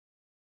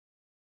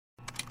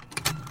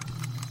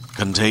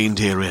Contained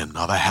herein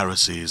are the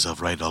heresies of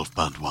Radolf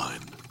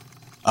Burntwine,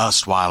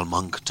 erstwhile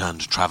monk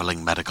turned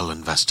traveling medical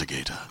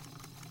investigator.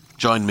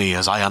 Join me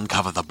as I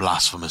uncover the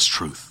blasphemous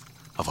truth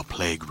of a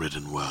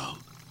plague-ridden world,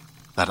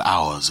 that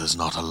ours is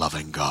not a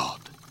loving God,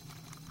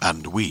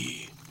 and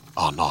we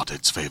are not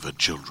its favored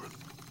children.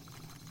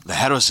 The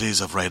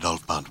heresies of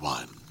Radolf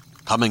Burntwine,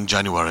 coming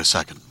January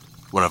 2nd,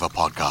 wherever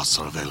podcasts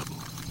are available.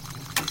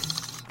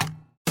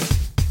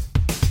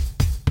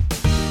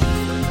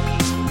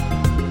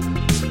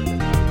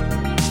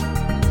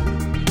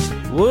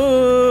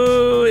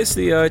 Woo! It's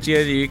the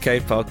IGN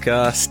UK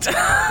podcast.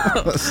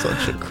 That's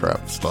such a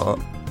crap start.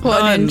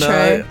 What an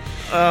intro!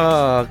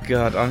 Oh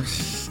god,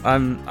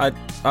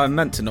 I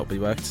meant to not be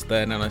working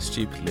today, and then I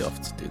stupidly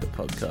off to do the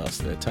podcast.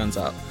 And it turns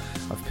out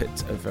I've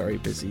picked a very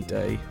busy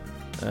day,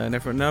 and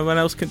no one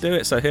else can do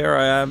it. So here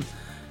I am.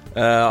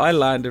 I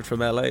landed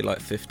from LA like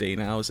 15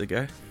 hours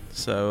ago.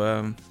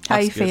 So how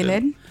are you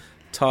feeling?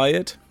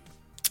 Tired,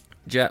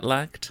 jet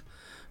lagged.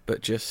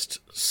 But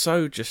just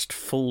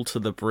full to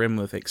the brim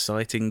with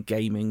exciting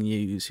gaming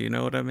news, you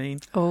know what I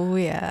mean? Oh,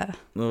 yeah.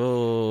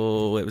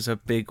 Oh, it was a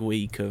big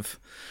week of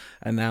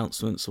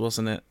announcements,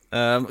 wasn't it?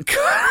 I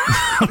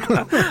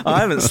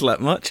haven't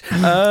slept much.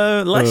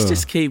 Let's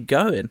just keep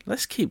going.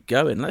 Let's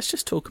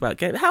just talk about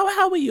games.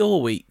 How are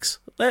your weeks?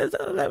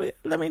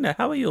 Let me know.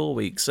 How are your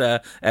weeks,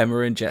 Emma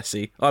and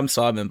Jesse? I'm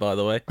Simon, by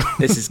the way.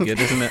 This is good,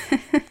 isn't it?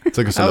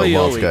 Took us a little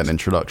while to get an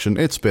introduction.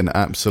 It's been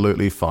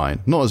absolutely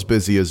fine. Not as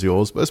busy as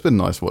yours, but it's been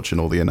nice watching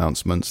all the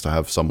announcements to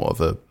have somewhat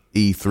of a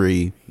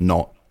E3,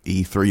 not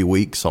E3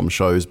 week. Some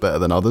shows better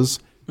than others.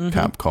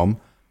 Capcom.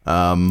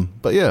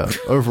 But yeah,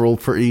 overall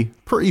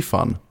pretty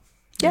fun.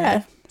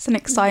 Yeah, it's an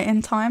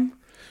exciting time.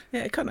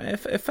 Yeah,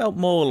 it felt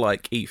more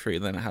like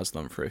E3 than it has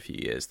done for a few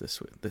years.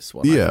 This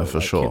one. Yeah, for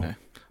sure. You know,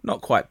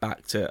 not quite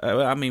back to.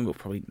 I mean, we'll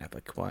probably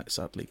never quite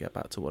sadly get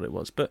back to what it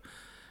was, but.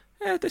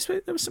 Yeah, this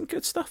week there was some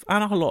good stuff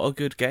and a lot of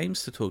good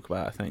games to talk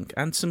about, I think,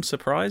 and some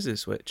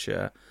surprises, which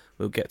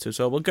we'll get to as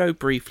well. We'll go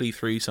briefly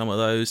through some of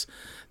those.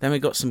 Then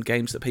we've got some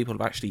games that people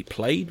have actually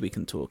played we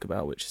can talk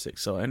about, which is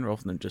exciting,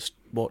 rather than just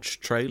watch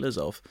trailers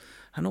of.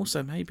 And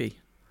also maybe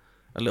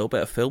a little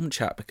bit of film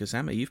chat, because,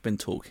 Emma, you've been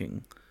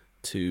talking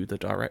to the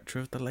director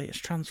of the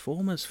latest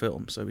Transformers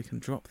film, so we can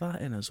drop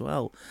that in as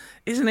well.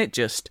 Isn't it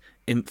just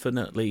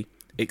infinitely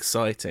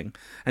exciting?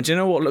 And do you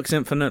know what looks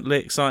infinitely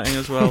exciting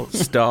as well?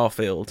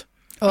 Starfield.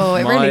 Oh,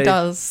 it really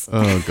does.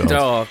 Oh, God.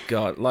 Oh,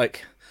 God.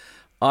 Like,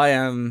 I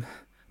am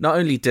not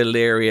only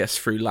delirious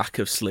through lack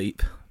of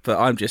sleep,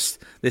 but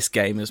this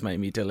game has made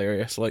me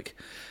delirious. Like,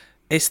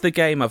 it's the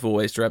game I've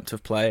always dreamt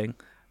of playing.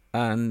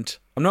 And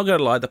I'm not going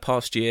to lie, the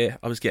past year,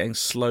 I was getting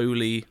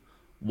slowly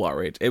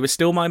worried. It was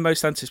still my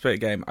most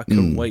anticipated game. I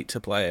couldn't wait to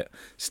play it.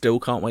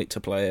 Still can't wait to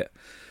play it.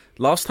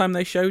 Last time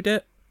they showed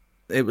it,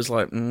 it was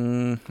like,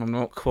 I'm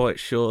not quite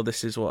sure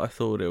this is what I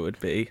thought it would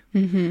be.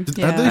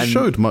 Mm-hmm. Had they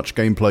showed much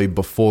gameplay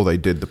before they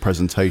did the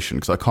presentation?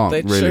 Because I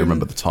can't really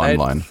remember the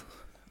timeline.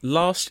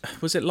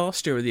 Was it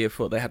last year or the year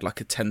before? They had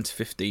like a 10 to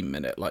 15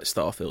 minute like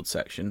Starfield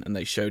section, and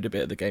they showed a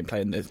bit of the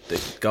gameplay, and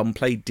the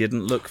gunplay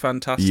didn't look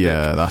fantastic.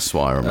 Yeah, that's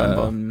what I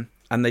remember.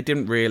 And they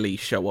didn't really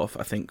show off,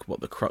 I think,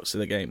 what the crux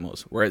of the game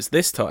was. Whereas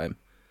this time,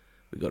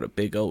 we got a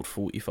big old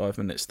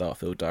 45-minute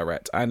Starfield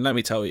Direct, and let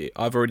me tell you,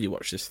 I've already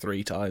watched this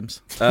 3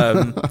 times.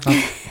 It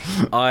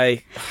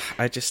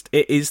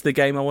is the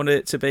game I wanted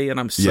it to be, and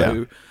I'm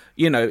so,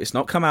 it's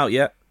not come out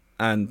yet,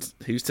 and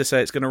who's to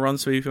say it's going to run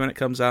smoothly when it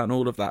comes out and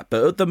all of that.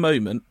 But at the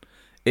moment,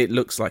 it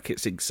looks like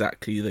it's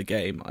exactly the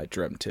game I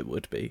dreamt it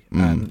would be,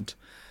 and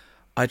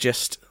I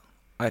just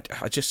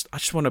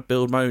want to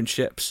build my own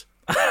ships.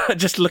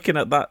 Just looking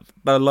at that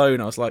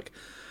alone, I was like,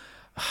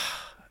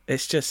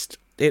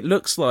 it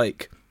looks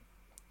like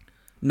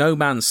No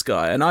Man's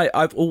Sky, and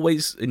I've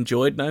always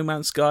enjoyed No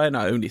Man's Sky, and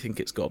I only think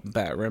it's gotten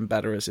better and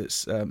better as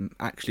it's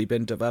actually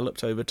been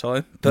developed over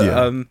time.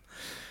 But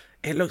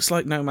it looks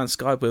like No Man's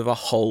Sky with a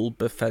whole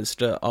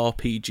Bethesda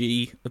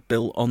RPG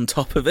built on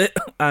top of it,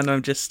 and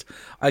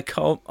I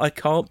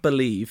can't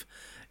believe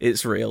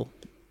it's real,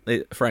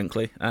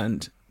 frankly,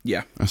 and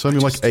yeah. It's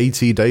only like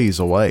 80 days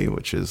away,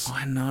 which is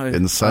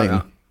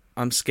insane.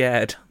 I'm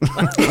scared.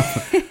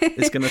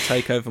 It's going to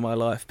take over my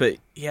life. But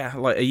yeah,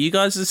 like, are you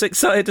guys as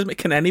excited as me?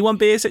 Can anyone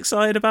be as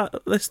excited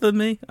about this than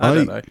me? I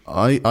don't know.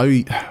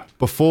 I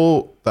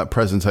before that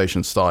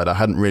presentation started, I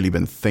hadn't really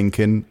been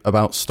thinking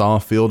about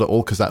Starfield at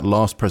all, because that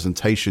last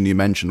presentation you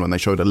mentioned, when they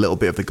showed a little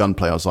bit of the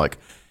gunplay, I was like,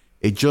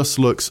 it just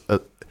looks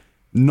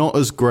not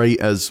as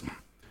great as...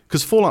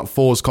 Because Fallout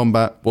 4's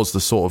combat was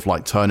the sort of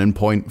like turning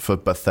point for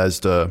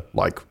Bethesda,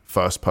 like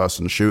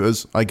first-person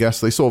shooters, I guess.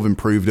 They sort of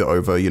improved it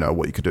over,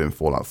 what you could do in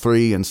Fallout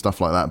 3 and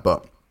stuff like that.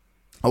 But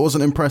I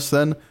wasn't impressed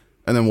then.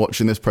 And then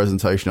watching this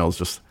presentation, I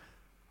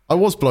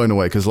was blown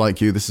away, because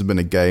like you, this has been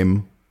a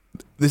game.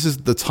 This is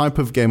the type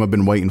of game I've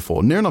been waiting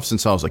for near enough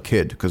since I was a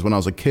kid. Because when I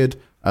was a kid,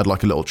 I had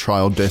like a little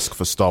trial disc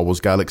for Star Wars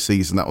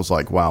Galaxies, and that was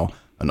like, wow,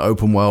 an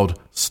open world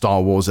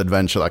Star Wars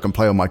adventure that I can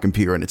play on my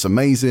computer, and it's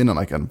amazing, and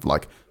I can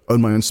like own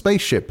my own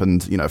spaceship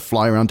and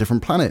fly around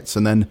different planets.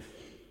 And then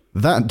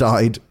That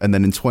died, and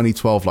then in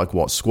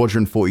 2012,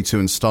 Squadron 42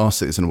 and Star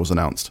Citizen was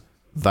announced.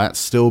 That's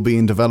still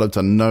being developed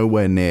and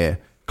nowhere near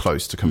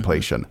close to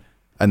completion.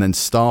 And then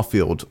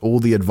Starfield, all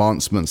the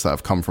advancements that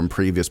have come from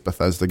previous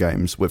Bethesda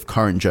games with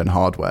current gen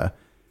hardware,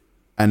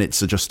 and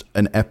it's just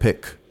an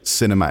epic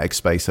cinematic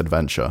space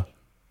adventure.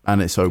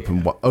 And it's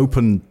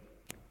open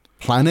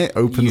planet,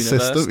 open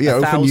system,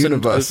 open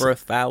universe, over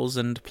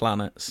 1,000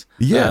 planets.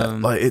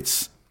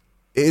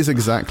 It is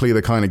exactly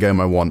the kind of game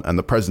I want, and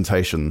the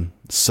presentation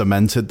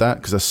cemented that,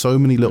 because there's so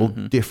many little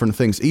different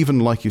things. Even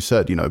like you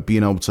said,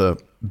 being able to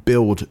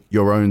build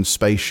your own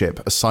spaceship,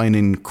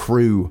 assigning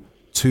crew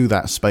to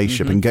that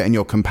spaceship, and getting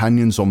your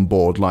companions on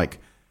board, like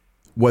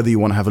whether you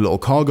want to have a little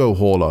cargo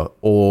hauler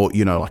or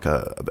like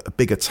a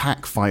big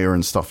attack fighter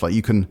and stuff. Like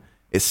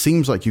it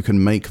seems like you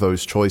can make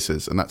those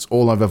choices, and that's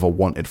all I've ever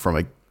wanted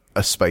from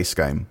a space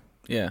game.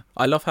 Yeah,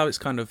 I love how it's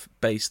kind of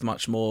based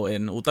much more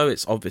in, although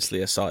it's obviously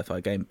a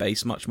sci-fi game,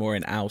 based much more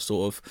in our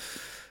sort of,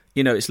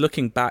 it's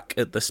looking back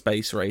at the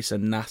space race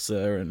and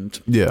NASA and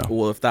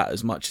all of that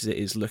as much as it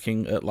is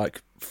looking at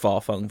like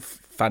far-flung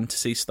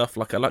fantasy stuff.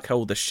 Like I like how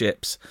all the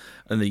ships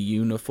and the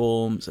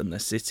uniforms and the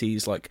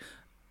cities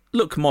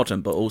look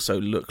modern, but also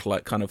look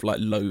like kind of like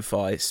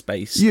lo-fi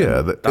space.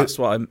 Yeah, that's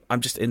why I'm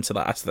just into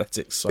that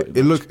aesthetic so much.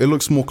 It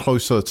looks more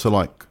closer to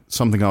like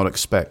something I would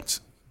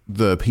expect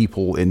the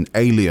people in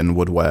Alien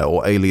would wear,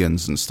 or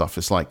Aliens and stuff.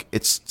 It's like,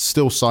 it's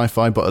still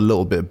sci-fi, but a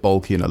little bit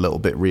bulky and a little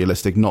bit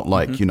realistic, not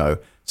like,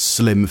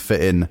 slim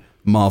fitting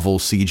Marvel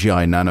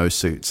CGI nano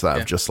suits that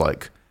have just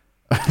like,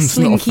 it's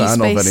not a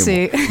fan of anymore.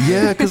 Suit.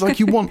 Yeah, because I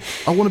want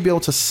to be able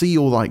to see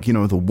all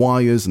the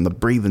wires and the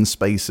breathing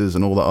spaces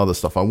and all that other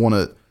stuff. I want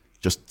to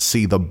just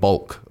see the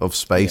bulk of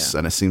space,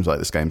 and it seems like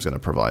this game's going to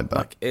provide that.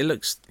 Like, it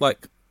looks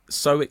like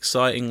so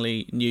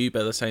excitingly new,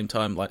 but at the same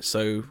time, like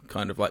so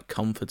kind of like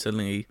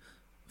comfortingly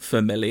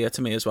familiar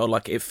to me as well.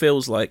 Like it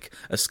feels like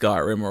a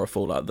Skyrim or a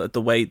Fallout,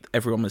 the way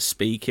everyone was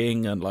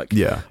speaking, and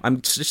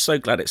I'm just so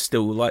glad it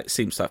still like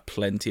seems to have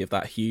plenty of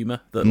that humor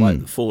that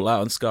like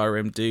Fallout and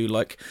Skyrim do,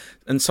 like,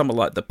 and some of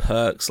like the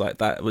perks like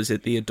that. Was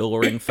it the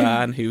adoring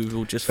fan who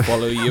will just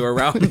follow you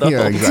around the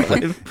whole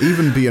time?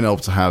 Even being able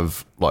to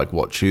have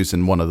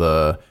choosing one of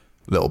the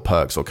little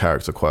perks or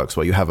character quirks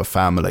where you have a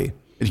family,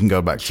 you can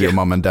go back to your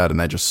mum and dad and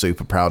they're just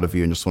super proud of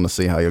you and just want to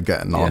see how you're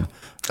getting on.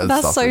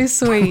 That's so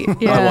sweet.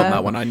 Yeah. I want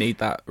that one. I need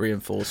that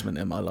reinforcement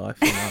in my life.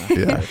 For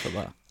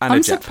that. And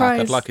I'm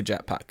surprised. I'd like a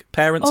jetpack.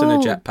 Parents and a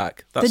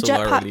jetpack. That's the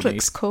all I really jetpack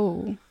looks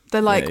cool.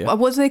 They're like,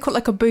 what do they call,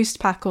 like a boost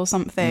pack or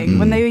something?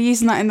 When they were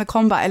using that in the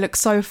combat, it looked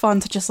so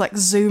fun to just like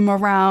zoom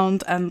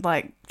around and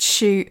like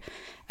shoot.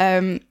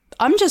 I'm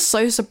just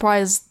so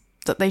surprised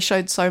that they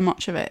showed so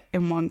much of it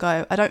in one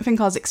go. I don't think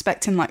I was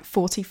expecting like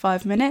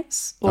 45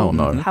 minutes or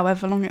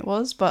however long it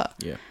was, but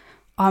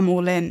I'm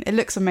all in. It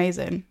looks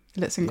amazing. It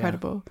looks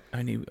incredible.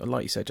 Only,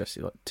 like you said, Jesse,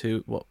 like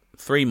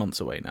 3 months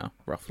away now,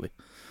 roughly.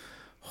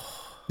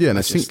 Yeah, and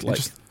it's just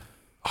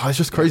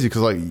crazy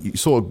because like you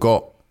sort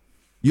of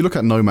you look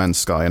at No Man's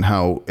Sky and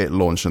how it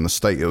launched and the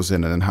state it was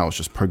in, and how it's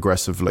just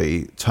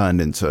progressively turned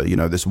into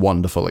this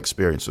wonderful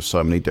experience with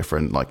so many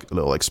different like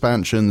little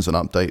expansions and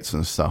updates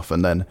and stuff,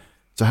 and then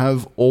to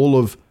have all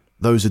of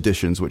those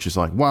additions, which is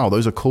like, wow,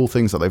 those are cool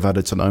things that they've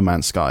added to No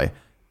Man's Sky,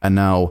 and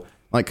now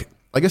like,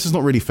 I guess it's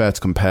not really fair to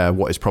compare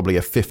what is probably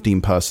a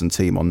 15-person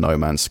team on No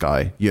Man's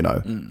Sky,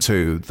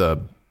 to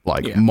the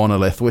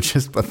monolith, which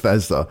is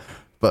Bethesda.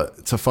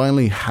 But to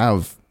finally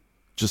have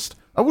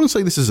I wouldn't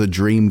say this is a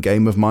dream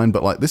game of mine,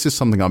 but like this is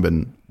something I've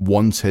been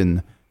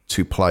wanting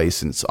to play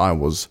since I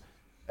was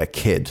a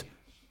kid.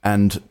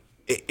 And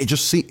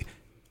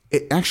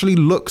it actually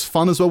looks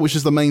fun as well, which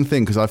is the main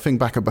thing. Because I think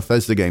back at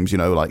Bethesda games,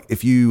 like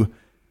if you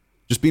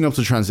just being able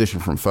to transition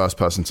from first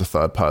person to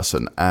third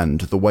person,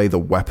 and the way the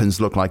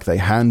weapons look like they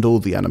handle,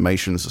 the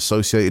animations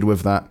associated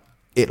with that,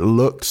 it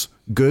looks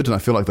good. And I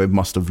feel like they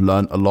must have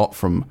learned a lot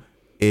from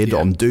id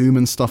on Doom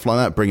and stuff like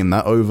that, bringing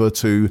that over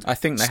to I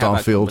think they Starfield.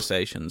 have had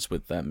conversations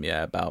with them,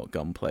 about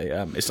gunplay.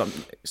 It's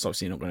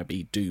obviously not going to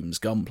be Doom's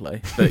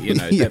gunplay, but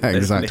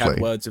they've had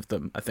words of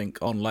them, I think,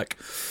 on like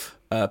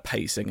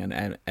pacing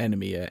and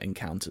enemy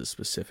encounters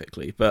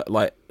specifically. But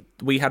like,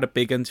 we had a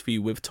big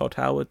interview with Todd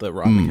Howard that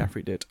Ryan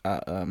McCaffrey did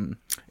at,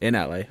 in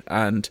LA,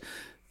 and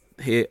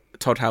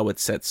Todd Howard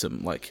said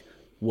some like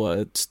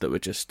words that were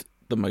just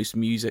the most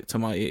music to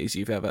my ears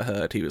you've ever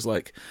heard. He was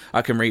like,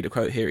 I can read a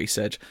quote here. He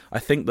said, I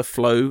think the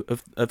flow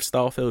of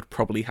Starfield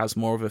probably has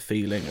more of a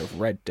feeling of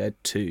Red Dead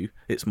 2.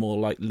 It's more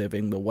like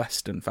living the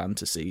Western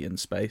fantasy in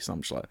space.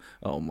 I'm just like,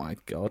 oh my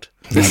God.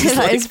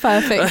 That is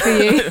perfect for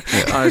you.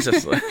 I was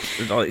just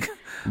like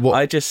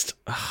I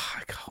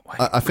can't wait.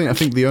 I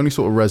think the only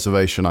sort of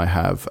reservation I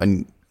have,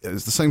 and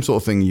it's the same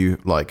sort of thing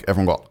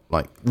everyone got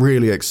like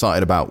really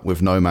excited about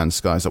with No Man's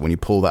Sky, is that when you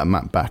pull that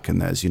map back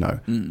and there's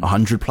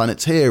 100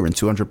 planets here and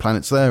 200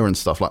 planets there and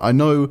stuff. Like, I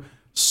know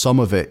some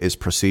of it is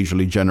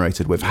procedurally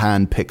generated with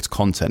hand-picked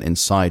content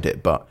inside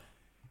it, but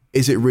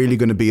is it really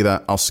going to be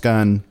that I'll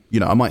scan,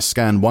 I might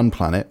scan one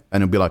planet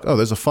and it'll be like, oh,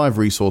 there's 5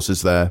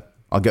 resources there,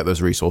 I'll get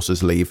those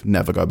resources, leave,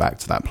 never go back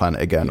to that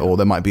planet again. Or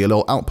there might be a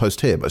little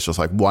outpost here, but it's just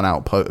like one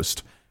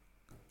outpost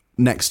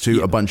next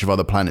to a bunch of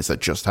other planets that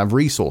just have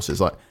resources.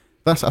 Like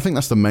I think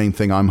that's the main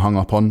thing I'm hung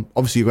up on.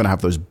 Obviously, you're going to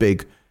have those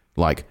big,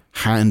 like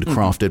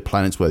handcrafted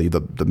planets where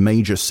the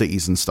major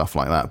cities and stuff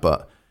like that.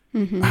 But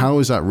how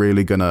is that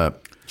really going to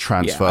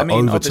transfer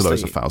over to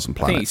those 1,000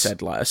 planets? I think he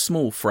said like a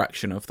small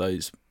fraction of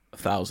those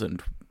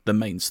 1,000, the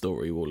main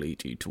story will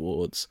lead you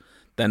towards.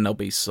 Then there'll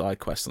be side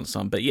quests on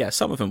some. But yeah,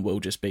 some of them will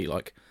just be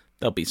like,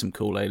 there'll be some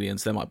cool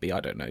aliens. There might be, I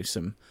don't know,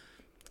 some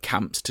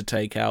camps to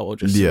take out or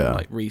just some,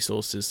 like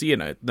resources. You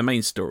know, the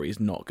main story is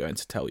not going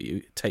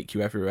to take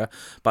you everywhere.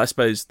 But I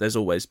suppose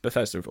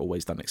Bethesda have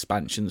always done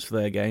expansions for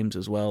their games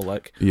as well.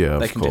 Like,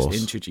 they can just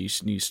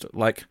introduce new stuff.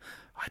 Like,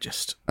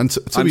 I'm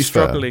be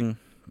struggling.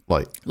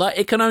 Fair, like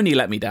it can only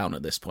let me down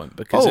at this point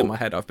because in my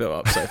head I've built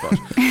up so much.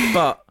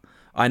 But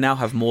I now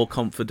have more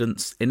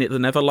confidence in it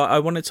than ever. Like, I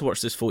wanted to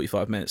watch this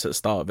 45 minutes at the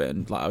start of it,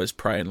 and like I was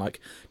praying, like,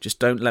 just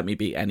don't let me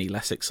be any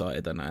less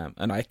excited than I am.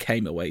 And I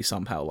came away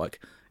somehow like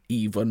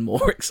even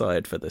more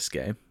excited for this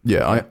game.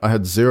 Yeah, I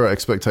had zero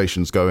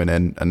expectations going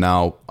in, and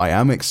now I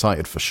am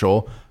excited for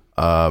sure.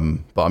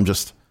 But I'm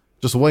just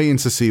waiting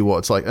to see what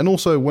it's like. And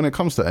also, when it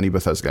comes to any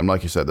Bethesda game,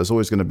 like you said, there's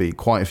always going to be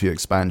quite a few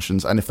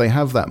expansions. And if they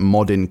have that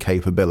modding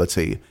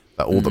capability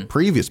that all the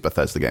previous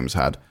Bethesda games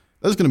had,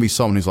 there's going to be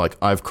someone who's like,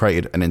 I've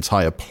created an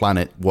entire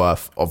planet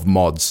worth of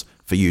mods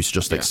for you to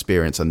just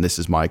experience, and this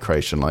is my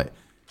creation. Like,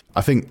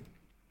 I think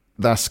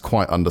that's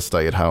quite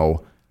understated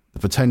how the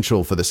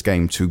potential for this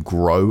game to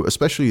grow,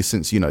 especially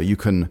since, you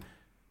can,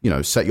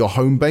 set your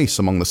home base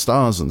among the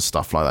stars and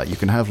stuff like that. You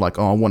can have like,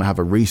 I want to have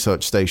a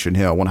research station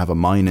here. I want to have a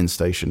mining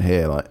station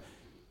here. Like,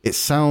 it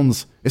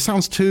sounds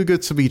too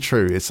good to be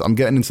true. I'm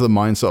getting into the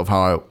mindset of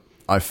how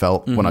I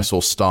felt when I saw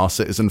Star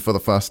Citizen for the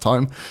first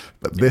time,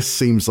 but this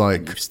seems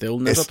like you've still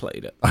never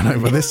played it. I know,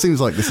 but this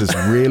seems like this is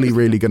really,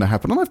 really going to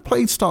happen. And I've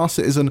played Star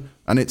Citizen,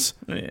 and it's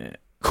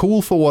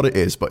cool for what it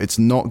is, but it's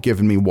not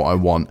giving me what I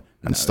want.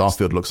 And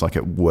Starfield looks like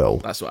it will.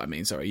 That's what I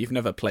mean. Sorry, you've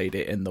never played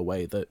it in the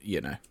way that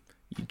you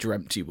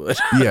dreamt you would.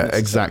 Yeah,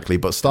 exactly.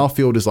 But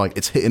Starfield is like,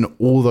 it's hitting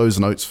all those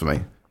notes for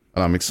me,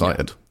 and I'm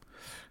excited.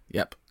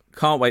 Yep.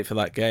 Can't wait for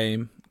that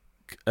game.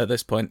 At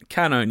this point,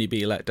 can only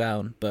be let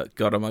down, but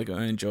God, am I going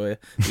to enjoy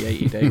the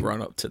 80-day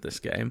run up to this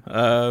game.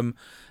 A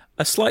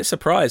slight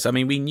surprise. I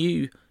mean, we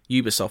knew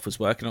Ubisoft was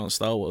working on a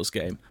Star Wars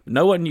game.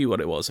 No one knew what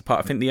it was.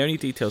 I think the only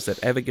details they'd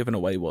ever given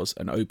away was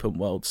an open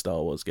world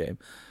Star Wars game.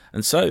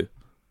 And so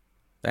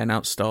they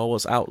announced Star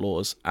Wars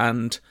Outlaws.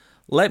 And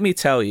let me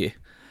tell you,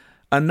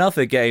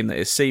 another game that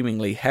is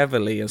seemingly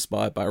heavily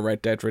inspired by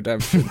Red Dead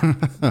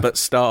Redemption, but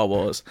Star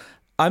Wars.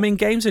 I mean,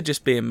 games are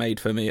just being made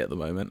for me at the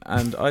moment,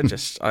 and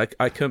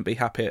I couldn't be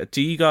happier.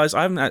 Do you guys?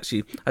 I haven't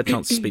actually had a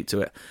chance to speak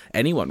to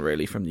anyone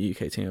really from the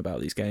UK team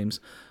about these games.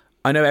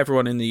 I know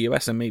everyone in the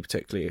US, and me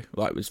particularly,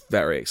 was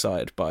very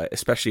excited by it,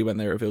 especially when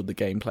they revealed the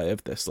gameplay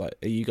of this. Like,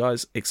 are you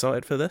guys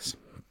excited for this?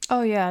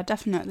 Oh yeah,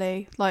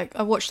 definitely. Like,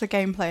 I watched the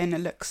gameplay and it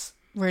looks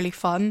really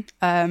fun.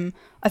 I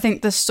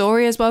think the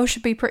story as well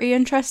should be pretty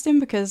interesting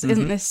because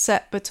isn't this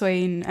set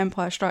between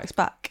Empire Strikes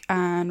Back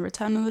and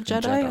Return of the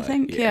Jedi? I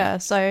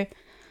think so.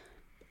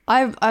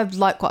 I've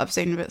liked what I've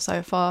seen of it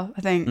so far.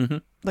 I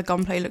think the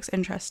gunplay looks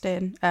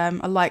interesting. I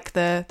like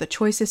the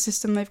choices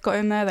system they've got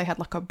in there. They had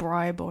like a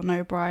bribe or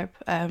no bribe.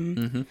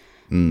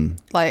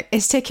 Like,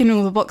 it's ticking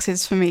all the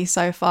boxes for me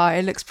so far.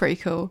 It looks pretty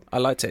cool. I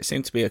liked it. It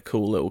seemed to be a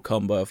cool little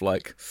combo of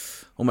like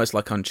almost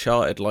like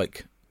Uncharted,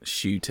 like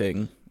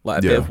shooting, like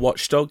a bit of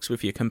Watch Dogs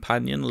with your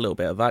companion, a little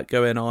bit of that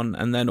going on,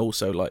 and then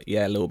also like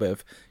a little bit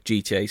of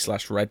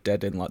GTA/Red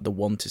Dead in like the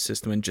wanted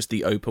system and just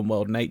the open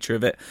world nature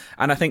of it.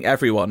 And I think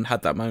everyone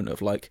had that moment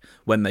of like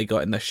when they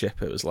got in the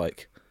ship, it was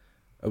like,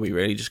 are we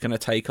really just going to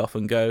take off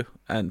and go?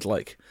 And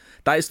like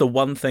that is the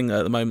one thing that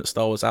at the moment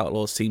Star Wars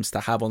Outlaws seems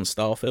to have on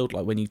Starfield.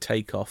 Like when you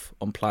take off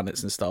on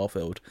planets in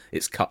Starfield,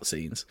 it's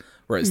cutscenes,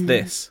 whereas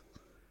this,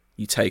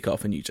 you take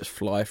off and you just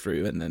fly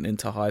through and then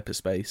into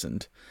hyperspace.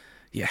 And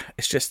yeah,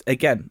 it's just,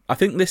 again, I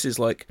think this is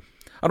like,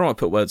 I don't want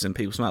to put words in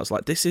people's mouths,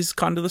 like this is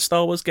kind of the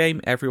Star Wars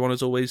game everyone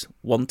has always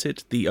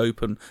wanted, the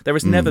open. There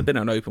has never been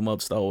an open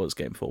world Star Wars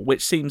game before,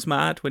 which seems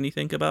mad when you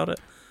think about it.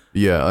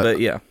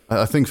 Yeah, but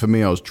I think for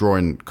me, I was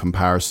drawing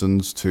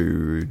comparisons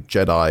to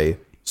Jedi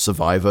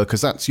Survivor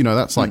because that's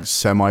that's like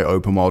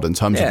semi-open world in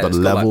terms of the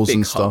levels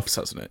and stuff,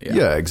 hasn't it?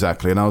 Yeah,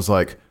 exactly. And I was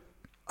like,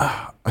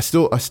 I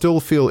still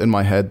feel in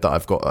my head that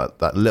I've got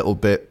that little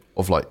bit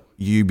of like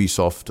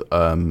Ubisoft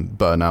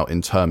burnout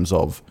in terms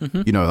of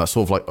that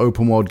sort of like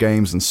open world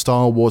games and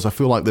Star Wars. I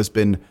feel like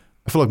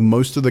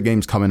most of the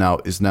games coming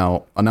out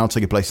are now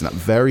taking place in that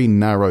very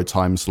narrow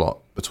time slot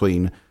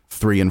between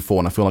 3 and 4,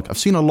 and I feel like I've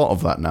seen a lot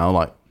of that now.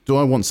 Like, do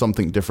I want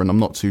something different? I'm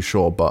not too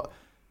sure, but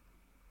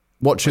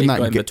watching that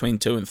going between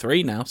 2 and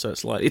 3 now, so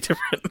it's slightly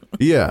different.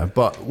 Yeah,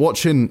 but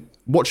watching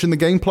the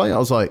gameplay, I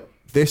was like,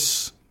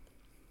 this.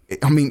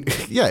 I mean,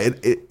 yeah,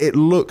 it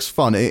looks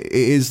fun. It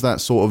is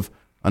that sort of.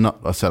 And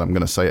I said I'm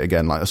going to say it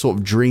again, like a sort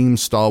of dream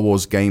Star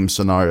Wars game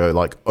scenario,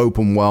 like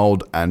open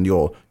world, and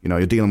you're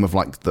dealing with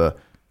like the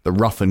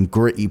rough and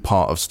gritty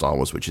part of Star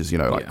Wars, which is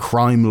like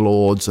crime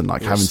lords and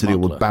like having to deal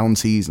with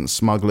bounties and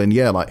smuggling.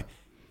 Yeah, like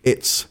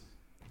it's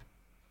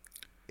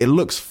it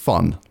looks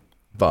fun,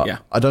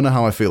 but I don't know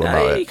how I feel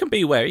about it. You can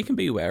be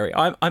wary.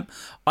 I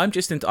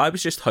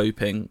was just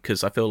hoping,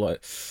 because I feel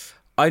like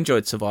I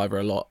enjoyed Survivor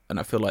a lot, and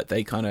I feel like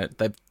they kind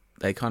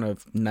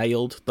of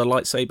nailed the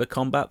lightsaber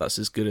combat. That's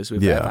as good as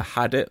we've ever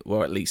had it,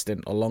 or at least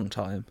in a long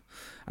time.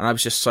 And I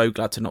was just so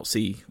glad to not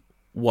see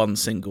one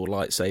single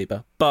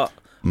lightsaber. But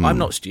I'm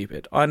not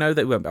stupid. I know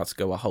that we won't be able to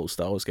go a whole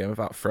Star Wars game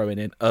without throwing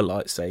in a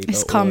lightsaber.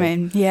 It's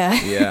coming, yeah.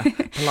 Yeah.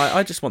 Like,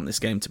 I just want this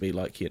game to be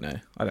like,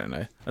 I don't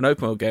know, an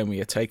open world game where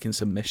you're taking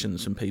some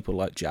missions from people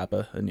like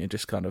Jabba, and you're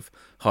just kind of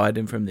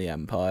hiding from the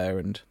Empire,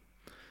 and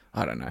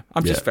I don't know.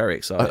 I'm just very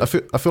excited.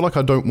 I feel like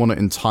I don't want to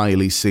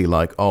entirely see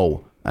like,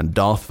 oh, and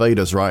Darth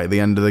Vader's right at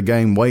the end of the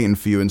game waiting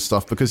for you and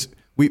stuff, because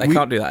we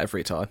can't do that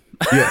every time.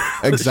 Yeah,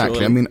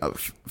 exactly. I mean,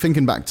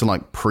 thinking back to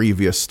like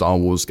previous Star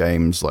Wars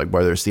games, like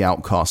whether it's the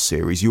Outcast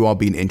series, you are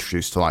being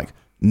introduced to like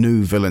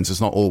new villains.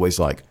 It's not always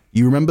like,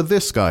 you remember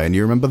this guy and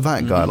you remember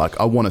that guy. Like,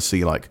 I want to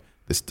see like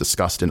this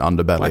disgusting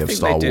underbelly of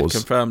Star Wars. I think they did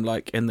confirm,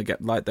 like, in the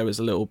like there was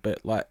a little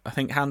bit, like, I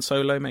think Han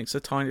Solo makes a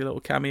tiny little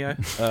cameo.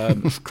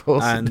 Of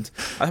course. And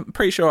I'm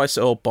pretty sure I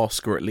saw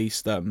Bosk, or at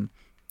least the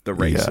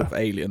race of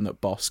alien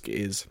that Bosk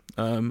is.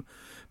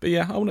 But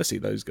yeah, I want to see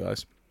those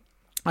guys.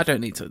 I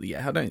don't need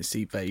to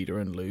see Vader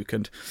and Luke.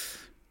 And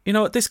you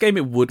know what? This game,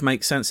 it would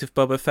make sense if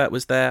Boba Fett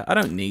was there. I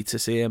don't need to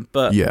see him,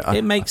 but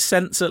it makes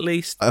sense at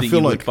least that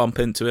you would bump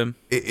into him.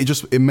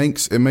 It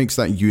makes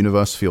that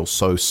universe feel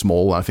so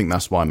small. I think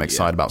that's why I'm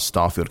excited about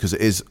Starfield,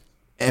 because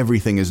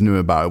everything is new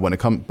about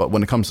it. But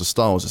when it comes to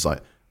Star Wars, it's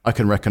like, I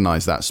can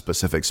recognize that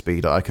specific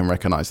speeder. I can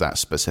recognize that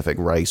specific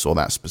race or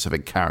that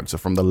specific character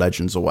from the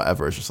Legends or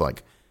whatever. It's just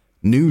like,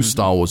 new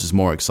Star Wars is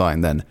more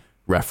exciting than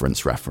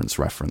reference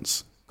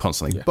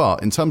constantly. Yeah.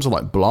 But in terms of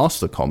like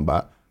blaster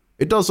combat,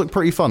 it does look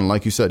pretty fun.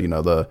 Like you said,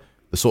 the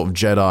sort of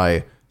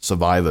Jedi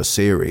Survivor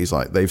series,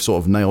 like they've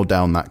sort of nailed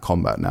down that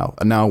combat now.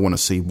 And now I want to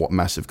see what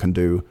Massive can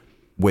do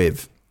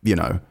with,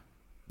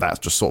 that's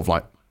just sort of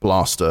like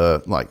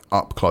blaster, like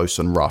up close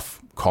and rough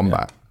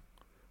combat.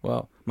 Yeah.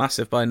 Well,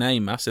 Massive by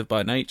name, massive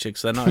by nature,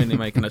 because they're not only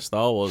making a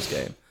Star Wars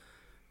game,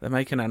 they're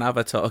making an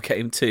Avatar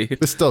game too.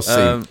 This does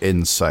seem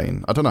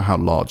insane. I don't know how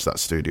large that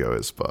studio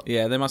is, but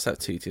yeah, they must have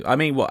two. I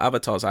mean,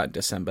 Avatar's out in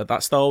December.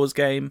 That Star Wars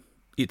game,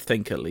 you'd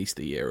think at least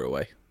a year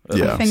away.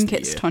 I think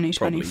it's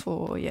 2024.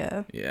 Probably.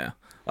 Yeah.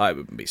 I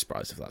wouldn't be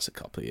surprised if that's a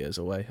couple of years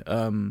away.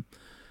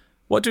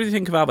 What do you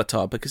think of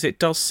Avatar? Because it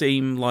does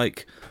seem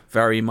like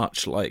very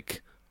much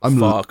like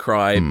Far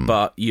Cry,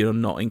 but you're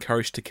not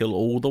encouraged to kill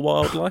all the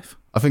wildlife.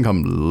 I think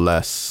I'm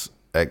less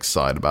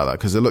excited about that,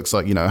 because it looks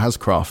like, it has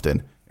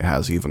crafting. It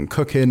has even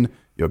cooking.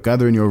 You're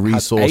gathering your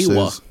resources.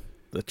 Awa,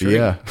 the tree.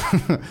 Yeah,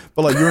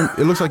 but like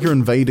it looks like you're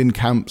invading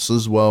camps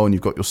as well, and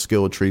you've got your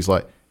skill trees.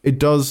 Like, it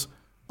does.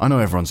 I know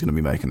everyone's going to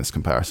be making this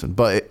comparison,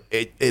 but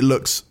it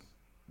looks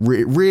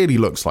really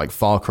looks like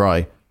Far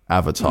Cry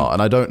Avatar,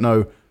 and I don't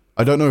know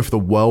if the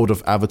world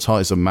of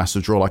Avatar is a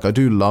massive draw. Like, I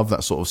do love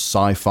that sort of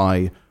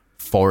sci-fi,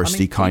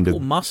 foresty kind of.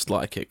 People must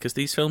like it, because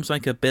these films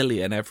make $1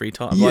 billion every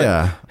time.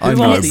 Yeah, like, I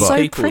know, it's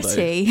so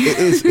pretty.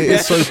 It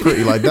is so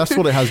pretty. Like, that's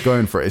what it has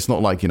going for it. It's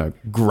not like,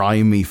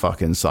 grimy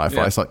fucking sci-fi.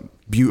 Yeah. It's like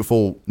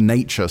beautiful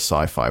nature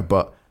sci-fi.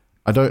 But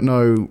I don't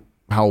know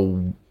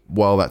how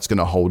well that's going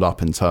to hold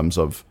up in terms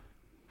of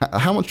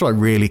how much do I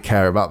really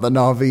care about the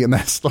Na'vi and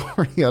their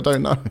story. I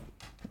don't know.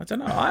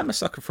 I'm a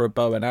sucker for a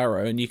bow and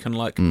arrow, and you can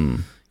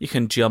you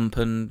can jump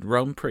and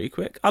run pretty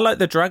quick. I like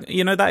the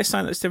dragon. That is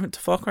something that's different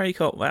to Far Cry. You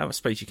can't. Well, I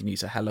suppose you can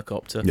use a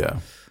helicopter. Yeah.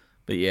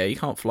 But yeah, you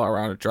can't fly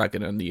around a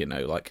dragon and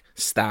like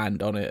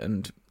stand on it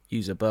and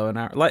use a bow and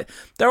arrow. Like,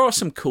 there are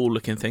some cool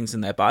looking things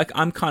in there, but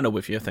I'm kind of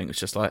with you. I think it's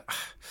just like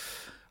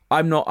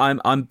I'm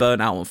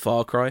burnt out on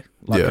Far Cry.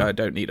 Like, I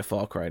don't need a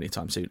Far Cry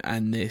anytime soon.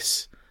 And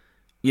this,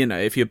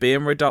 if you're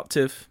being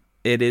reductive,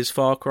 it is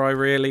Far Cry,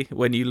 really,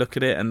 when you look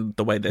at it, and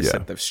the way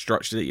they've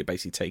structured it. You're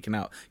basically taking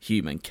out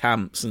human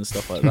camps and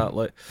stuff like that.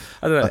 Like,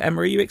 I don't know,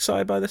 Emma, are you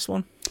excited by this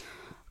one?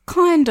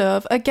 Kind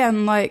of.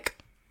 Again, like,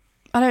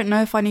 I don't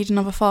know if I need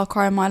another Far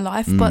Cry in my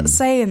life, but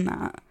saying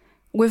that,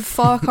 with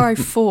Far Cry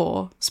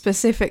 4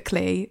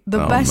 specifically,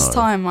 the best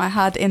time I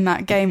had in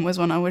that game was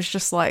when I was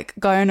just like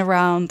going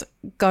around,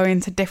 going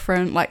to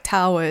different like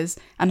towers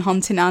and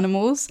hunting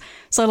animals.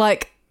 So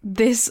like,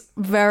 this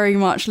very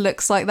much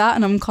looks like that,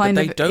 and I'm kind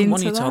of into that. They don't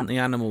want you to hunt the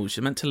animals.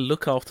 You're meant to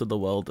look after the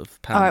world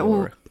of Pandora. All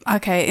right, well,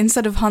 okay,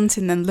 instead of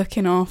hunting, then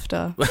looking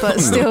after. But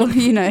still,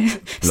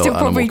 still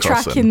probably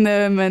tracking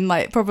them and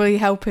like probably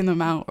helping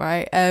them out,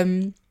 right?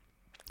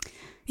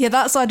 Yeah,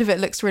 that side of it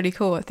looks really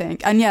cool, I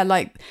think. And yeah,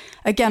 like,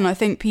 again, I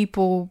think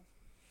people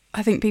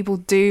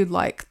do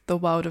like the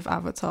world of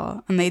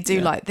Avatar, and they do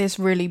like this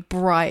really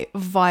bright,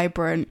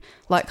 vibrant,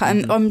 like,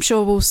 and I'm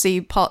sure we'll see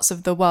parts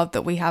of the world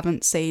that we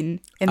haven't seen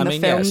in the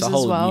films as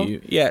well.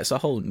 It's a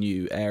whole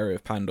new area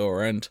of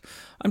Pandora, and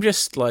I'm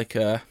just like,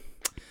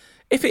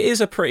 if it is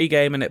a pretty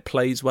game and it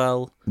plays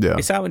well,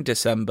 it's out in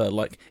December.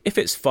 Like, if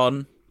it's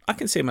fun, I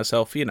can see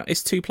myself,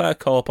 it's 2-player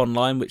co-op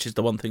online, which is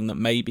the one thing that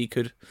maybe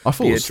could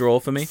be a draw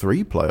for me.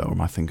 3-player, or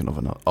am I thinking of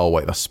another? Oh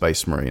wait, that's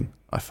Space Marine,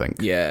 I think.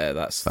 Yeah,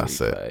 that's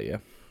 3-player, yeah.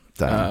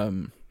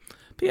 Damn.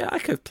 But yeah, I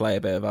could play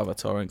a bit of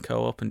Avatar in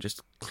co-op and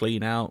just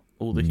clean out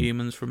all the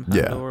humans from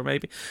Pandora.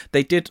 Maybe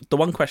they did. The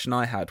one question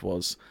I had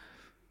was,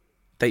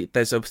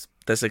 there's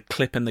a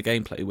clip in the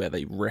gameplay where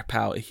they rip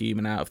out a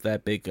human out of their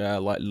big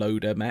like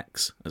loader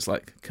mechs. It's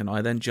like, can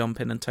I then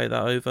jump in and take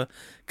that over?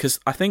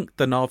 Because I think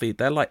the Na'vi,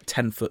 they're like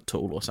 10 foot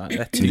tall or something.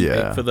 They're too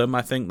big for them.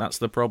 I think that's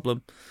the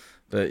problem.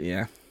 But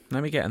yeah,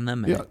 let me get in their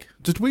mech. Yeah.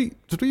 Did we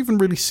even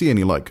really see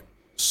any like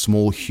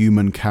small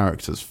human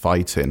characters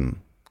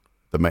fighting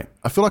the mech?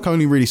 I feel like I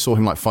only really saw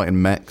him like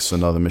fighting mechs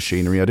and other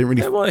machinery. I didn't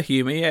really. There were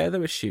human, yeah. They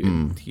were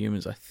shooting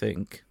humans, I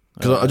think.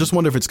 Because I just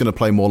wonder if it's going to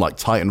play more like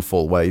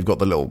Titanfall, where you've got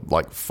the little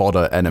like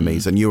fodder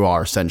enemies, and you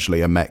are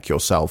essentially a mech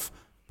yourself,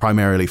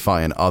 primarily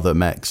fighting other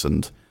mechs,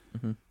 and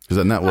because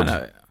then that would.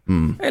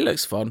 It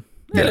looks fun.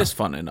 It looks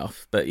fun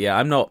enough, but yeah,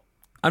 I'm not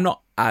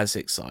as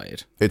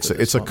excited.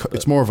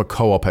 It's more of a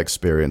co-op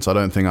experience. I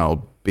don't think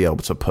I'll be able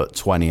to put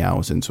 20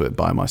 hours into it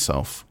by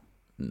myself.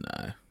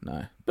 No,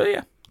 but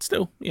yeah,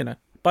 still,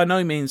 by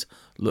no means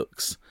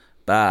looks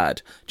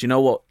bad. Do you know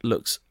what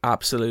looks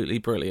absolutely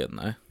brilliant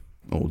though?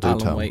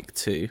 Alan Wake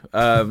 2.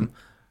 I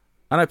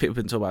know people have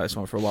been talking about this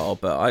one for a while,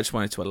 but I just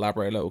wanted to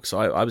elaborate a little because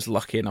I was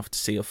lucky enough to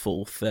see a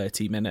full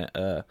 30-minute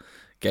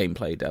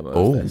gameplay demo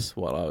of this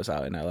while I was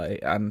out in LA,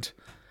 and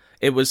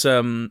it was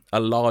a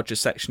larger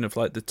section of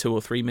like the 2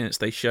 or 3 minutes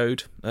they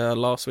showed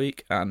last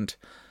week, and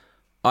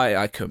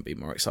I couldn't be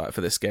more excited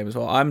for this game as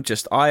well.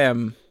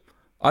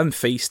 I'm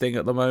feasting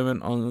at the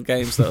moment on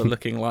games that are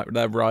looking like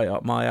they're right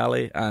up my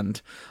alley,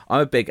 and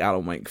I'm a big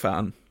Alan Wake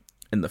fan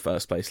in the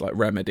first place. Like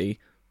Remedy,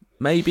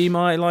 maybe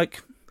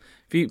if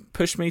you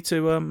push me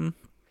to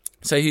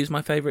say who's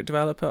my favourite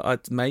developer,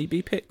 I'd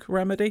maybe pick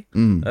Remedy.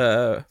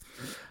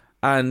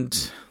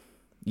 And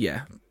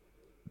yeah,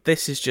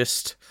 this is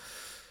just...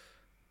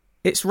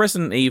 It's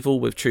Resident Evil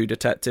with True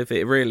Detective.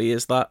 It really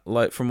is that.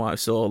 Like, from what I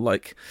saw,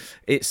 like,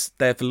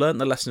 they've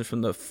learned the lesson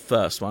from the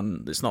first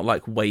one. It's not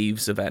like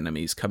waves of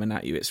enemies coming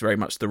at you. It's very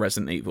much the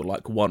Resident Evil,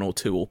 like 1 or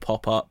 2 will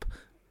pop up,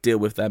 deal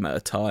with them at a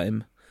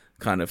time,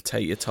 kind of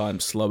take your time,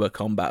 slower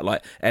combat.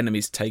 Like,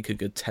 enemies take a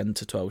good 10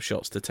 to 12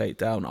 shots to take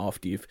down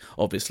after you've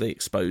obviously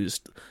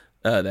exposed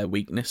their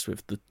weakness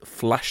with the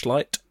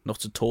flashlight,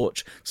 not a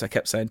torch. Because I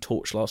kept saying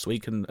torch last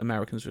week, and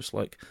Americans were just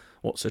like,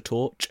 what's a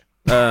torch?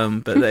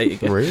 But there you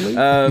go. Really?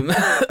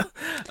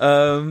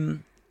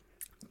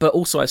 But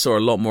also I saw a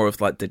lot more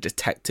of like the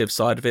detective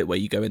side of it, where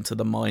you go into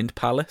the mind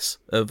palace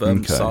of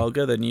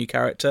Saga, the new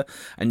character,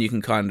 and you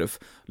can kind of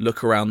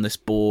look around this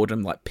board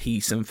and like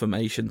piece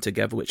information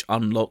together, which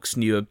unlocks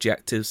new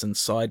objectives and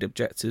side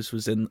objectives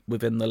within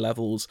the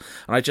levels.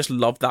 And I just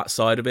love that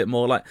side of it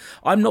more. Like,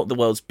 I'm not the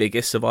world's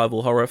biggest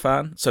survival horror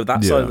fan, so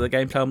that side of the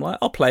gameplay, I'm like,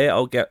 I'll play it,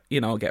 I'll get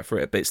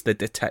through it. But it's the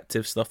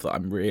detective stuff that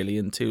I'm really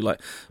into. Like,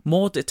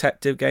 more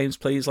detective games,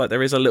 please. Like,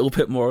 there is a little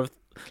bit more of,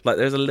 like,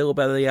 there's a little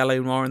bit of the yellow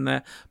noir in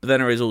there, but then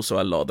there is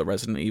also a lot of the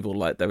Resident Evil.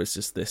 Like, there was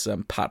just this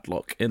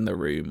padlock in the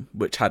room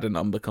which had a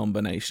number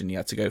combination. You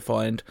had to go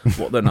find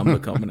what the number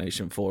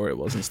combination for it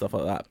was and stuff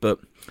like that. But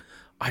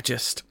I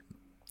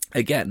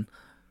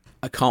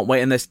can't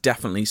wait. And there's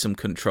definitely some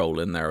control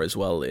in there as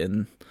well,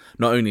 in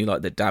not only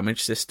like the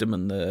damage system,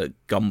 and the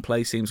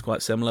gunplay seems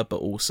quite similar, but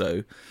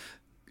also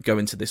go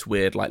into this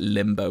weird like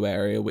limbo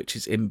area which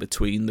is in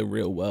between the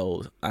real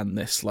world and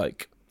this,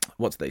 like,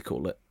 what do they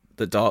call it?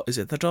 Is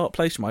it the dark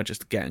place? Am I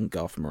just getting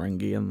Garth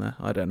Marenghi in there?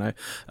 I don't know.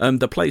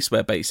 The place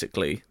where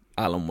basically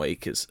Alan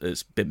Wake has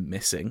been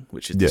missing,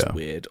 which is this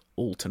weird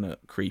alternate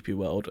creepy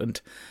world,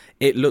 and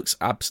it looks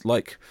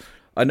like,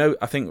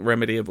 I think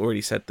Remedy have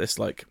already said this.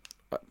 Like,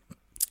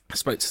 I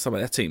spoke to some of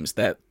their teams.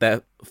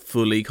 They're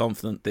fully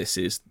confident this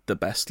is the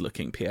best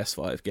looking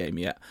PS5 game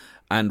yet.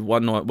 And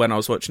one night when I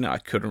was watching it, I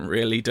couldn't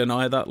really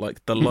deny that.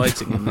 Like, the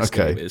lighting in this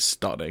game is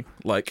stunning.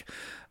 Like,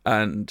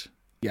 and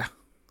yeah.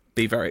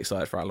 Be very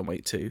excited for Alan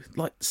Wake 2.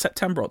 Like,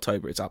 September,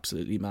 October, it's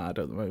absolutely mad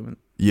at the moment.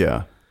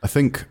 Yeah, I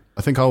think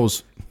I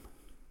was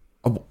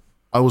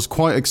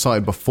quite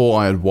excited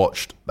before I had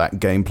watched that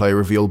gameplay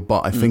reveal,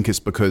 but I think it's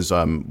because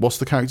what's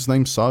the character's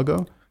name?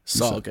 Saga,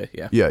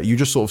 yeah. Yeah, you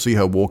just sort of see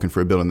her walking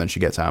through a building, and then she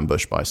gets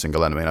ambushed by a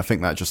single enemy, and I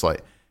think that just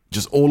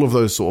all of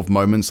those sort of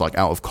moments, like,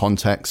 out of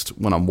context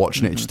when I'm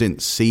watching it, just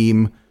didn't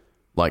seem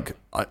like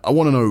I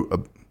want to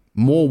know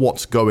more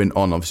what's going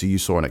on. Obviously, you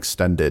saw an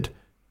extended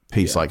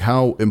piece. Like,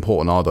 how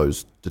important are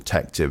those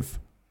detective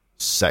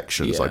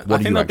sections? Like, what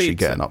are you actually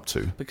getting up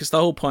to? Because the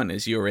whole point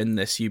is you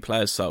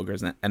play as Saga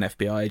as an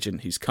FBI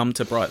agent who's come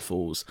to Bright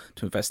Falls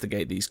to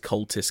investigate these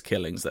cultist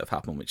killings that have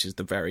happened, which is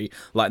the very,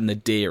 like, in the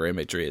deer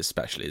imagery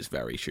especially, is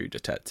very True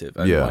Detective.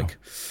 And like,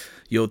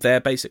 you're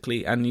there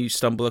basically, and you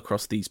stumble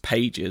across these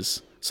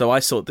pages. So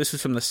I saw, this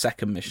was from the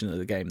second mission of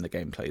the game, the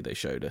gameplay they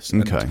showed us.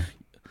 Okay.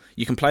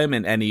 You can play them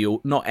in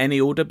not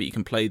any order, but you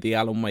can play the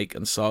Alan Wake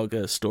and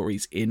Saga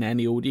stories in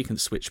any order. You can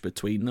switch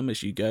between them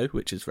as you go,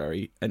 which is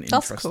an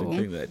interesting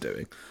thing they're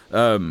doing.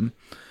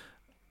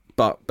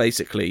 But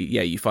basically,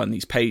 you find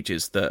these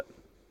pages that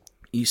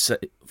you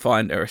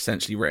find are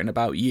essentially written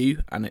about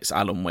you, and it's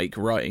Alan Wake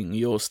writing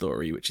your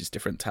story, which is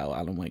different to how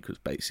Alan Wake was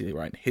basically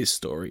writing his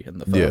story in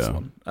the first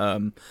one.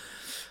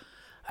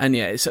 And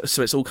yeah,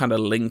 so it's all kind of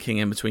linking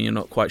in between. You're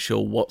not quite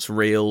sure what's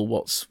real,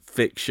 what's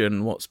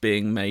fiction, what's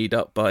being made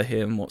up by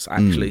him, what's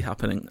actually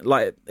happening.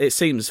 Like, it's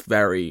just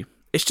very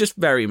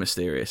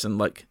mysterious, and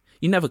like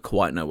you never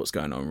quite know what's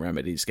going on in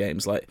Remedy's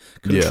games. Like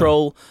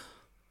Control,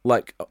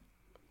 like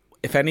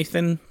if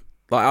anything,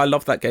 like I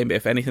love that game, but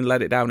if anything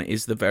let it down, it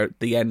is the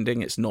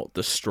ending. It's not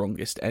the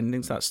strongest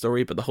ending to that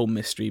story, but the whole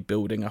mystery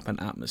building up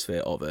and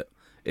atmosphere of it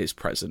is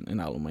present in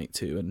Alan Wake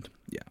 2, and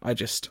yeah,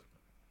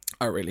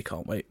 I really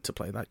can't wait to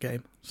play that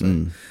game.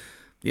 So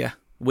yeah,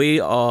 we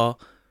are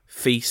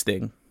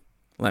feasting.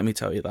 Let me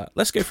tell you that.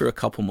 Let's go through a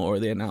couple more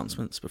of the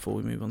announcements before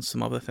we move on to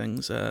some other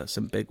things,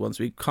 some big ones.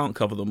 We can't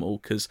cover them all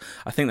because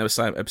I think there was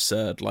something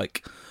absurd,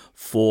 like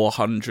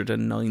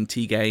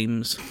 490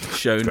 games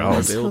shown and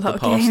revealed the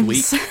past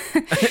week.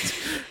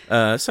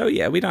 So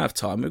yeah, we don't have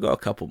time. We've got a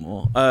couple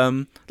more.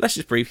 Let's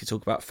just briefly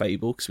talk about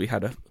Fable because we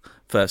had a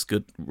first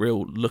good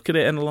real look at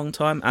it in a long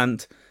time,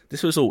 and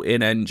this was all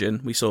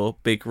in-engine. We saw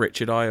big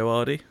Richard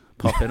Ayoade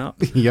popping up.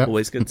 Yep.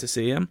 Always good to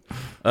see him.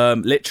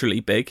 Literally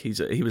big.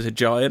 He was a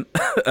giant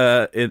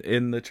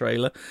in the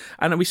trailer,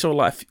 and then we saw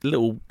like a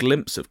little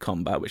glimpse of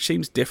combat, which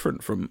seems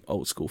different from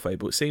old school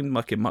Fable. It seemed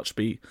like it might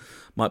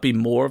be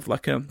more of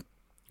like a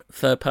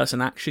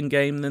third-person action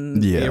game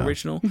than the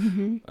original.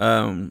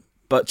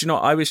 But you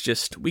know,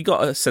 we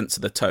got a sense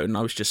of the tone.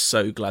 I was just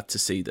so glad to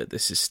see that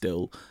this is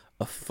still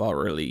a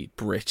thoroughly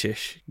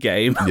British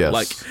game.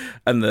 Yes.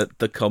 And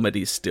the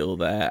comedy's still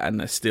there, and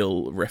they're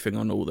still riffing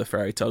on all the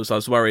fairy tales. I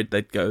was worried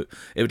it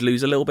would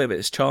lose a little bit of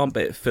its charm,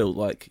 but it felt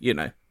like, you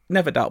know,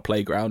 never doubt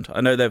Playground.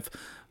 I know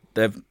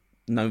they've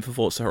known for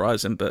Forza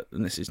Horizon,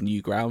 and this is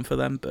new ground for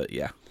them. But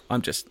yeah,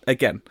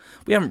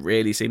 we haven't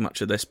really seen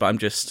much of this, but I'm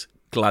just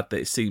glad that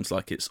it seems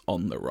like it's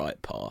on the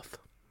right path.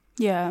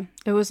 Yeah,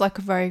 it was like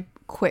a very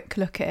quick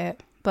look at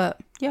it, but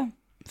yeah,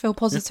 feel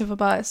positive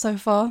about it so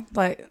far.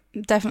 Like,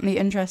 definitely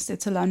interested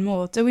to learn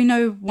more. Do we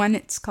know when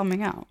it's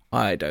coming out?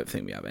 I don't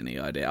think we have any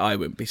idea. I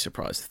wouldn't be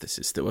surprised if this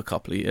is still a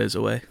couple of years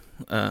away.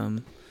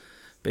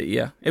 But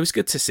yeah, it was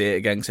good to see it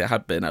again because it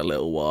had been a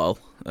little while.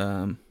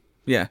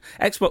 Yeah,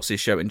 Xbox's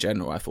show in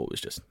general I thought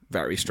was just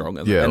very strong.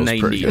 And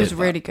it was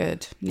really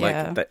good.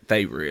 Yeah, like,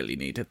 they really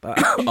needed that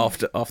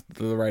after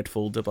the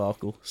Redfall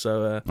debacle.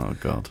 So oh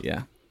god,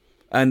 yeah.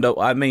 And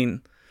I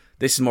mean,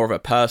 this is more of a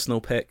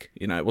personal pick.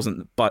 You know, it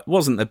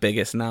wasn't the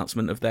biggest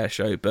announcement of their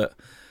show, but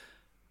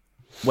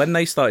when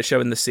they started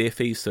showing the Sea of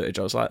Thieves footage,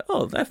 I was like,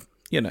 oh,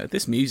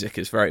 this music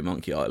is very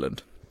Monkey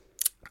Island.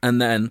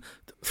 And then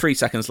 3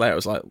 seconds later, I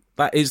was like,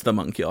 that is the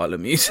Monkey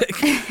Island music.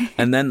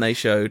 And then they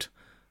showed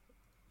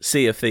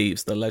Sea of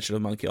Thieves, The Legend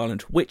of Monkey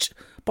Island, which,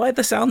 by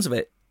the sounds of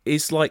it,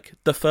 is like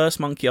the first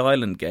Monkey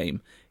Island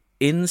game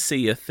in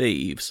Sea of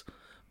Thieves,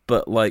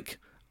 but like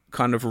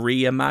kind of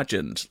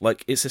reimagined.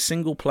 Like, it's a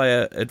single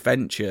player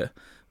adventure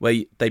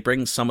where they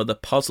bring some of the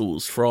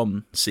puzzles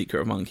from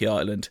Secret of Monkey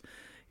Island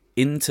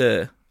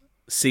into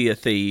Sea of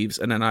Thieves,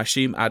 and then I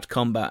assume add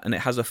combat, and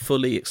it has a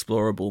fully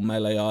explorable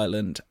Melee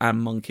Island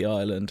and Monkey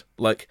Island,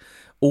 like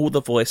all the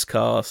voice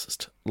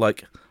cast,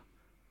 like,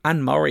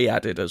 and Murray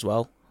added as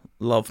well.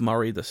 Love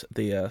Murray,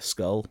 the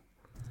skull.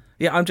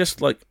 Yeah, I'm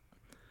just like,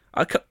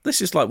 this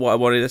is like what I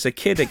wanted as a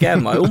kid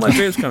again. Like, all my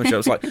dreams come true. I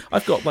was like,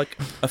 I've got like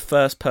a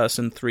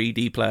first-person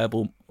 3D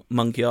playable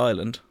Monkey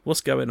Island.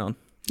 What's going on?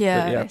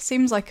 Yeah, it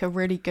seems like a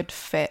really good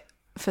fit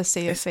for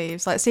Sea of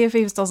Thieves. Like, Sea of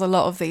Thieves does a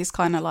lot of these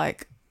kind of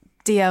like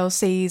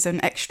DLCs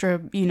and extra,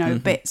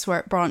 bits where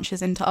it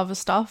branches into other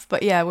stuff.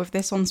 But yeah, with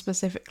this one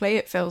specifically,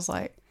 it feels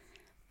like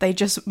they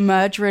just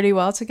merge really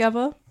well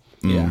together.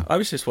 Yeah, I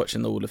was just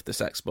watching all of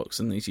this Xbox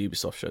and these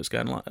Ubisoft shows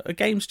going like, a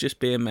game's just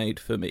being made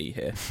for me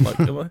here. Like,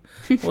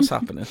 what's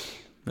happening?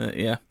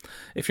 Yeah,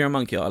 if you're a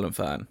Monkey Island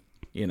fan,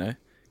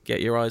 get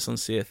your eyes on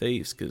Sea of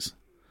Thieves, because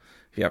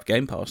if you have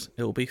Game Pass,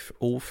 it'll be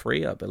all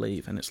free, I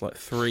believe. And it's like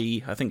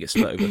I think it's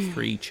split over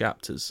 3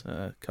 chapters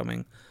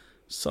coming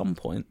some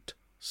point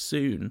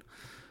soon.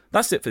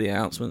 That's it for the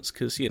announcements,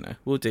 because,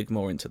 we'll dig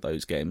more into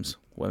those games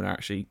when we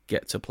actually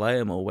get to play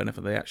them or whenever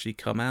they actually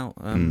come out.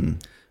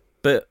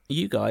 But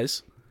you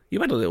guys, you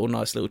had a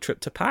nice little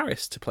trip to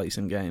Paris to play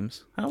some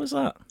games. How was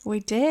that? We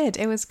did.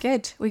 It was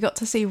good. We got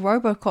to see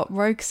RoboCop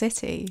Rogue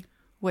City,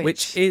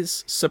 which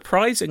is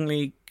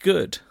surprisingly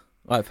good,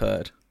 I've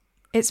heard.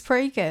 It's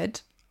pretty good.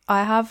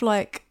 I have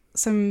like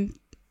some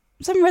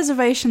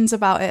reservations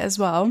about it as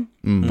well,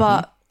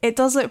 but it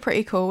does look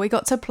pretty cool. We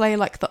got to play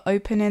like the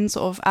opening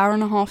sort of hour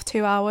and a half,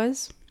 2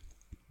 hours.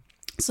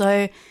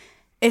 So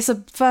it's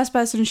a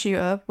first-person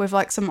shooter with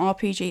like some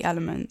RPG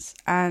elements,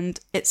 and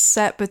it's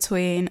set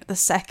between the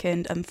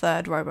second and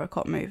third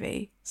RoboCop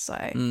movie. So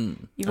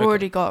you've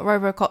already got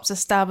RoboCop's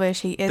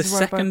established. He is the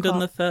RoboCop. Second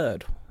and the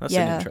third. That's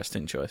an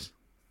interesting choice.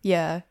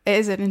 Yeah, it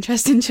is an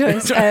interesting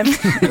choice.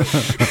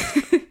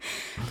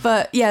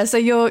 But yeah, so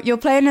you're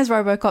playing as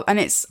RoboCop, and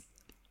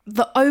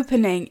the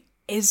opening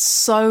is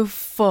so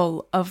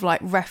full of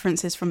like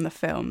references from the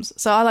films.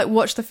 So I like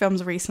watched the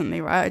films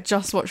recently, right? I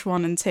just watched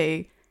 1 and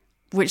 2.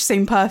 Which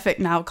seem perfect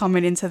now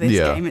coming into this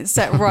game. It's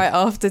set right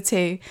after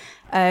 2.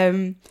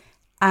 And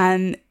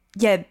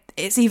yeah,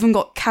 it's even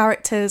got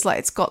characters, like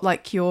it's got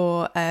like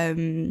your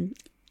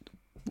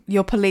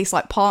police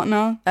like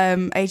partner,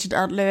 Agent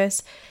Aunt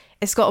Lewis.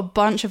 It's got a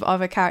bunch of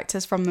other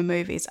characters from the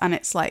movies, and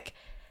it's like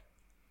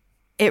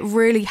it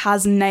really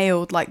has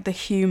nailed like the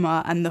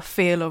humor and the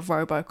feel of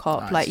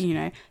RoboCop. Nice. Like, you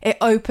know, it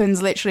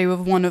opens literally with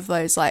one of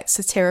those like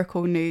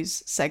satirical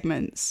news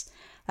segments.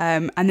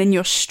 And then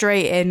you're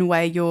straight in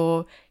where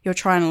you're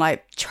trying to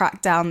like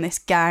track down this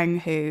gang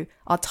who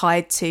are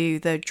tied to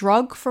the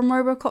drug from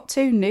RoboCop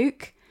 2,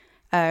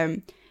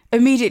 Nuke.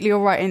 Immediately you're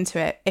right into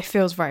it. It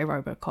feels very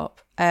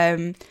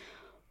RoboCop.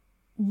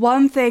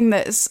 One thing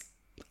that's,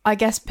 I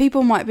guess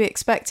people might be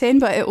expecting,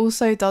 but it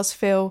also does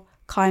feel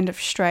kind of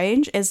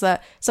strange, is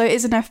that, so it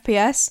is an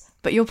FPS,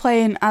 but you're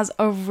playing as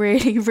a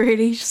really,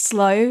 really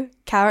slow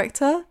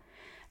character.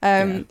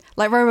 Like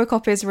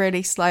RoboCop is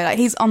really slow. Like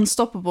he's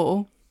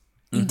unstoppable.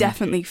 You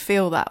definitely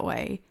feel that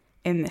way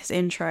in this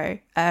intro.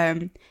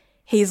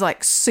 He's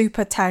like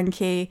super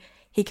tanky.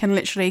 He can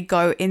literally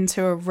go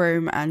into a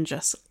room and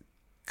just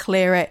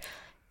clear it.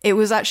 It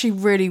was actually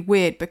really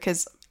weird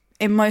because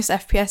in most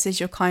FPSs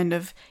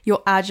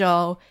you're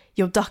agile,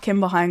 you're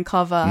ducking behind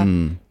cover.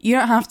 You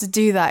don't have to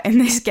do that in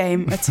this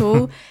game at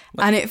all.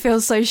 And it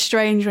feels so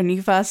strange when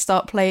you first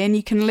start playing.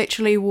 You can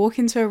literally walk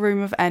into a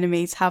room of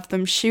enemies, have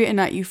them shooting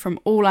at you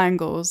from all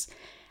angles,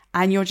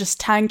 and you're just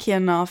tanky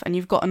enough and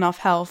you've got enough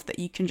health that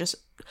you can just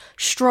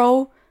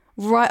stroll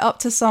right up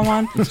to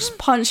someone, just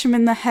punch them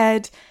in the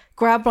head,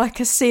 grab like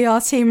a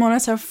CRT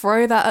monitor,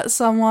 throw that at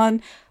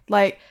someone.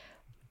 Like,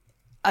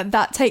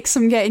 that takes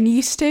some getting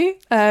used to.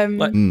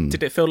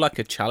 Did it feel like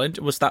a challenge?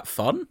 Was that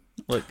fun?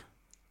 Like,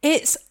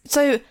 it's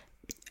so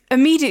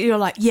immediately you're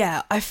like,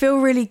 yeah, I feel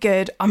really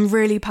good. I'm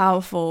really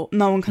powerful.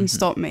 No one can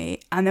stop me.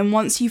 And then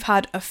once you've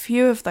had a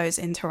few of those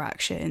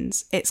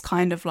interactions, it's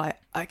kind of like,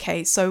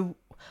 okay, so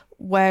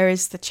where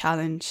is the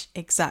challenge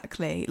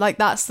exactly? Like,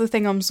 that's the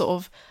thing I'm sort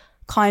of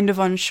kind of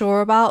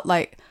unsure about.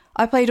 Like,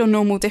 I played on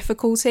normal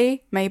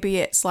difficulty. Maybe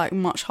it's like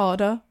much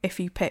harder if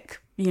you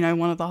pick, you know,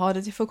 one of the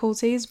harder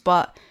difficulties.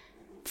 But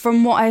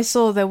from what I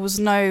saw, there was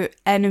no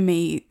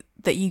enemy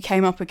that you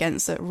came up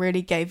against that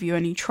really gave you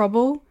any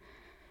trouble.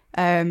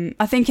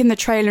 I think in the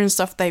trailer and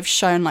stuff, they've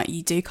shown like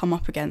you do come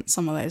up against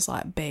some of those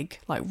like big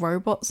like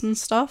robots and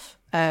stuff.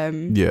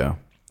 Yeah.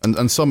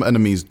 And some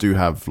enemies will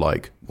have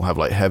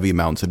heavy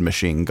mounted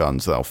machine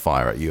guns that'll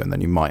fire at you, and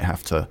then you might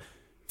have to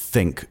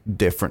think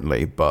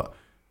differently. But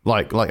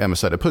like Emma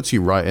said, it puts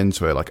you right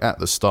into it. Like at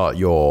the start,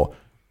 you're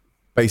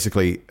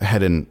basically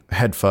heading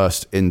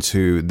headfirst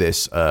into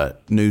this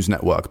news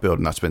network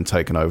building that's been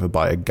taken over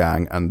by a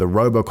gang, and the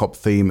RoboCop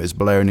theme is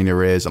blaring in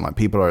your ears, and like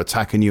people are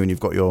attacking you, and you've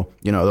got your,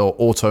 you know, the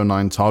Auto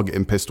 9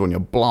 targeting pistol, and you're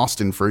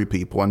blasting through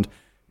people. And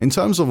in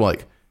terms of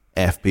like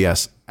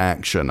FPS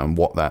action and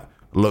what that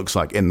looks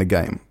like in the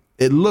game,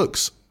 it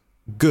looks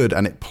good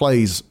and it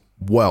plays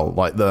well.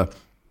 Like the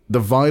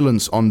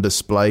violence on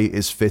display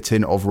is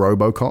fitting of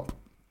RoboCop,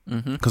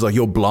 because like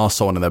you'll blast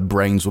someone and their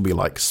brains will be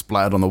like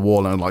splattered on the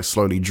wall and like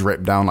slowly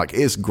drip down. Like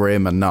it's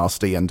grim and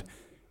nasty, and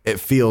it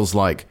feels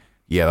like,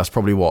 yeah, that's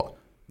probably what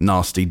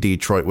nasty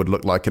Detroit would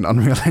look like in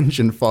Unreal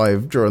Engine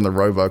 5 during the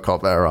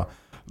RoboCop era.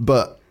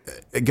 But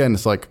again,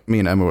 it's like me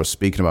and Emma were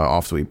speaking about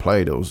after we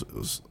played, it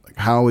was like,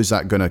 how is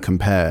that going to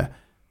compare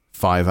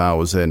 5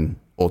 hours in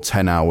or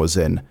 10 hours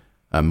in?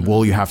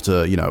 Will you have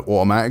to, you know,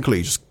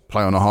 automatically just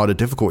play on a harder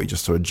difficulty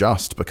just to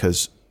adjust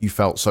because you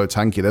felt so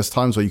tanky? There's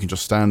times where you can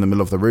just stand in the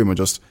middle of the room and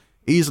just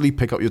easily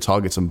pick up your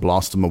targets and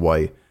blast them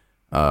away.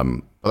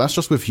 But that's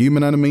just with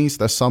human enemies.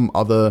 There's some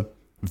other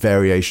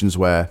variations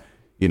where,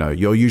 you know,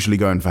 you're usually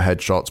going for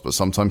headshots, but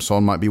sometimes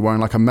someone might be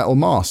wearing like a metal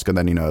mask, and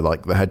then, you know,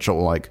 like the headshot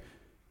will like,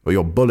 or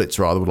your bullets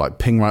rather, would like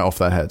ping right off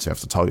their head, so you have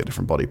to target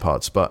different body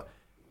parts. But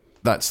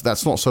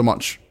that's not so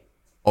much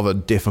of a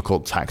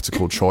difficult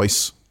tactical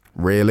choice,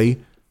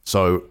 really.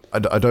 So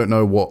I don't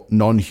know what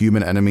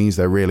non-human enemies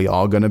there really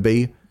are going to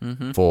be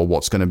for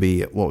what's going to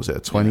be, what was it, a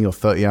 20 or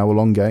 30 hour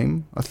long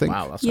game, I think?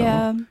 Wow, that's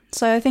yeah.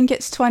 So I think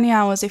it's 20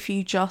 hours if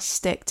you just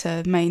stick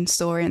to main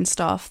story and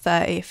stuff,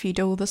 30 if you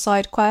do all the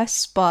side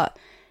quests. But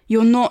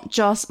you're not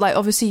just, like,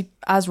 obviously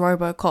as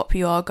RoboCop,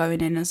 you are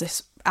going in as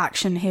this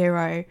action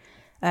hero,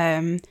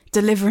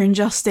 delivering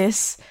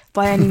justice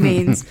by any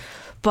means.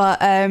 But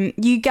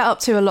you get up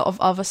to a lot of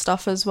other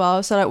stuff as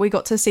well. So like we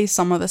got to see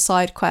some of the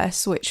side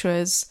quests, which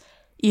was,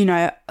 you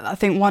know, I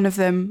think one of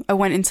them, I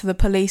went into the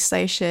police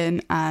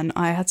station and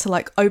I had to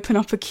like open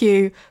up a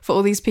queue for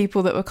all these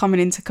people that were coming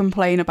in to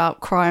complain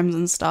about crimes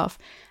and stuff.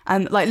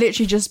 And like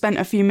literally just spent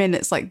a few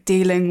minutes like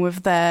dealing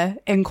with their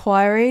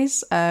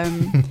inquiries.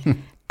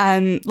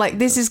 And like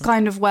this is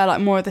kind of where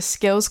like more of the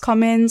skills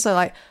come in. So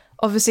like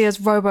obviously as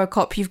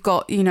RoboCop, you've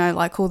got, you know,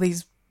 like all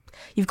these,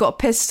 you've got a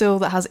pistol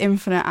that has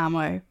infinite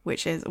ammo,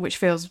 which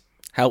feels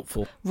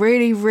helpful,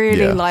 really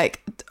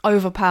like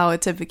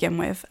overpowered to begin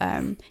with.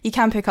 You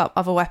can pick up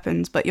other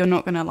weapons, but you're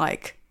not gonna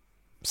like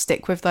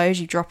stick with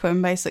those. You drop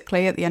them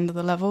basically at the end of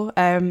the level.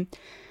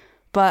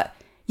 But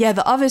yeah,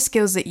 the other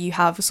skills that you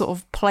have sort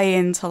of play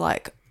into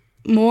like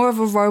more of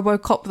a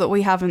RoboCop that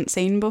we haven't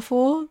seen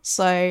before.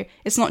 So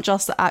it's not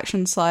just the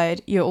action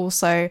side. You're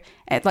also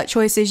like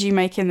choices you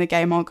make in the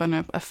game are going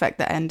to affect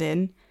the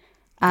ending,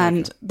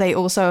 and they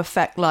also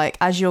affect like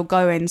as you're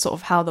going, sort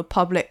of how the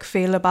public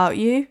feel about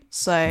you.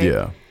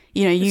 So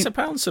you know, it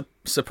sounds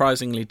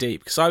surprisingly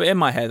deep, because in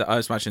my head I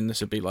was imagining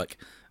this would be like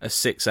a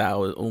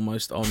 6-hour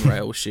almost on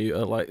rail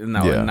shooter, like in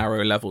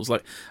narrow levels.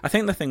 Like I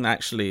think the thing that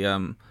actually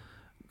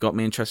got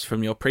me interested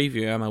from your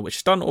preview, Emma, which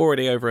has done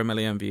already over 1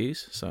 million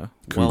views, so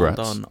Congrats.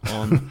 well done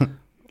on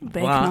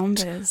big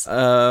numbers.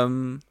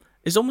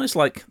 It's almost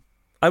like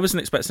I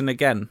wasn't expecting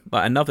again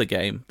like another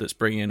game that's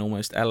bringing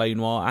almost LA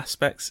noir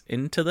aspects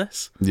into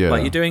this. Yeah,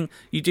 like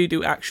you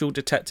do actual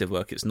detective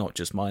work. It's not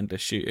just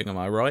mindless shooting. Am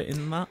I right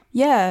in that?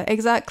 Yeah,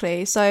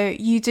 exactly. So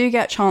you do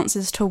get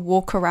chances to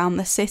walk around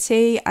the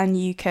city, and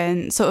you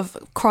can sort of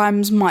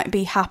crimes might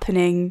be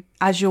happening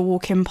as you're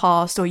walking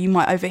past, or you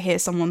might overhear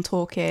someone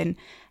talking.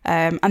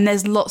 And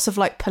there's lots of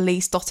like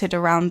police dotted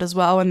around as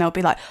well, and they'll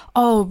be like,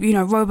 oh, you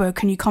know, Robo,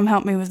 can you come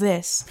help me with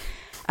this?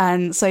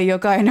 And so you're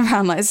going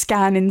around like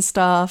scanning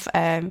stuff.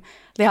 I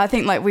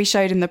think like we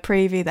showed in the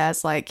preview,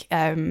 there's like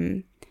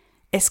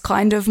it's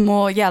kind of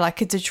more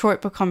like a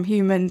Detroit Become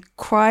Human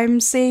crime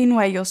scene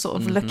where you're sort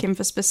of looking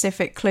for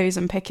specific clues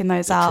and picking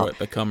those out. Detroit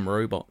Become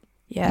Robot.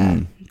 Yeah,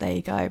 there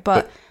you go.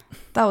 But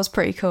that was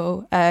pretty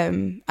cool.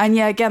 And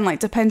yeah, again, like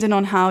depending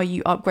on how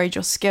you upgrade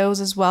your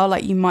skills as well,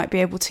 like you might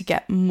be able to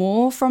get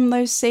more from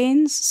those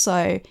scenes.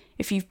 So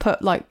if you've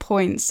put like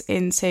points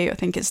into, I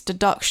think it's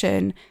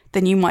deduction,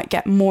 then you might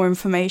get more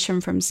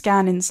information from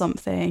scanning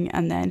something,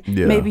 and then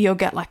maybe you'll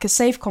get like a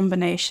safe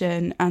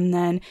combination, and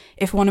then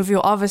if one of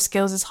your other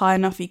skills is high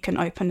enough, you can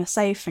open a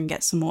safe and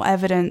get some more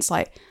evidence.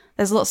 Like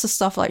there's lots of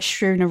stuff like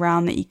strewn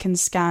around that you can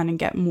scan and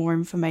get more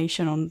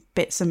information on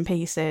bits and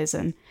pieces,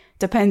 and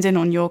depending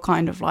on your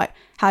kind of like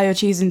how you're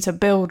choosing to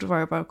build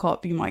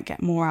RoboCop, you might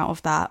get more out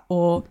of that,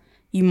 or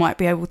you might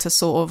be able to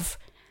sort of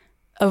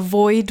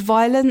avoid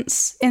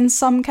violence in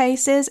some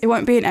cases. It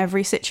won't be in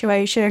every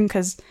situation,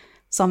 because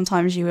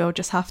sometimes you will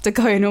just have to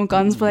go in all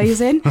guns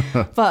blazing.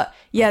 But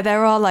yeah,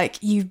 there are like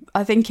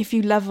I think if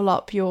you level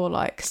up your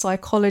like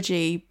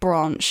psychology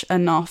branch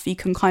enough, you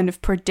can kind of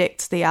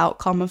predict the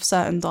outcome of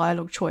certain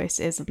dialogue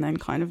choices, and then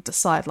kind of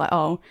decide like,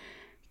 oh,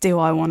 do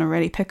I want to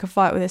really pick a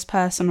fight with this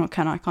person, or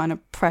can I kind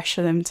of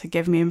pressure them to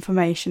give me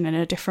information in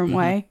a different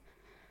way?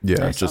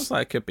 Yeah, it sounds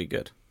like it could be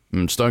good.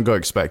 Just don't go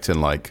expecting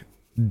like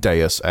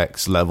Deus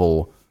Ex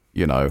level,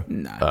 you know,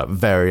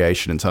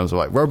 variation in terms of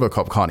like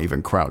RoboCop can't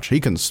even crouch. He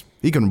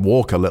can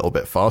walk a little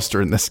bit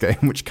faster in this game,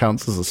 which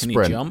counts as a sprint.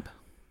 Can he jump?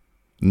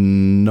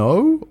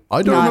 No,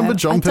 I don't remember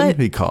jumping.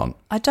 He can't.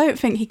 I don't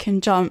think he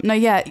can jump. No,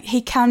 yeah,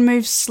 he can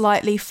move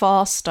slightly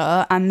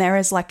faster, and there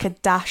is like a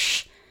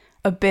dash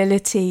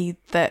ability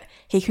that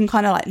he can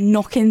kind of like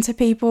knock into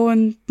people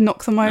and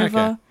knock them over.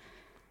 Okay.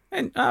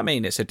 And I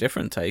mean, it's a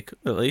different take,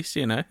 at least,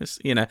 you know. It's,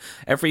 you know,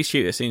 every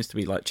shooter seems to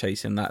be like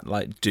chasing that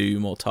like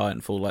Doom or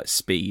Titanfall like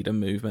speed and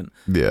movement.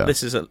 Yeah,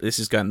 this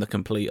is going the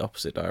complete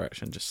opposite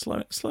direction, just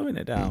slowing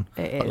it down.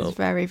 It is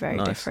very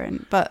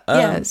different, but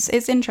yeah,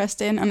 it's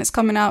interesting, and it's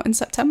coming out in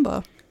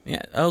September.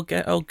 Yeah. Oh,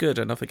 good.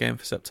 Another game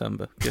for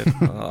September. Good.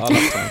 I'll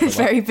have time for that.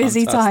 Very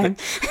busy time.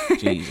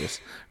 Jesus.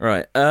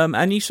 Right.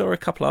 And you saw a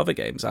couple other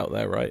games out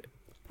there, right?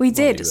 We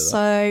did.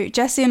 So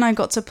Jesse and I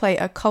got to play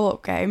a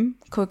co-op game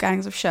called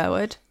Gangs of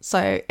Sherwood.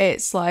 So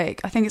it's like,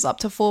 I think it's up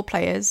to 4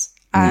 players.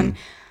 And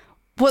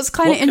what's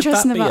kind of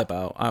interesting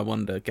about, I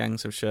wonder,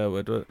 Gangs of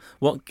Sherwood.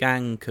 What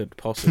gang could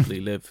possibly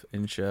live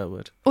in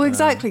Sherwood? Well,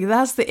 exactly.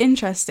 That's the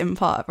interesting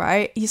part,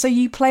 right? So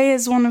you play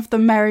as one of the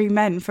merry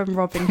men from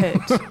Robin Hood.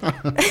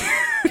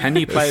 Can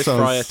you play as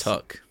Friar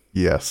Tuck?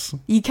 Yes.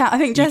 You can. I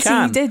think, Jesse,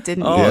 you did,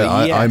 didn't you? Oh,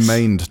 yeah, yes. I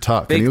mained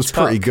Tuck, and he was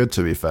pretty good,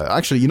 to be fair.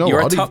 Actually, you know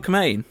You're what? You're a Tuck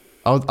main?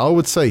 I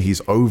would say he's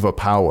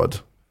overpowered,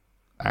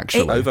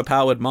 actually.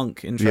 Overpowered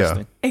monk,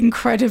 interesting. Yeah.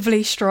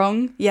 Incredibly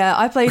strong. Yeah,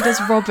 I played as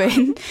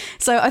Robin.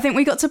 So I think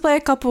we got to play a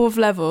couple of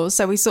levels.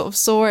 So we sort of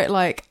saw it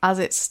like as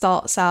it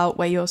starts out,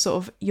 where you're sort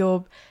of,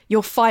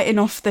 you're fighting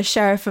off the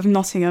Sheriff of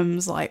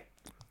Nottingham's like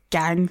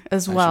gang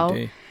as well.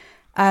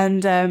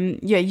 And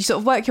you sort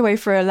of work your way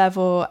through a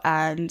level,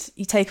 and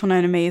you take on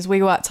enemies.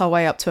 We worked our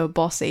way up to a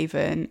boss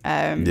even.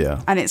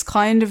 And it's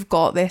kind of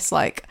got this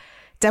like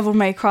Devil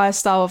May Cry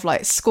style of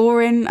like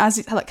scoring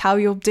as like how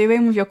you're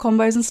doing with your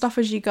combos and stuff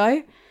as you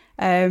go.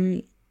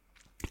 And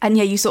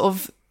yeah,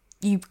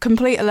 you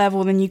complete a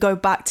level, then you go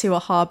back to a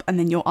hub, and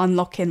then you're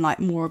unlocking like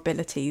more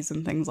abilities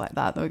and things like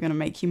that are going to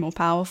make you more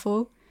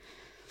powerful.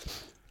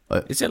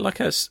 Is it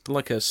like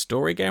a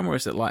story game, or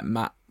is it like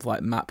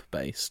map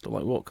based, or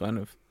like what kind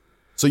of?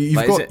 So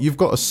you've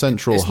got a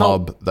central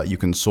hub that you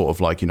can sort of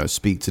like, you know,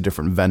 speak to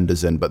different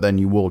vendors in, but then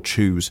you will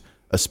choose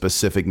a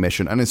specific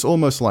mission, and it's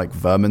almost like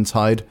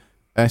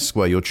Vermintide-esque,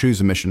 where you'll choose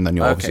a mission, then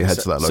you'll obviously head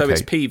to that location. So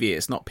it's PvE,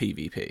 it's not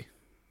PvP.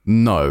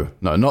 No,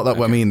 not that.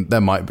 Okay. I mean,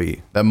 there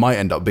might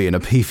end up being a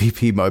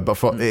PvP mode,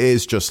 but it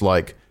is just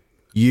like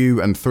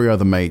you and 3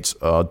 other mates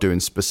are doing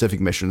specific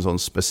missions on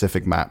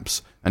specific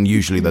maps, and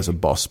usually there's a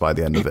boss by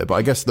the end of it. But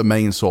I guess the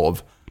main sort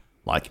of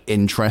like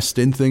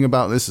interesting thing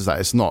about this is that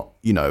it's not,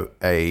 you know,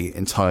 a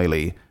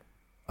entirely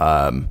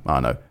I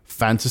don't know,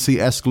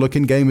 fantasy-esque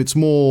looking game. It's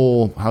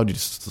more, how do you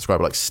describe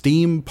it, like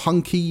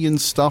steampunky and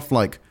stuff,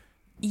 like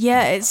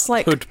yeah, it's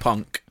like hood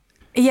punk.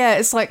 Yeah,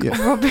 it's like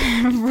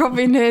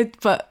Robin Hood,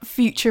 but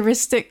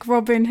futuristic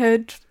Robin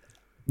Hood.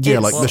 Yeah,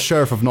 like the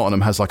Sheriff of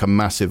Nottingham has like a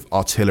massive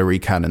artillery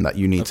cannon that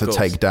you need to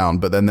take down,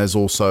 but then there's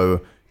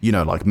also, you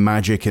know, like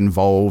magic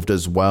involved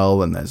as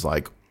well, and there's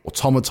like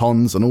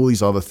automatons and all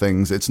these other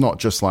things. It's not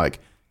just like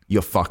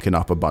you're fucking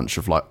up a bunch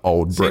of like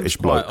old British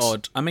blokes. Quite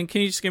odd. I mean,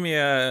 can you just give me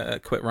a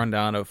quick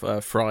rundown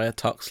of Friar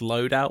Tuck's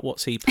loadout?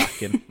 What's he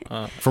packing?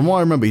 From what I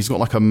remember, he's got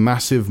like a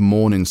massive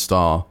Morning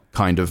Star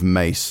kind of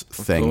mace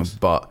thing,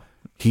 but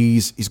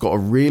he's got a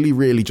really,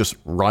 really just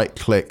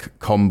right-click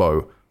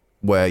combo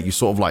where you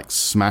sort of like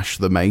smash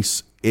the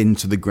mace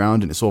into the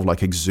ground and it sort of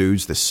like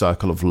exudes this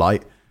circle of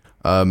light.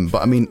 But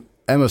I mean,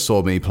 Emma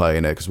saw me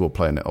playing it because we're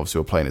playing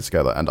it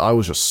together, and I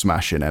was just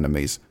smashing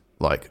enemies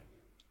like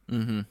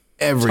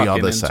every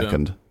other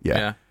second.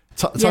 Yeah.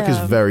 Tuck is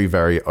very,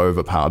 very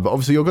overpowered, but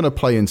obviously you're going to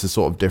play into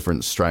sort of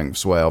different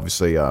strengths where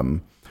obviously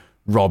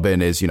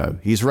Robin is, you know,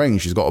 he's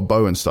ranged, he's got a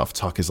bow and stuff.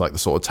 Tuck is like the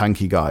sort of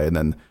tanky guy, and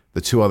then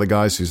the two other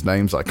guys whose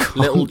names I can't...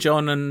 Little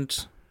John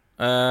and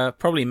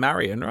probably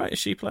Marion, right? Is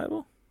she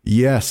playable?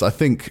 Yes, I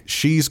think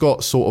she's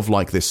got sort of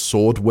like this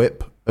sword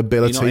whip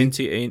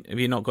ability. Have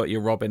you not got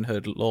your Robin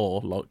Hood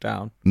lore locked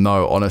down?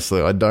 No,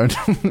 honestly, I don't.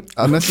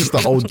 Unless it's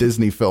the old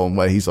Disney film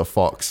where he's a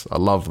fox. I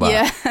love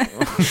that.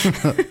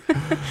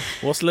 Yeah.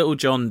 What's Little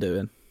John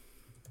doing?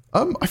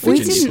 I think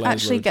we didn't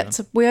actually get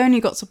to... We only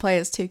got to play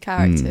as two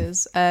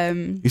characters.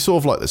 He's sort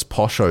of like this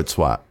posho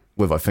twat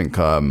with, I think...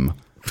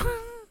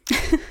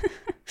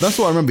 That's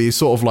what I remember. He's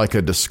sort of like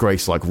a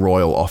disgraced like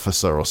royal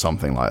officer or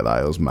something like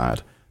that. It was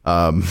mad.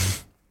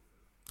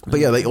 But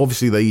yeah,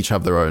 they each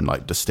have their own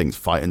like distinct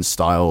fighting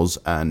styles,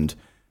 and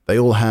they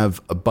all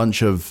have a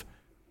bunch of,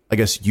 I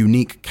guess,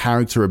 unique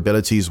character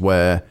abilities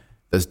where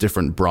there's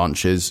different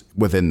branches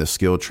within the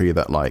skill tree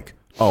that like,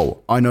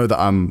 oh, I know that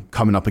I'm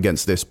coming up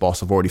against this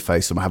boss. I've already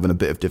faced him. I'm having a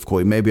bit of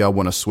difficulty. Maybe I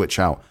want to switch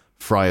out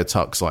Friar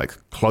Tuck's like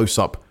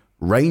close-up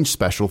range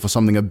special for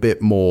something a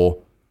bit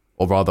more,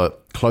 or rather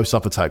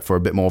close-up attack for a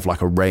bit more of like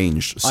a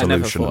ranged solution. I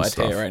never thought and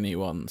stuff. I'd hear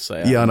anyone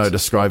say. Yeah, I know,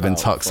 describing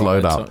Tuck's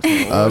loadout.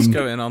 What's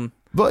going on?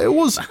 But it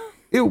was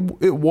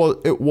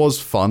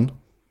fun.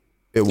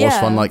 It was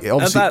fun. Like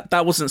obviously,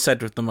 that wasn't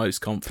said with the most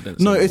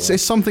confidence. No,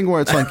 it's something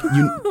where it's like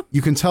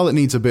you can tell it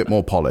needs a bit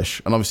more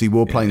polish, and obviously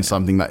we're playing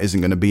something that isn't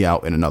going to be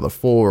out in another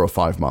 4 or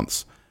 5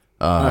 months.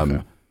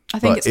 I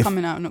think it's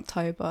coming out in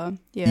October.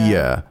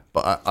 Yeah,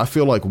 but I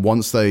feel like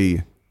once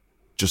they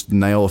just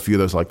nail a few of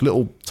those like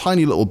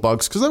tiny little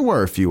bugs, because there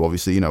were a few.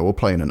 Obviously, you know, we're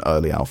playing an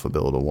early alpha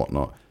build or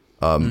whatnot.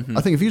 I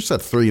think if you just had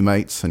 3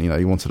 mates and, you know,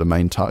 you wanted a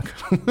main Tuck,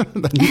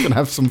 then you can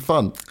have some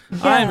fun. Yeah.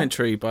 I am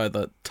intrigued by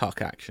the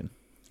Tuck action.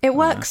 It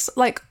works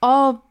like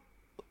it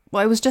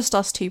was just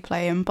us two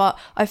playing, but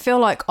I feel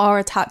like our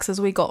attacks as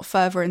we got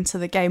further into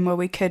the game where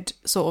we could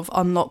sort of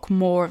unlock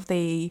more of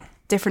the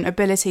different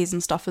abilities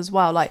and stuff as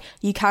well. Like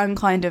you can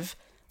kind of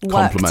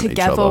work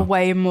together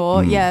way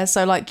more. Yeah,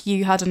 so like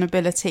you had an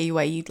ability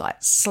where you'd like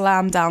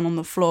slam down on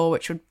the floor,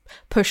 which would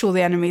push all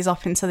the enemies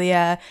up into the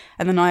air,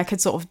 and then I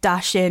could sort of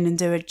dash in and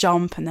do a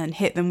jump and then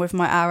hit them with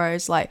my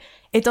arrows. Like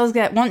it does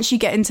get, once you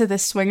get into the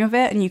swing of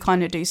it and you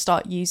kind of do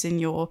start using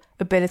your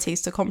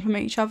abilities to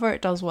complement each other,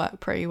 it does work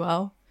pretty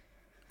well.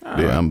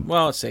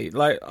 Well, see,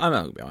 like I'm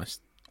not gonna be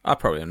honest, I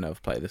probably have never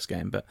played this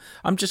game, but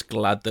I'm just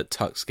glad that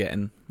Tuck's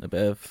getting a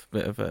bit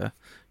of a,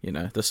 you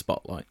know, the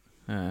spotlight.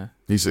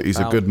 He's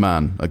a good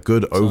man, a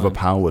good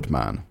overpowered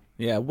man.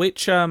 Yeah,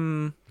 which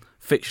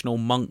fictional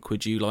monk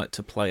would you like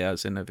to play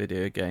as in a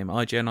video game?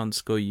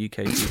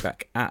 IGN_UK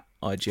feedback at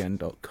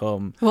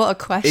IGN.com. What a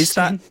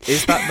question.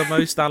 Is that the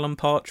most Alan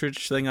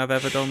Partridge thing I've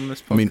ever done on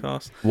this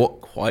podcast? I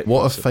mean,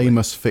 what are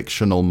famous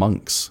fictional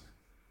monks?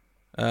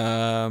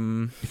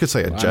 You could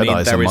say a Jedi's a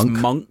monk. There is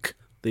Monk,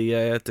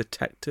 the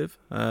detective.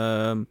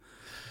 Let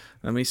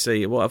me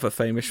see. What other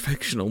famous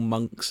fictional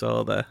monks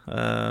are there?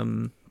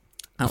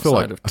 I feel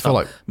like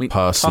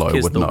Purslow Tuck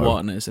is would the know.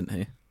 one, isn't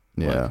he?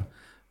 Yeah. Like,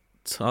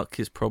 Tuck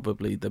is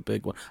probably the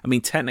big one. I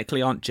mean,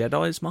 technically, aren't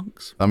Jedi's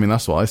monks? I mean,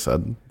 that's what I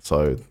said.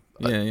 So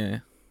yeah.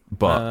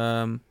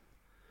 But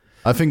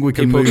I think we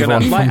can move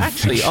on. Like,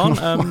 actually,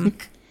 aren't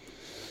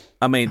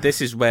I mean,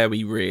 this is where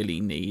we really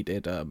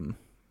needed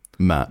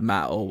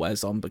Matt or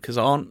Wes on, because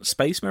aren't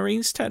Space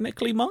Marines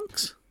technically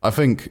monks? I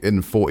think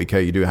in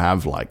 40k you do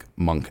have like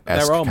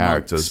monk-esque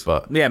characters,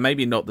 monks. But yeah,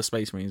 maybe not the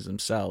Space Marines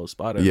themselves,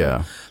 but I don't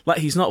know. Like,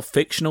 he's not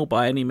fictional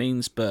by any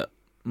means, but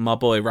my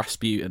boy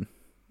Rasputin,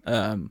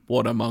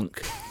 what a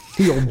monk.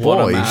 Your boy.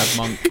 What a mad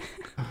monk.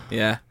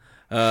 Yeah.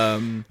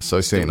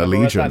 Associating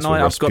allegiance with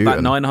Rasputin. I've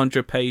got that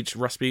 900-page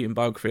Rasputin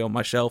biography on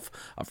my shelf.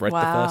 I've read the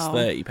first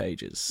 30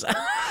 pages.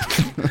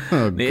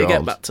 Need to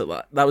get back to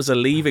that. That was a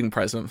leaving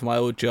present for my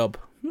old job.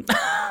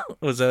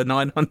 It was a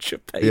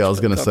 900-page. Yeah, I was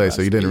going to say,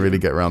 so you didn't really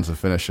get around to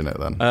finishing it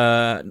then.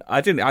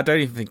 I didn't. I don't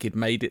even think he'd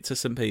made it to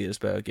St.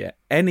 Petersburg yet.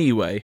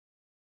 Anyway.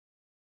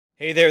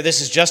 Hey there, this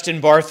is Justin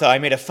Bartha. I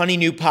made a funny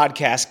new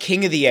podcast,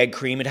 King of the Egg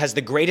Cream. It has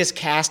the greatest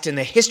cast in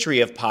the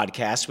history of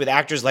podcasts with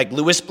actors like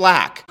Louis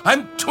Black.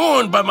 I'm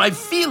torn by my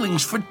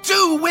feelings for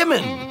two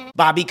women.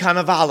 Bobby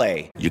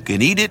Cannavale. You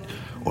can eat it,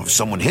 or if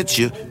someone hits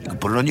you, you can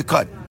put it on your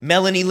cut.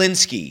 Melanie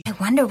Linsky. I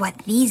wonder what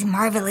these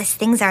marvelous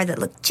things are that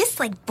look just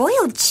like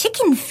boiled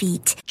chicken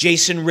feet.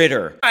 Jason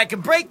Ritter. I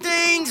can break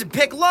things and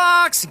pick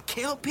locks and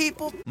kill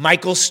people.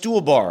 Michael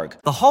Stuhlbarg.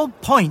 The whole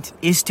point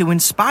is to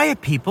inspire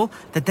people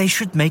that they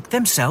should make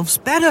themselves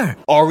better.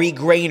 Ari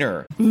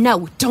Grainer.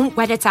 No, don't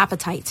whet its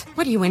appetite.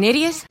 What are you, an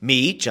idiot?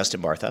 Me,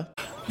 Justin Bartha.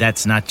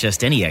 That's not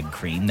just any egg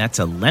cream, that's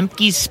a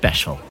Lemke's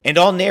special. And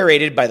all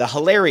narrated by the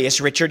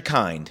hilarious Richard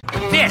Kind.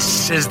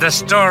 This is the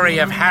story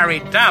of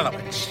Harry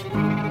Dalowitz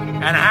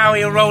and how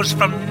he rose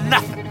from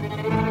nothing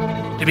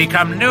to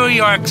become New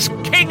York's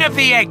King of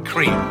the Egg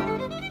Cream.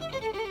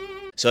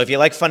 So if you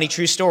like funny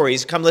true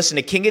stories, come listen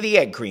to King of the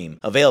Egg Cream,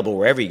 available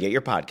wherever you get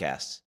your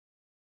podcasts.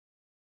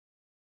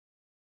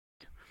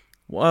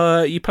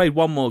 You played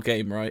one more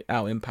game, right,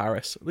 out in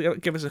Paris.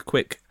 Give us a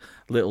quick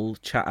little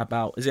chat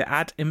about, is it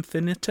Ad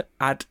Infinitum?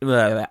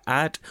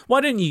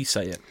 Why didn't you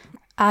say it?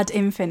 Ad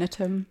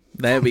Infinitum.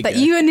 There we go.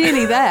 You were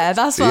nearly there.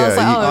 That's why I was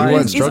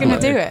like, he's going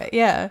to do it.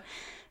 Yeah.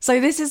 So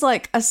this is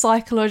like a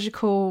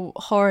psychological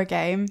horror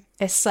game.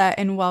 It's set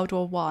in World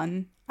War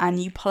One,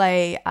 and you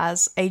play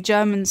as a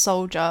German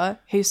soldier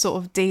who's sort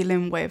of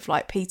dealing with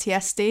like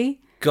PTSD.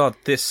 God,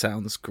 this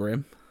sounds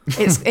grim.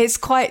 It's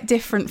quite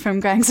different from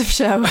Gangs of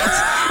Sherwood.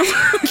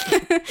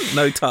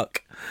 No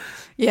tuck.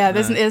 Yeah,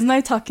 there's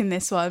no tuck in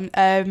this one.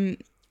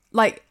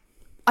 Like,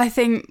 I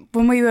think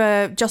when we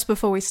were, just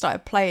before we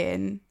started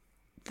playing,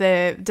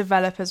 the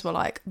developers were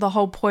like, the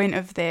whole point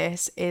of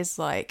this is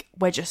like,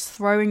 we're just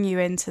throwing you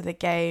into the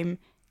game.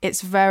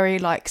 It's very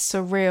like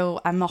surreal,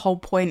 and the whole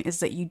point is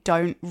that you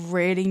don't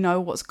really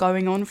know what's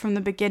going on from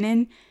the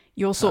beginning.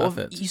 You're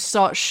you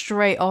start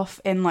straight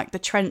off in like the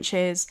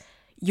trenches.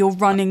 You're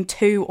running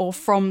to or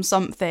from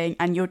something,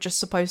 and you're just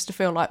supposed to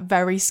feel like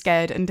very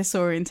scared and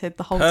disoriented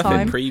the whole time.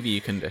 Perfect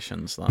preview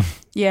conditions, though.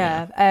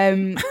 Yeah.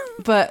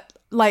 But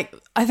like,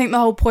 I think the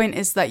whole point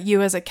is that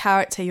you as a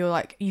character, you're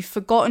like, you've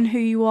forgotten who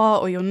you are,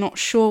 or you're not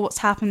sure what's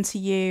happened to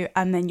you,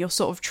 and then you're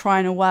sort of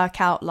trying to work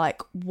out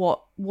like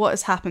what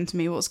has happened to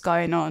me, what's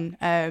going on.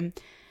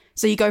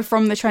 So you go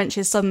from the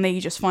trenches, suddenly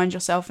you just find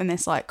yourself in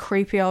this like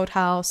creepy old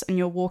house, and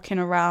you're walking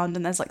around,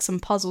 and there's like some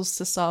puzzles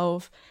to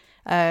solve.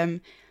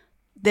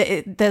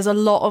 There's a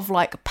lot of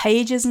like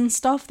pages and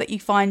stuff that you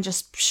find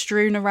just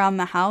strewn around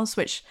the house,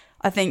 which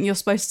I think you're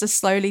supposed to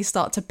slowly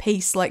start to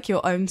piece like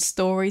your own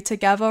story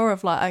together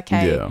of like,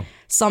 okay,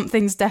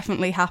 something's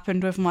definitely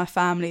happened with my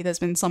family. There's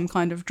been some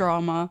kind of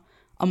drama.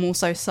 I'm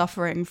also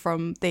suffering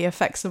from the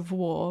effects of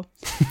war.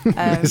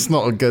 It's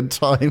not a good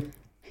time.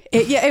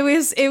 It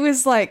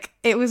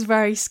was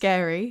very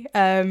scary.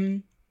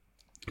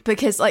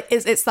 Because like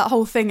it's that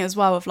whole thing as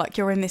well of like,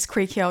 you're in this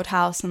creaky old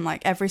house, and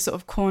like every sort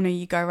of corner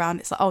you go around,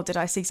 it's like, oh, did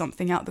I see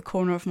something out the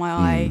corner of my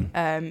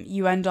eye?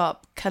 You end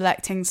up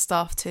collecting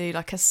stuff to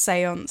like a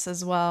seance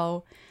as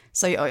well.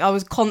 So I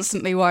was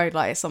constantly worried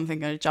like, is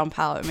something going to jump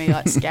out at me,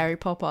 like scary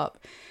pop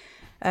up.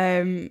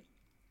 But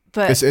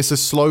it's a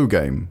slow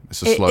game.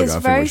 It's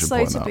very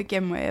slow to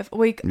begin with.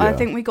 I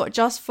think we got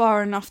just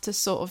far enough to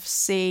sort of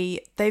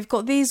see they've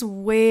got these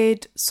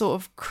weird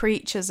sort of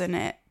creatures in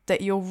it that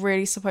you're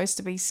really supposed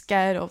to be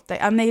scared of.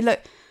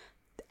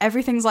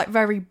 Everything's like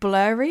very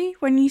blurry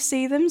when you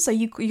see them, so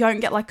you don't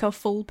get like a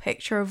full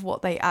picture of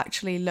what they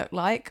actually look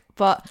like.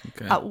 But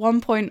at one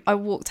point I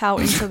walked out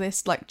into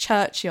this like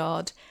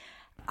churchyard,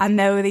 and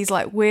there were these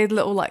like weird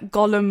little like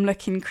golem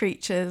looking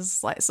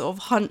creatures like sort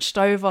of hunched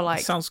over.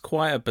 Like, it sounds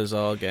quite a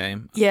bizarre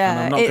game. Yeah,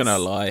 and I'm not gonna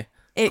lie,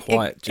 it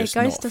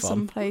goes to fun.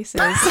 some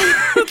places.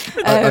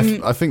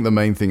 I think the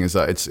main thing is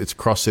that it's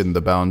crossing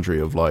the boundary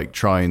of like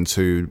trying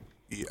to,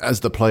 as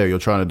the player, you're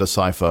trying to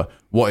decipher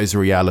what is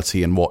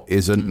reality and what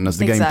isn't. And as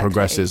the game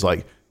progresses,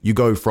 like, you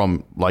go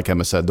from, like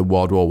Emma said, the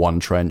World War One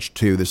trench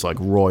to this like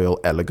royal,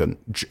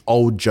 elegant,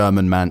 old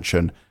German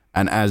mansion.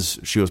 And as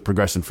she was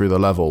progressing through the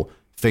level,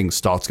 things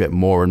start to get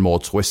more and more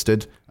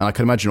twisted. And I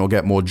can imagine it'll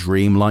get more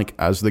dreamlike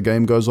as the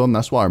game goes on.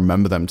 That's why I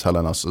remember them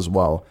telling us as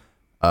well.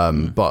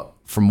 But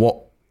from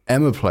what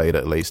Emma played,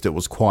 at least, it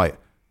was quite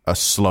a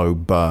slow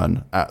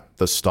burn at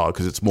the start,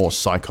 because it's more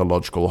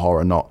psychological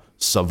horror, not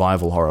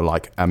survival horror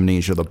like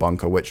Amnesia: The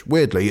Bunker, which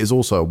weirdly is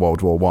also a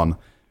World War One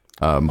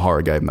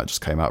horror game that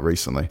just came out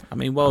recently. I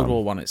mean, World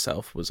War One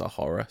itself was a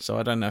horror, so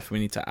I don't know if we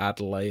need to add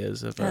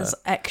layers of. There's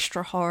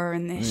extra horror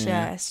in this.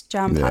 Yeah, it's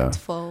jam packed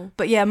full.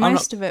 But yeah,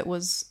 most of it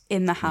was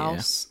in the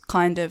house,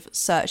 kind of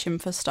searching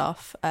for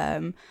stuff.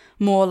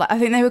 More like, I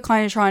think they were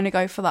kind of trying to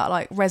go for that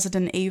like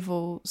Resident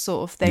Evil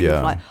sort of thing.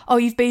 Of like, oh,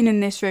 you've been in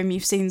this room,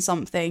 you've seen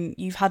something,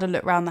 you've had a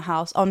look around the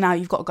house. Oh, now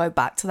you've got to go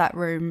back to that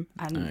room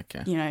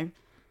and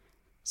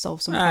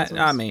solve some puzzles.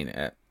 I mean,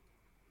 it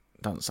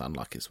doesn't sound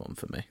like it's one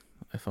for me,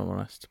 if I'm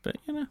honest. But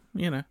you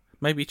know,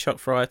 maybe chuck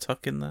Friar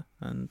Tuck in there,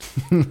 and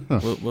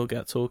we'll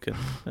get talking.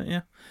 But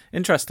yeah,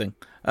 interesting.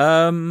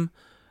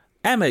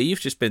 Emma, you've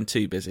just been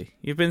too busy.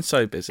 You've been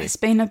so busy. It's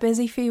been a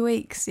busy few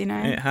weeks, you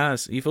know. It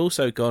has. You've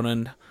also gone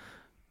and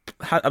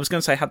had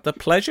the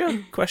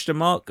pleasure,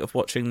 of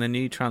watching the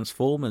new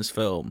Transformers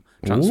film,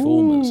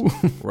 Transformers,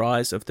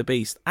 Rise of the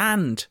Beast,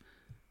 and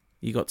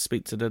you got to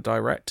speak to the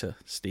director,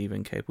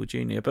 Stephen Cable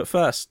Jr. But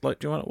first,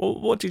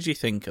 what did you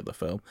think of the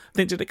film?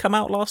 Did it come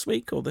out last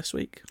week or this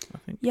week? I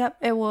think. Yep,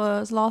 it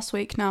was last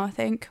week now, I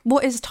think.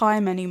 What is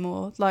time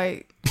anymore?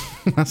 Like,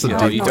 that's you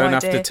don't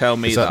have to tell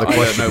me that I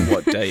don't know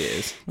what day it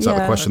is. Is that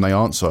the question they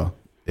answer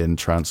in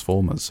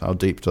Transformers? How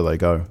deep do they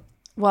go?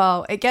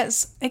 Well, it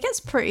gets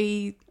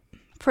pretty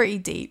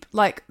deep.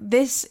 Like,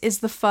 this is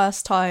the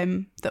first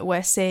time that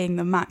we're seeing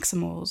the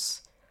Maximals,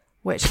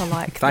 which are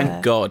like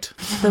thank God,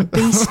 the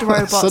beast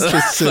robots. Such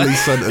a silly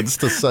sentence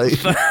to say.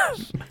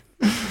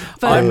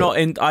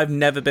 But I've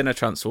never been a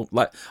Transformer.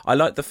 Like, I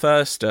like the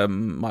first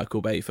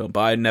Michael Bay film,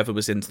 but I never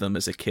was into them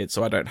as a kid,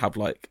 so I don't have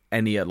like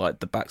any like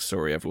the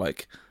backstory of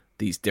like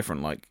these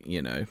different, like,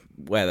 you know,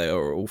 where they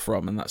are all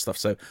from and that stuff.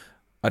 So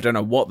I don't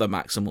know what the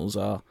Maximals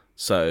are.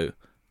 So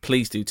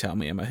please do tell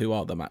me, Emma, who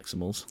are the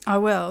Maximals? I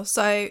will.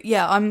 So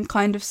yeah, I'm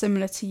kind of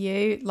similar to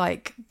you.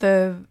 Like,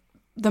 the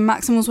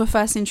Maximals were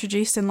first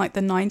introduced in like the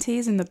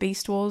 90s in the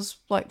Beast Wars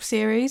like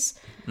series,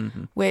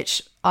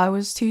 which I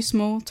was too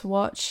small to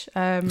watch.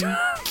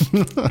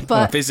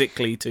 But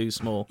physically too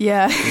small.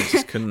 Yeah, you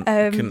just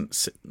couldn't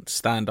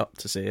stand up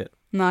to see it.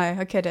 No,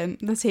 I couldn't.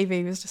 The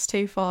TV was just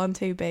too far and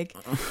too big.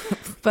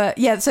 But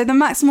yeah, so the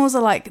Maximals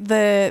are like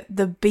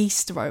the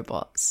beast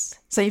robots.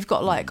 So you've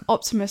got like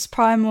Optimus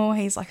Primal,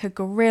 he's like a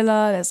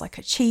gorilla. There's like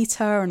a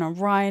cheetah and a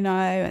rhino,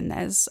 and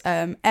there's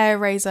Air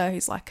Razor,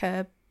 who's like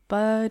a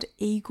bird,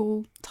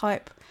 eagle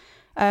type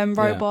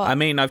robot. Yeah. I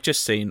mean, I've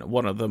just seen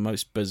one of the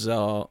most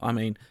bizarre. I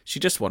mean, she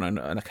just won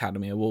an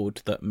Academy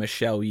Award that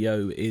Michelle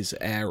Yeoh is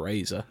Air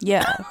Razor.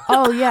 Yeah.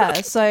 Oh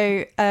yeah.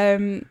 So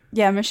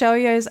Michelle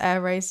Yeoh's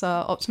Air Razor,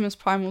 Optimus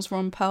Primal's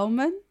Ron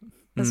Perlman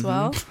as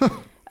well.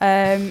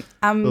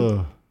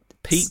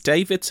 Pete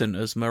Davidson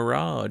as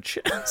Mirage.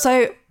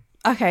 So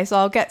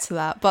I'll get to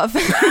that, but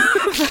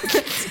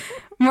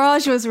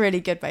Mirage was really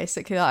good,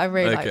 basically. Like, I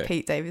really like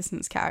Pete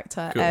Davidson's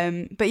character.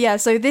 Cool. But yeah,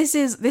 so this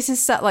is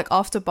set like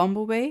after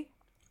Bumblebee.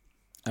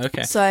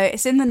 Okay. So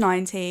it's in the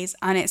 90s,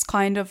 and it's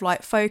kind of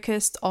like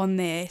focused on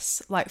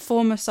this like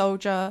former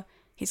soldier.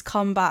 He's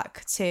come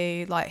back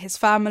to like his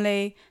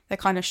family. They're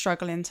kind of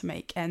struggling to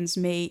make ends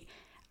meet,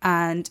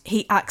 and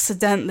he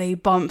accidentally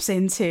bumps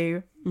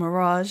into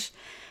Mirage,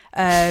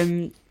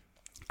 and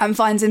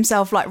finds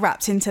himself like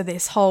wrapped into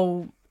this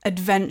whole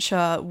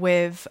adventure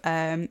with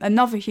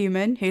another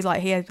human who's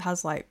like he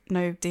has like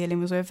no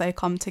dealings with. They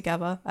come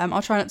together.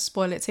 I'll try not to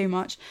spoil it too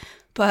much,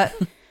 but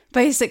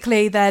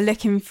basically they're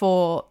looking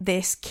for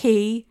this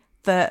key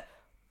that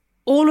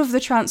all of the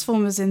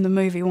Transformers in the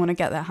movie want to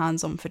get their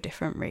hands on for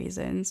different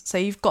reasons. So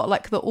you've got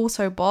like the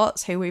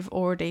Autobots, who we've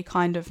already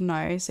kind of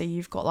know. So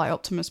you've got like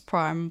Optimus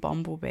Prime,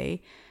 Bumblebee,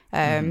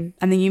 and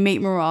then you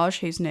meet Mirage,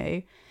 who's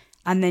new.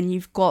 And then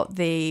you've got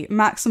the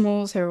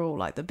Maximals, who are all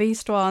like the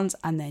beast ones.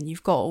 And then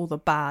you've got all the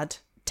bad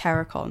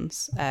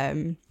Terracons.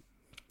 And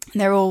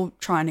they're all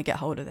trying to get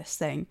hold of this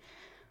thing.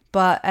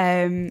 But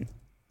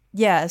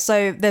yeah,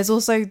 so there's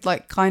also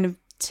like kind of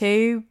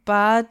two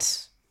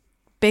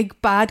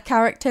big bad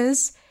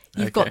characters.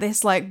 You've got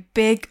this like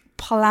big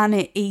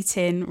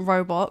planet-eating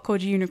robot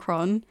called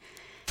Unicron.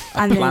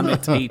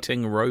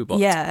 Planet-eating robot.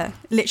 Yeah,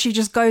 literally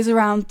just goes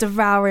around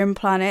devouring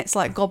planets,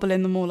 like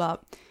gobbling them all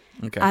up.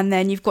 Okay. And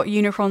then you've got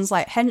Unicron's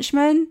like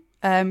henchman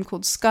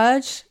called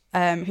Scourge,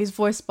 who's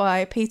voiced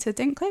by Peter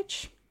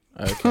Dinklage.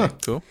 Okay,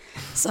 cool.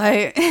 So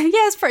yeah,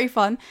 it's pretty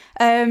fun.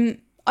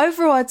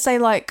 Overall, I'd say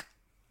like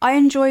I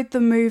enjoyed the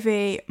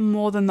movie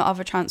more than the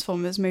other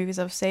Transformers movies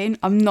I've seen.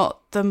 I'm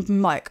not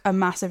a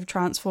massive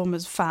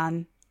Transformers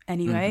fan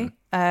anyway.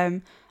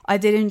 I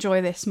did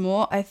enjoy this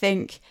more. I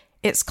think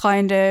it's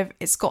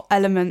got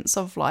elements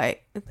of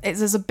like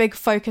there's a big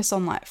focus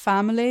on like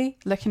family,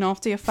 looking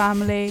after your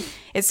family.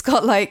 It's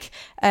got like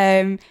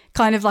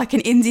kind of like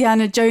an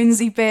Indiana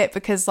Jonesy bit,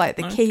 because like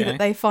the key that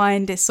they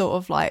find is sort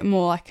of like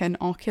more like an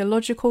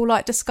archaeological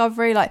like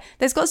discovery. Like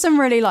there's got some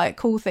really like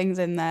cool things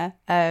in there.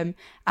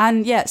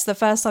 And yeah, it's the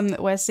first time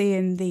that we're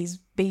seeing these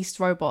beast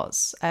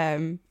robots,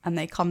 and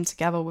they come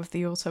together with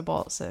the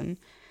Autobots, and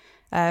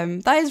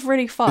that is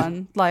really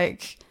fun.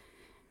 Like,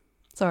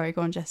 sorry,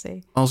 go on,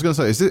 Jesse. I was going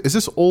to say, is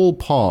this all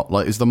part,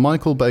 like, is the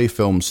Michael Bay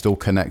film still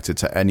connected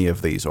to any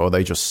of these, or are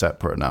they just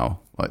separate now?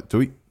 Like,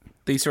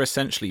 These are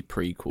essentially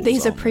prequels.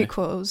 These are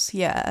prequels,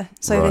 yeah.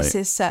 So This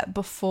is set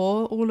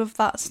before all of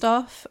that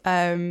stuff.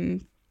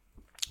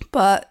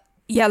 But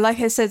yeah,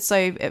 like I said, so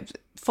it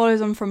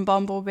follows on from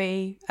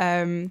Bumblebee,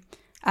 and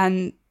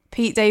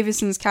Pete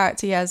Davidson's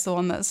character, is the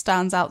one that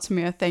stands out to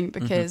me, I think,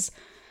 because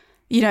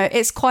you know,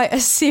 it's quite a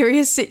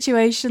serious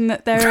situation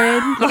that they're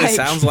in. Like, it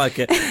sounds like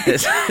it.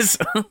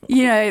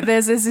 You know,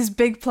 there's this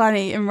big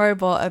planet-eating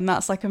robot, and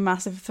that's like a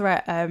massive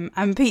threat.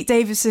 And Pete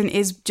Davidson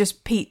is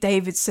just Pete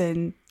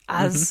Davidson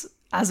as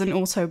as an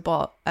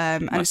Autobot,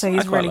 and Nice. so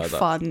he's I quite really like that.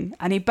 fun,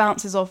 and he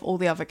bounces off all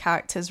the other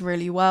characters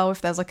really well.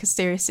 If there's like a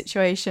serious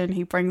situation,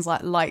 he brings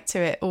like light to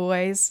it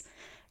always.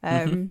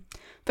 But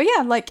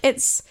yeah, like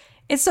it's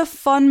a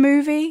fun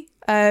movie.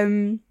 I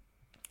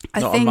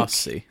Not think a must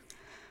see.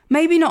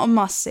 maybe not a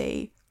must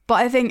see, but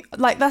I think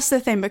like that's the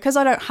thing, because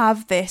I don't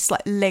have this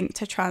like link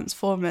to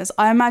Transformers.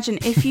 I imagine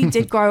if you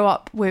did grow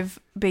up with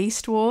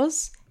Beast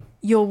Wars,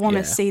 you'll want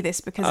to see this,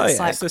 because it's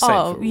like, it's the same for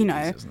all you of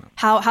know, these, isn't it?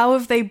 how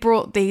have they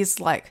brought these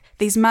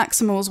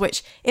Maximals,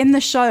 which in the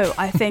show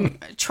I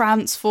think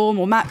transform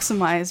or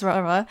maximize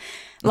rather,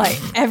 like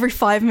every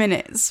 5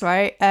 minutes,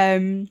 right?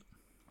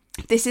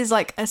 This is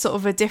like a sort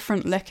of a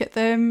different look at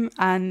them,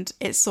 and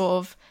it's sort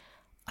of,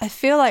 I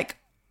feel like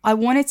I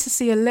wanted to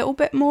see a little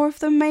bit more of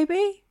them,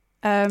 maybe.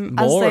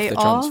 More as they of the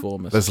are.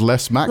 Transformers. There's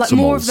less Maximals. Like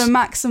more of the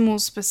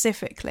Maximals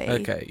specifically.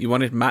 Okay, you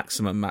wanted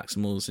maximum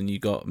Maximals and you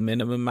got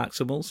minimum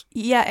Maximals?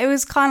 Yeah, it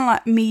was kind of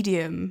like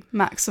medium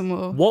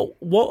Maximal.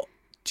 What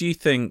do you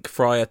think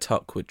Friar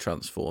Tuck would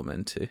transform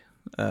into?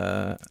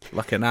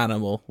 Like an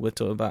animal we're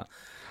talking about.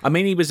 I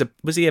mean,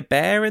 was he a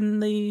bear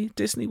in the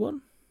Disney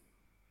one?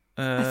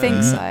 I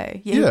think so.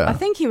 Yeah. I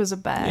think he was a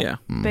bear. Yeah.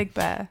 Big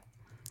bear.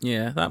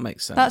 Yeah, that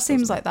makes sense. That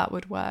seems like that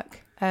would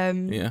work.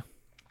 Yeah.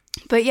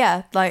 But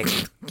yeah, like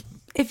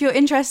if you're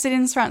interested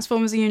in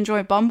Transformers and you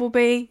enjoy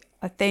Bumblebee,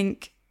 I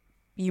think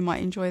you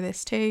might enjoy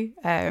this too.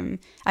 And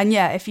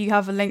yeah, if you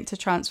have a link to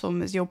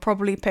Transformers, you'll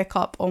probably pick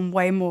up on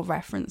way more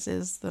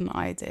references than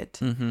I did.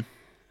 Mm-hmm.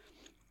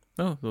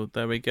 Oh, well,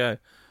 there we go.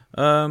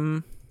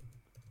 If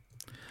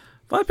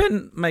I've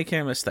been making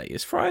a mistake,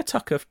 is Friar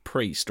Tuck a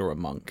priest or a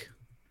monk?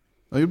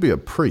 Oh, you'd be a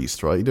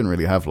priest, right? You didn't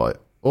really have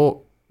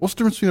or what's the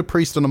difference between a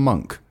priest and a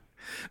monk?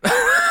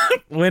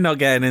 We're not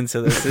getting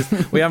into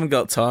this. We haven't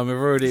got time. We've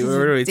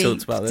already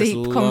talked about this deep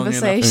long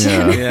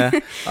conversation. enough.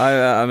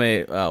 Yeah. I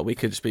mean, we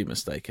could just be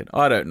mistaken.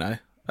 I don't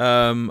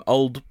know.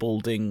 Old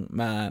balding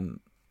man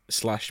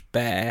 /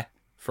 bear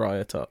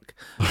Friar Tuck.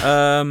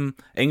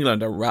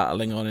 England are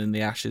rattling on in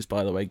the Ashes,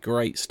 by the way.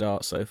 Great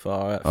start so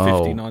far.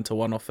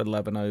 59-1 off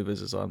 11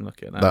 overs as I'm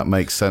looking at. That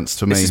makes sense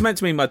to me. This is meant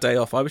to be my day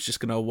off. I was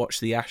just going to watch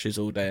the Ashes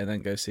all day and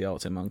then go see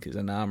Arctic Monkeys,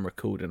 and now I'm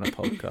recording a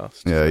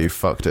podcast. Yeah, you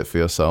fucked it for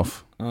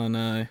yourself. Oh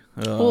no.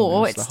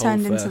 It's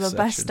turned into the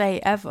best day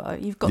ever.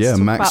 You've got Yeah, to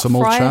talk about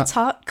Maximal Friar chat.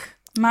 Tuck.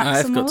 I've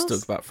got Maximals. to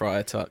talk about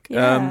Friar Tuck.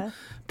 Yeah.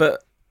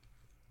 But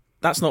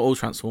that's not all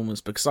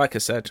Transformers, because like I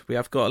said, we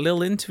have got a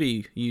little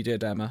interview you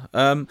did, Emma.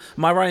 Am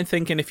I right in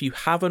thinking if you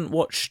haven't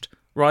watched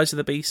Rise of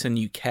the Beast and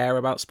you care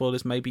about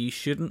spoilers, maybe you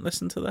shouldn't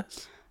listen to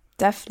this?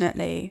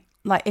 Definitely.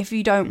 Like, if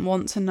you don't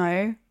want to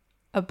know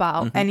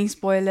about any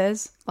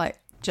spoilers, like,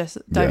 just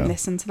don't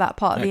listen to that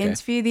part of the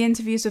interview. The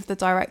interview's with the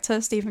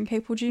director, Stephen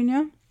Capel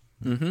Jr.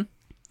 Mm-hmm.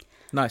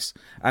 Nice.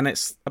 And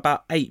it's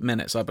about 8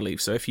 minutes, I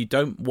believe. So if you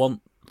don't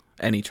want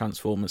any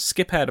Transformers,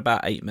 skip ahead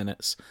about 8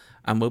 minutes,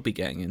 and we'll be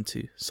getting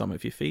into some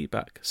of your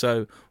feedback.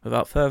 So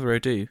without further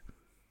ado,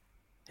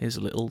 here's a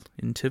little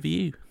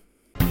interview.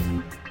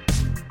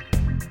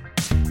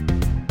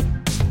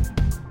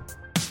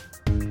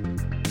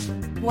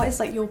 What is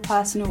like your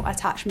personal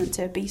attachment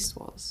to Beast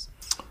Wars?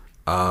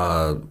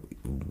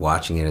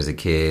 Watching it as a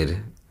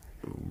kid,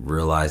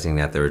 realizing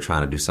that they were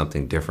trying to do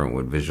something different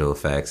with visual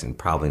effects and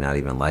probably not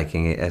even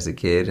liking it as a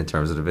kid in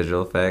terms of the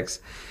visual effects.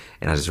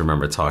 And I just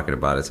remember talking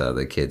about it to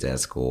other kids at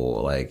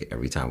school, like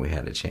every time we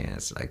had a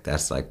chance. Like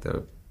that's like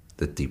the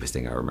deepest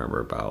thing I remember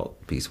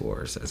about Beast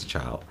Wars as a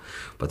child.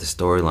 But the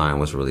storyline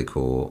was really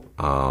cool.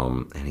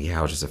 And yeah,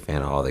 I was just a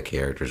fan of all the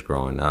characters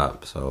growing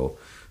up. So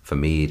for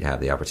me to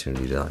have the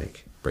opportunity to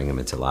like bring them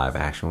into live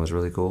action was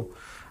really cool.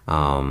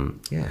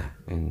 Yeah,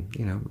 and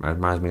you know, it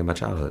reminds me of my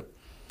childhood.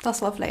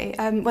 That's lovely.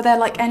 Were there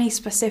like any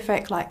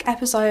specific like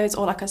episodes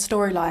or like a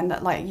storyline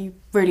that like you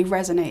really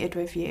resonated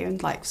with you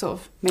and like sort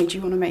of made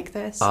you want to make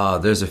this?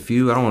 There's a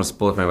few. I don't want to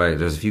spoil it for anybody.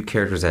 There's a few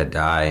characters that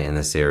die in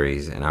the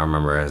series, and I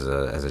remember as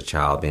a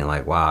child being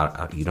like,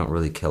 "Wow, you don't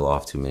really kill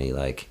off too many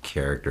like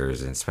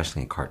characters, and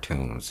especially in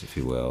cartoons, if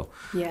you will."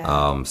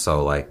 Yeah.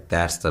 So like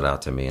that stood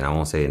out to me, and I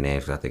won't say the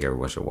names because I think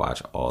everyone should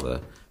watch all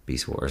the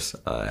Beast Wars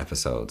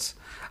episodes.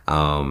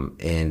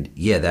 And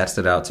yeah, that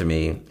stood out to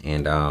me.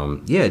 And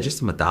yeah, just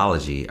the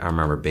mythology, I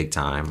remember big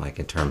time, like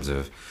in terms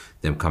of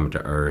them coming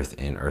to Earth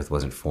and Earth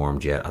wasn't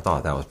formed yet. I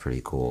thought that was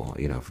pretty cool,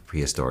 you know, for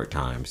prehistoric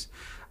times.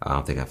 I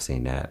don't think I've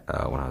seen that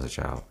when I was a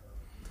child.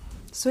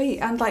 Sweet.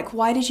 And like,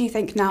 why did you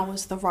think now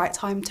was the right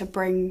time to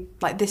bring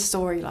like this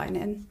storyline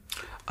in?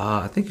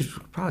 I think it's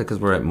probably because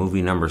we're at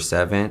movie number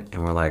 7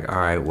 and we're like, all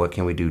right, what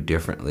can we do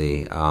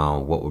differently?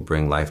 What would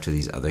bring life to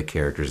these other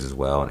characters as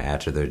well and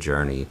add to their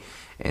journey?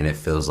 And it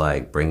feels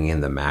like bringing in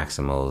the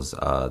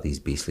Maximals, these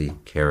beastly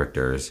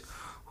characters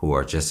who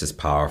are just as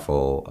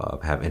powerful,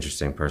 have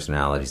interesting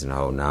personalities in the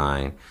whole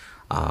nine,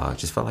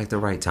 just felt like the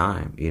right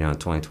time, you know, in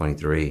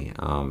 2023,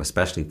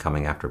 especially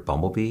coming after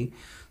Bumblebee.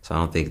 So I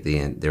don't think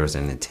there was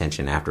an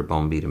intention after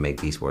Bumblebee to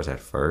make Beast Wars at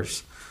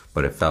first.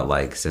 But it felt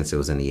like since it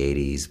was in the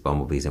 80s,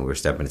 Bumblebees, and we were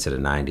stepping into the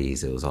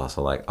 90s, it was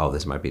also like, oh,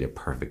 this might be the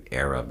perfect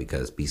era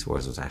because Beast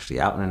Wars was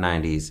actually out in the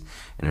 90s, and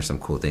there's some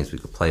cool things we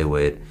could play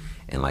with.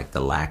 And like the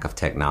lack of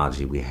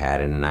technology we had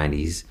in the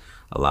 90s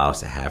allowed us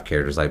to have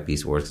characters like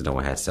Beast Wars because no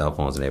one had cell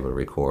phones and able to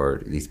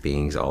record these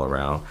beings all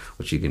around,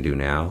 which you can do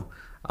now.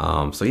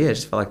 So yeah, it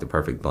just felt like the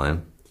perfect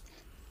blend.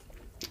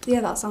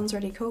 Yeah, that sounds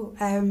really cool.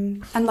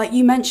 And like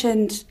you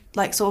mentioned,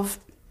 like sort of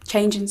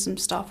changing some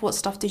stuff. What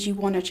stuff did you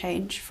want to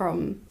change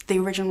from the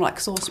original like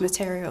source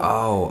material?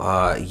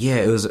 Yeah,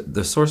 it was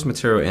the source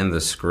material and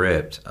the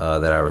script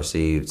that I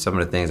received. Some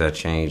of the things I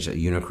changed,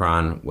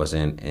 Unicron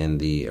wasn't in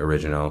the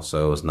original,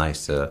 so it was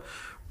nice to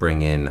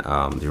bring in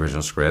the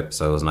original script.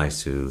 So it was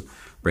nice to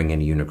bring in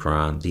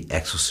Unicron. The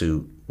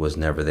exosuit was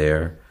never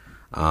there.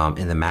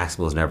 And the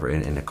Maximals never,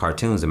 in the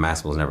cartoons, the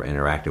Maximals never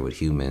interacted with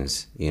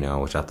humans,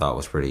 which I thought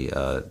was pretty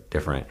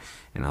different.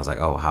 And I was like,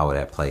 oh, how would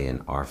that play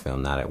in our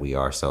film now that we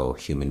are so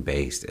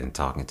human-based and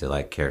talking to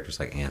like characters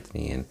like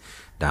Anthony and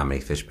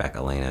Dominique Fishback,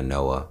 Elena,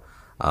 Noah.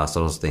 So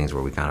those things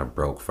where we kind of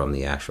broke from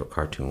the actual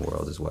cartoon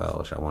world as well,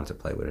 which I wanted to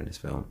play with in this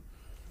film.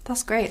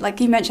 That's great.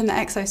 Like you mentioned the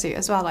exosuit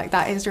as well. Like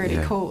that is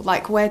really cool.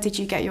 Like where did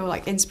you get your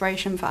like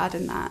inspiration for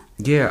adding that?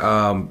 Yeah,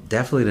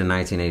 definitely the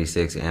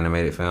 1986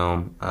 animated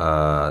film.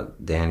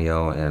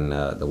 Daniel and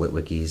the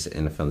Witwickies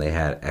in the film, they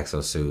had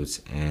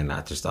exosuits, and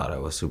I just thought it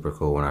was super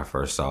cool when I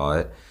first saw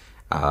it.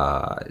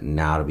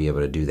 Now to be able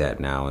to do that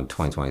now in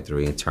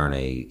 2023 and turn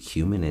a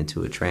human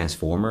into a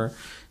transformer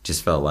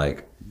just felt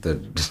like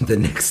the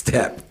next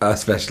step,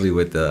 especially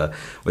with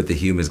the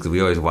humans, because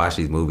we always watch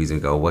these movies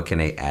and go, what can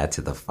they add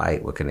to the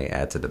fight? What can they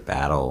add to the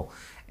battle?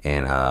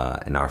 And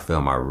in our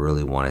film, I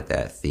really wanted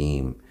that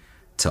theme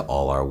to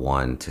All Are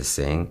One to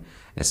sing.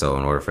 And so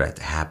in order for that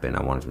to happen,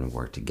 I wanted them to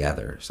work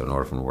together. So in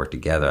order for them to work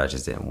together, I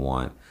just didn't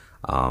want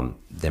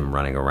them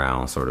running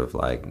around sort of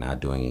like not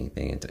doing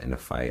anything in the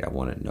fight. I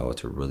wanted Noah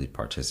to really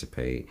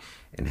participate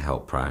and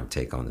help Prime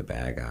take on the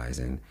bad guys.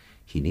 And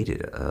he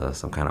needed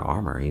some kind of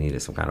armor. He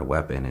needed some kind of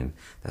weapon. And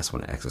that's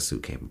when the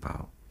exosuit came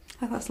about.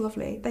 Oh, that's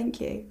lovely.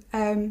 Thank you.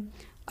 I'd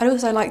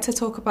also like to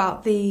talk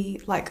about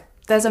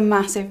there's a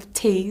massive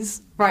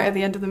tease right at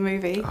the end of the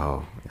movie.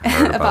 Oh,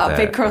 about a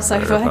big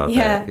crossover.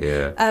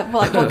 Yeah.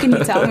 What can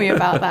you tell me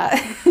about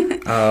that?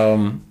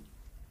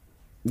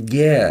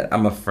 Yeah,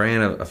 I'm a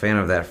fan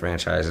of that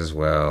franchise as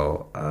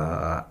well.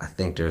 I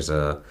think there's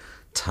a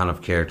ton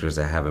of characters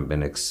that haven't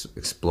been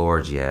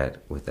explored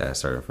yet with that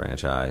certain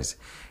franchise.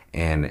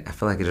 And I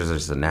feel like there's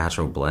just a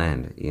natural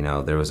blend.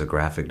 There was a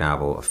graphic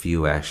novel, a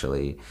few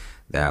actually,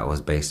 that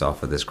was based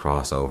off of this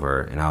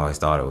crossover. And I always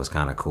thought it was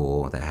kind of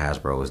cool that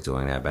Hasbro was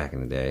doing that back in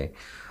the day.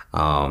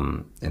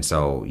 And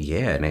so,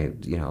 yeah, and they,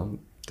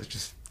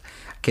 just,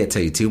 I can't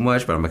tell you too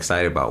much, but I'm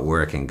excited about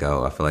where it can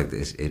go. I feel like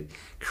it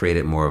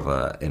created more of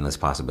a endless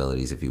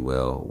possibilities, if you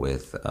will,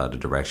 with the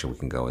direction we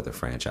can go with the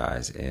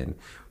franchise and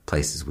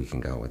places we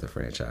can go with the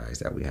franchise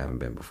that we haven't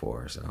been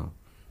before. So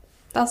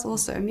that's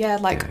awesome. Yeah,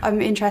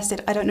 I'm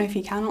interested. I don't know if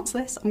you can answer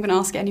this. I'm going to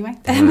ask it anyway.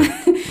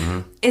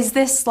 Is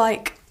this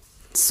like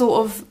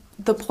sort of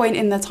the point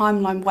in the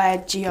timeline where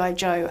G.I.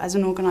 Joe as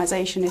an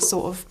organisation is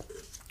sort of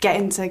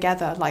getting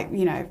together,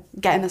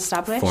 getting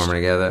established? Forming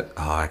together?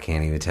 Oh, I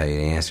can't even tell you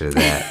the answer to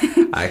that.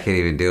 I can't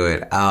even do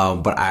it.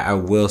 But I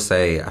will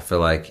say, I feel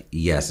like,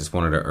 yes, it's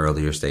one of the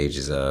earlier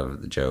stages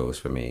of the Joes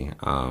for me.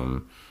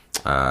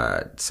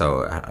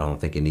 So I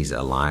don't think it needs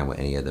to align with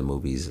any of the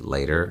movies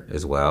later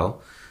as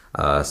well.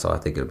 So I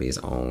think it'll be its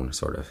own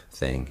sort of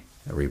thing,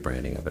 a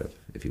rebranding of it,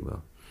 if you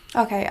will.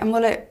 Okay, and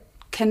will it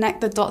connect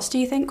the dots, do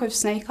you think, with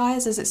Snake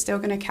Eyes? Is it still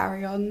going to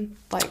carry on?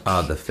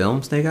 The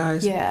film Snake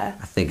Eyes? Yeah.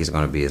 I think it's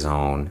going to be its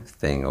own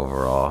thing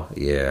overall,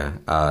 yeah.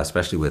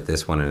 Especially with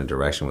this one in the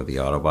direction with the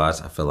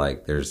Autobots. I feel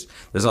like there's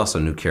also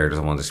new characters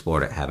I want to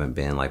explore that haven't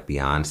been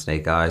beyond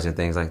Snake Eyes and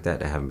things like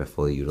that haven't been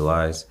fully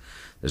utilized.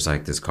 There's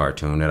this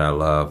cartoon that I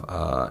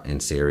love, in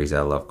series that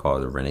I love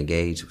called The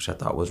Renegades, which I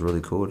thought was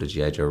really cool, the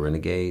G.I. Joe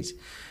Renegades.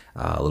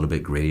 A little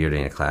bit grittier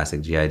than the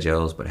classic G.I.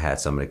 Joes, but had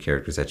some of the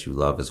characters that you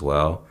love as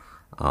well.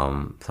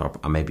 So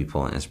I may be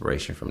pulling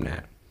inspiration from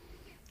that.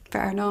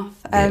 Fair enough.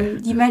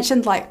 You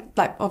mentioned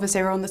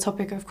obviously we're on the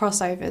topic of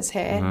crossovers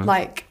here.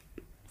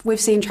 Mm-hmm. We've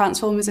seen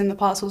Transformers in the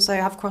past also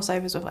have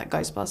crossovers with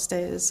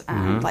Ghostbusters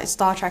and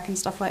Star Trek and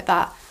stuff like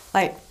that.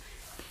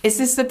 Is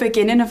this the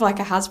beginning of a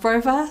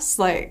Hasbro-verse?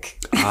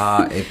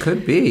 It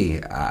could be.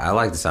 I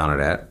like the sound of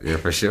that, yeah,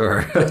 for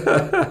sure.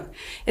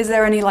 Is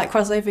there any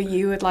crossover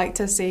you would like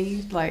to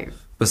see?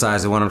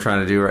 Besides the one I'm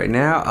trying to do right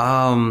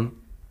now?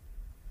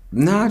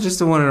 No, just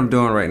the one that I'm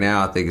doing right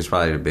now. I think is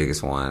probably the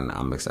biggest one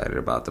I'm excited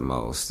about the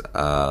most.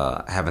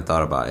 I haven't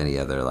thought about any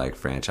other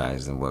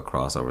franchises and what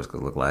crossovers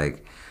could look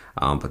like.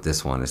 But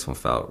this one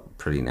felt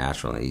pretty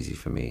natural and easy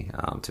for me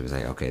to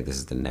say, okay, this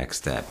is the next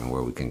step and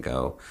where we can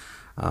go.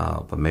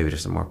 But maybe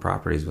there's some more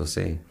properties. We'll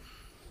see.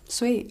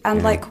 Sweet.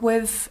 And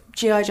with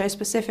G.I. Joe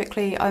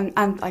specifically, and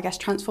I guess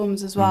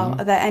Transformers as well,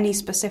 are there any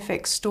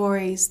specific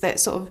stories that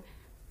sort of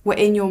were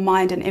in your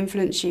mind and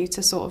influenced you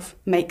to sort of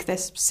make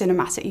this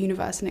cinematic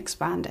universe and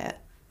expand it?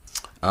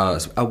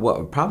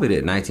 Probably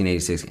the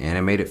 1986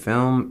 animated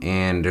film,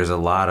 and there's a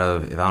lot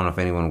of, I don't know if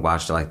anyone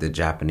watched like the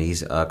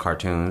Japanese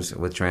cartoons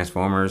with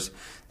Transformers.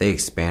 They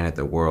expanded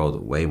the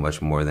world way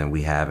much more than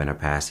we have in the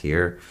past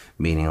here,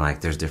 meaning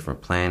like there's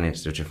different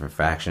planets, there's different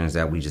factions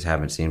that we just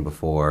haven't seen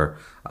before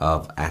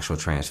of actual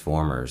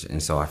Transformers.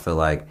 And so I feel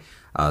like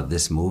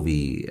this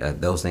movie,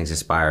 those things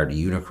inspired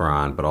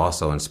Unicron, but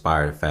also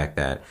inspired the fact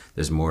that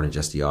there's more than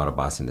just the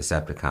Autobots and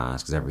Decepticons,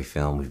 because every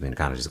film we've been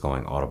kind of just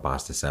going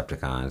Autobots,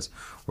 Decepticons,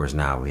 whereas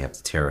now we have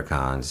the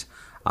Terracons,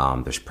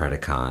 there's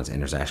Predacons, and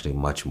there's actually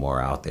much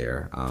more out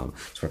there. So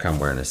we're kind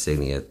of wearing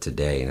insignia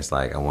today, and it's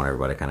like I want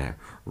everybody to kind of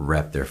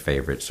rep their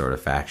favorite sort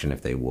of faction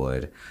if they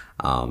would.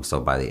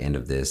 So by the end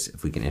of this,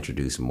 if we can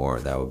introduce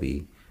more, that would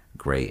be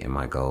great and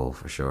my goal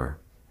for sure.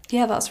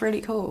 Yeah, that's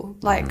really cool.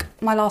 Like,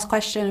 my last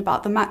question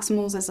about the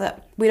Maximals is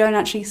that we don't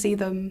actually see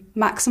them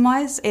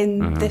maximize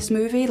in this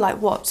movie.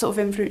 Like, what sort of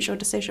influenced your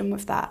decision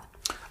with that?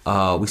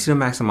 We see them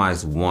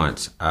maximize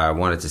once. I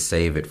wanted to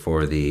save it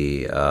for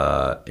the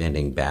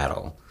ending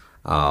battle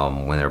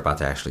when they're about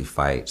to actually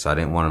fight. So I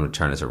didn't want them to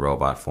turn into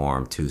robot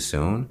form too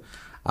soon.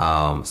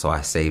 So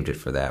I saved it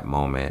for that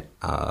moment.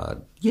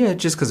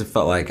 Just because it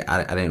felt like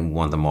I didn't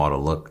want them all to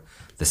look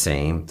the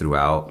same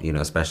throughout,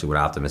 especially with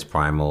Optimus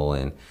Primal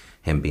and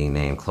him being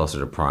named closer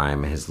to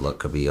Prime, and his look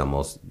could be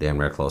almost damn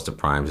near close to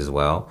Prime's as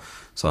well.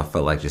 So I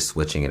felt like just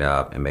switching it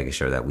up and making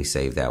sure that we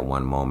save that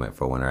one moment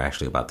for when they're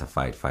actually about to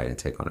fight and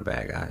take on the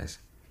bad guys.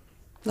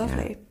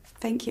 Lovely. Yeah.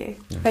 Thank you.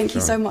 Yeah, thank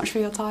you so much for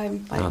your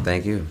time. No,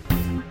 thank you.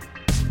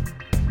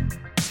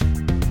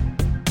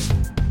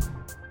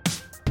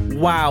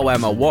 Wow,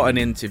 Emma, what an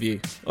interview.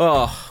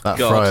 Oh, that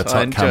God.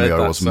 Friar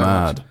cameo was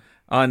mad. Much.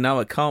 I know,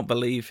 I can't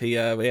believe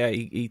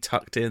he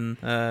tucked in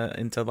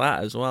into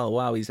that as well.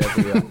 Wow, he's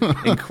everywhere.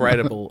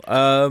 Incredible.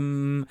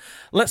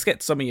 Let's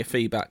get some of your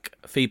feedback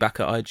at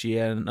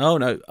IGN. Oh,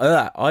 no,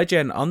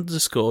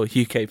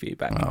 IGN_UK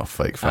feedback. Oh,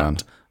 fake fan.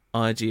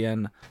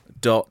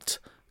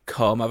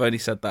 IGN.com. I've only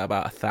said that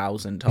about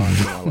 1,000 times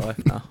in my life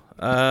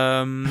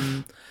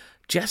now.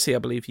 Jesse, I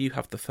believe you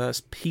have the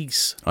first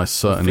piece I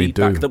certainly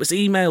feedback do. that was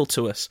emailed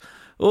to us.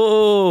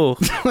 Oh,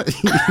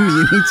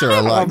 you need to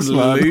relax, I'm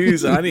man.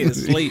 losing. I need to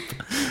sleep.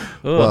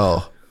 Oh.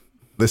 Well,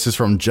 this is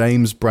from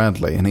James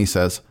Bradley, and he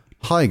says,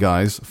 "Hi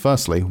guys.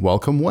 Firstly,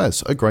 welcome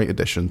Wes, a great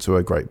addition to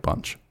a great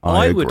bunch."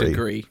 I would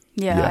agree.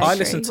 Yeah, yes. I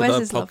listened to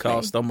Wes the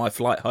podcast on my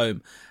flight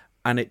home,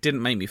 and it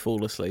didn't make me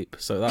fall asleep,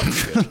 so that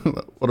was good.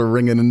 What a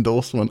ringing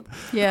endorsement.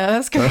 Yeah,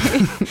 that's great.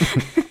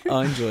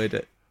 I enjoyed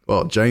it.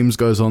 Well, James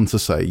goes on to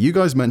say, you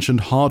guys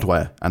mentioned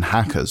hardware and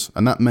hackers,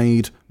 and that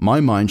made my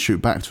mind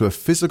shoot back to a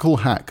physical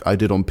hack I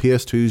did on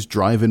PS2's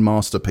drive-in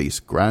masterpiece,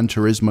 Gran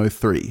Turismo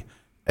 3,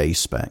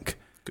 A-Spec.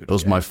 It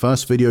was my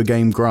first video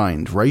game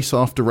grind, race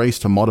after race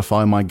to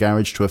modify my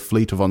garage to a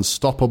fleet of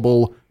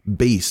unstoppable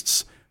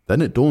beasts.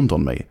 Then it dawned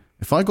on me,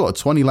 if I got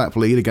a 20-lap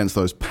lead against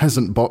those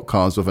peasant bot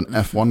cars with an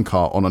F1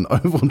 car on an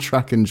oval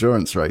track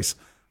endurance race,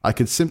 I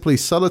could simply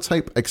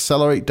sellotape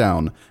accelerate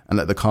down and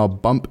let the car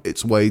bump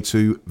its way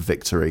to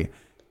victory.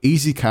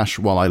 Easy cash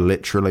while I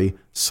literally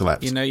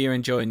slept. You know you're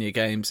enjoying your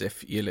games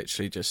if you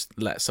literally just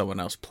let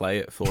someone else play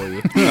it for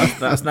you.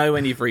 That's know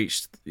when you've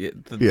reached the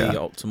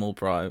optimal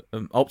prime.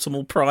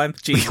 Optimal prime?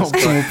 Jesus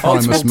optimal Christ.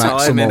 Primus Optimal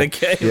time Maximal. in a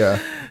game. Yeah.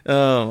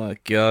 Oh, my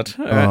God.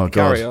 All right,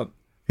 carry on.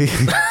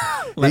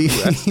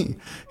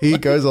 He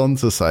goes on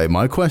to say,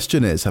 my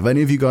question is, have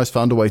any of you guys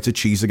found a way to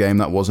cheese a game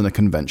that wasn't a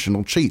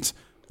conventional cheat?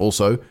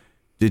 Also,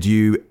 did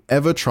you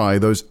ever try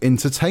those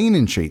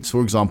entertaining cheats?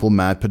 For example,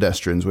 mad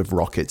pedestrians with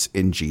rockets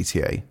in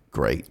GTA.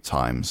 Great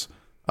times.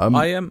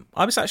 I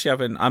was actually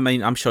having. I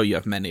mean, I'm sure you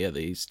have many of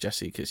these,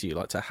 Jesse, because you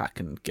like to hack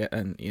and get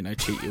and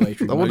cheat your way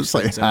through. I wouldn't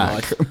say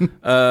hack.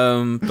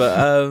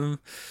 I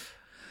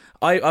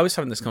was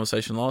having this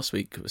conversation last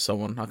week with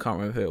someone. I can't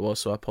remember who it was,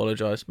 so I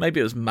apologise. Maybe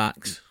it was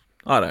Max.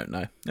 I don't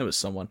know. It was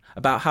someone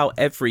about how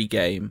every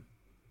game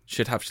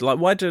should have, like,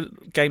 why do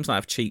games not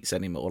have cheats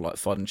anymore, like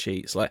fun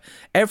cheats? Like,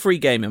 every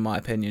game, in my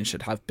opinion,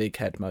 should have big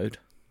head mode.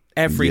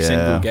 Every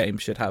single game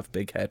should have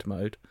big head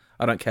mode.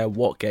 I don't care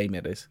what game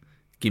it is.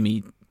 Give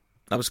me,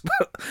 I was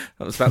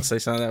about to say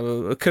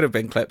something that could have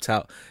been clipped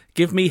out.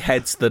 Give me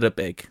heads that are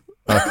big.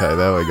 Okay,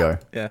 there we go.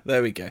 Yeah,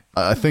 there we go.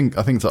 I think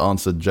to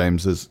answer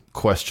James's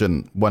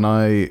question, when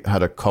I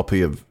had a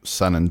copy of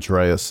San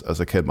Andreas as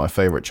a kid, my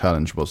favourite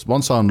challenge was,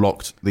 once I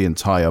unlocked the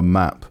entire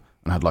map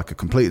and had like a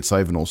completed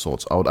save and all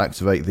sorts, I would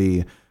activate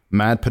the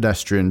mad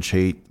pedestrian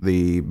cheat,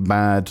 the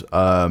mad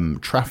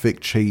traffic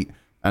cheat,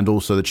 and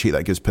also the cheat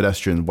that gives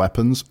pedestrian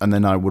weapons, and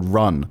then I would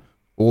run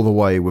all the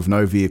way with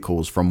no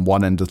vehicles from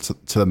one end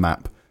to the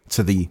map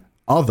to the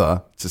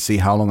other to see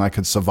how long I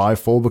could survive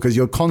for, because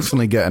you're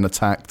constantly getting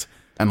attacked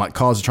and like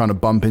cars are trying to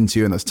bump into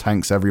you and there's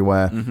tanks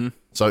everywhere. Mm-hmm.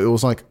 So it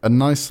was like a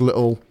nice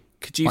little...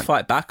 Could you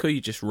fight back, or you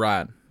just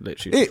ran?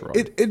 Literally just ran?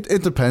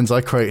 It depends.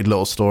 I created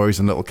little stories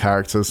and little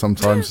characters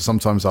sometimes.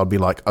 Sometimes I'd be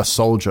like a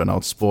soldier and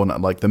I'd spawn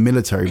at like the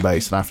military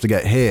base and I have to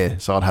get here.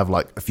 So I'd have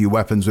like a few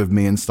weapons with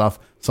me and stuff.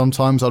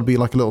 Sometimes I'd be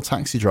like a little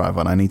taxi driver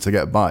and I need to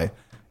get by.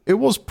 it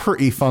was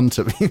pretty fun,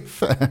 to be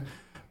fair.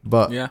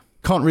 But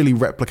can't really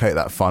replicate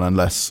that fun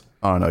unless,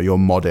 I don't know, you're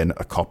modding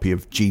a copy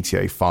of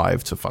GTA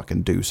 5 to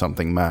fucking do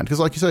something mad. Because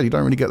like you said, you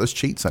don't really get those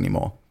cheats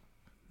anymore.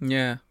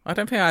 Yeah, I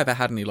don't think I ever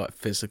had any like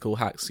physical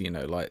hacks,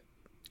 like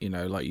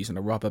using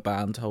a rubber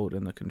band to hold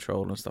in the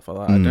control and stuff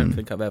like that. I don't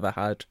think I've ever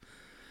had.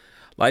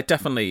 Like,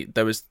 definitely,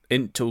 there was,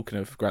 in talking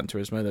of Gran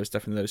Turismo, there was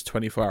definitely those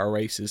 24-hour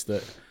races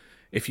that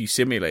if you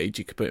simulated,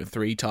 you could put in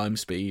 3 times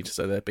speed,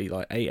 so there'd be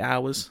like 8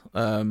 hours.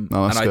 And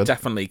I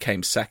definitely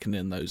came second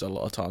in those a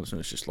lot of times, and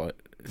it was just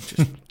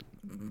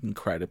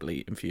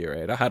incredibly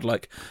infuriated. I had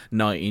like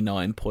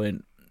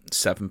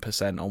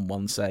 99.7% on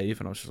one save,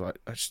 and I was just like,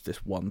 I just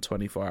this one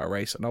 24-hour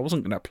race, and I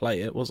wasn't going to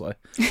play it, was I?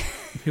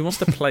 Who wants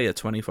to play a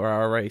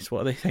 24-hour race? What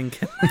are they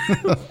thinking?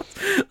 But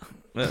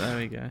there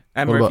we go.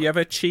 Emma, have you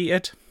ever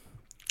cheated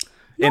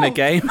in a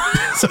game?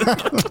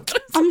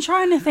 I'm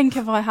trying to think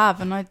if I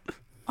have, and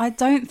I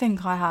don't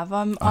think I have.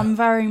 I'm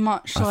very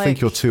much I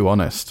think you're too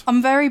honest.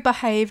 I'm very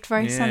behaved,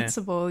 very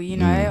sensible.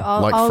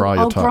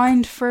 I'll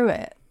grind through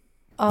it.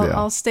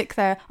 I'll stick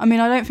there. I mean,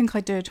 I don't think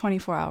I'd do a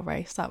 24-hour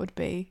race. That would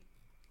be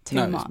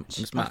too much.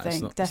 It's I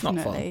think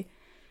definitely.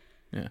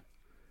 Yeah,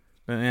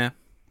 but yeah,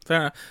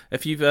 fair enough.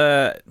 If you've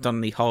done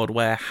any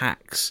hardware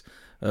hacks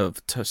so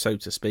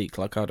to speak,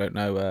 like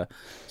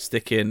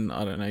sticking,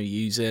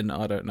 using,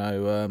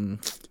 I'm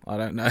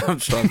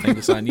just trying to think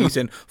of something,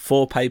 using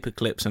 4 paper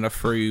clips and a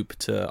froob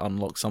to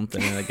unlock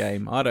something in a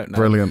game. I don't know.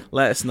 Brilliant.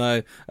 Let us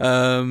know.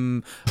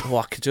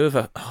 I could do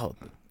with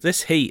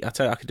this heat. I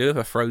tell you, I could do with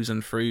a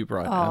frozen froob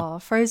right now. Oh,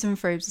 frozen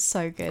froobs are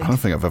so good. I don't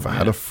think I've ever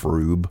had a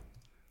froob.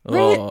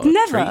 Really?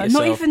 Never?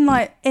 Not even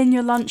like in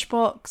your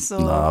lunchbox?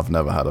 Or... No, I've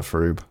never had a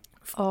froob.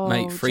 Oh,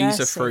 mate, freeze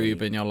Jesse. a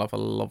froob and you'll have a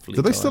lovely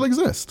Do they time. still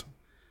exist?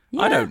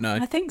 Yeah, I don't know.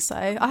 I think so.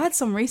 I had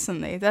some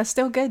recently. They're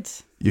still good.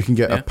 You can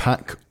get a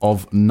pack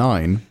of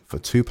 9 for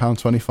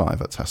 £2.25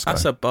 at Tesco.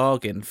 That's a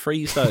bargain.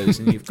 Freeze those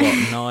and you've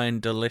got 9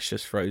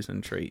 delicious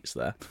frozen treats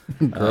there.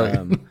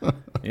 Great.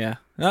 Yeah.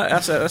 No,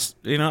 that's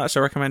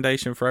a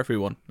recommendation for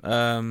everyone.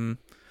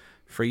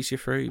 Freeze your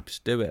froobs.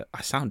 Do it.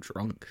 I sound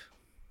drunk.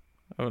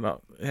 Oh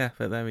no, yeah,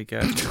 but there we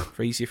go.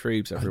 Freeze your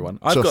froobs, everyone.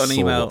 I've got an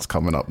email. What's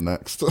coming up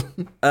next?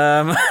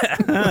 I've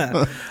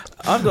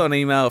got an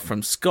email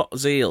from Scott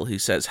Zeal who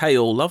says, "Hey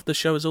all, love the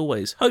show as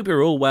always. Hope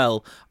you're all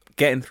well.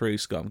 Getting through,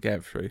 Scott. I'm getting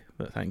through,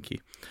 but thank you."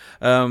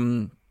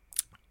 On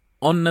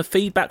the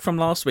feedback from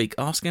last week,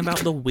 asking about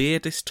the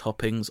weirdest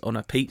toppings on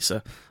a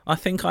pizza, I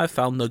think I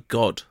found the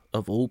god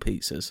of all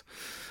pizzas.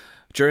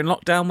 During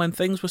lockdown, when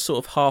things were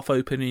sort of half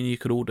open and you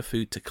could order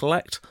food to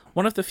collect,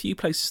 one of the few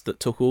places that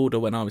took order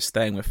when I was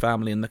staying with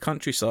family in the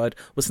countryside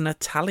was an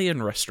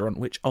Italian restaurant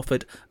which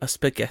offered a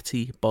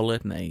spaghetti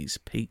bolognese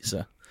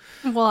pizza.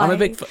 Why? I'm a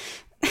big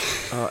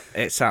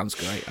it sounds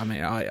great. I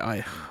mean,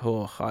 I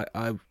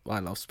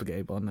love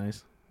spaghetti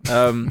bolognese.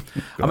 I'm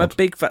a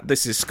big fan.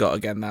 This is Scott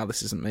again now,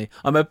 this isn't me.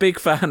 I'm a big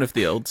fan of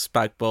the old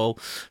spag bol,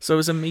 so I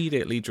was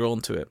immediately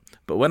drawn to it.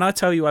 But when I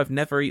tell you I've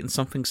never eaten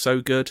something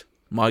so good,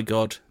 my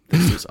God,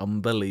 this was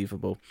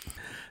unbelievable.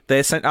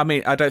 I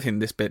don't think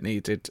this bit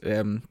needed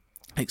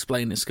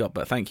explaining, Scott,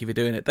 but thank you for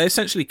doing it. They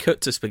essentially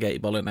cooked a spaghetti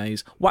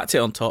bolognese, whacked it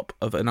on top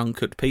of an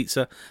uncooked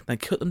pizza, then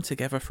cooked them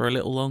together for a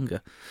little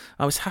longer.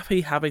 I was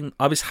having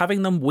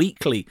them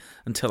weekly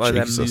until I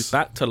then moved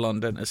back to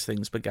London as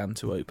things began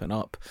to open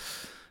up.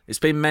 It's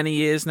been many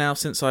years now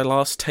since I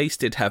last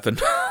tasted heaven,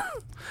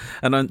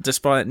 and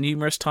despite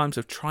numerous times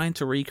of trying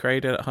to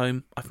recreate it at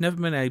home, I've never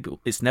been able.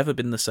 It's never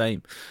been the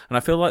same, and I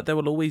feel like there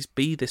will always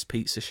be this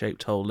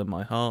pizza-shaped hole in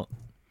my heart.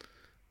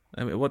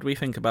 I mean, what do we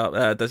think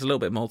about? There's a little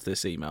bit more to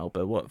this email,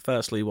 but what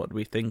do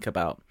we think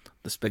about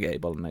the spaghetti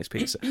bolognese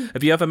pizza?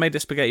 Have you ever made a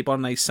spaghetti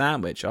bolognese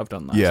sandwich? I've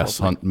done that.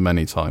 Yes,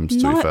 many times.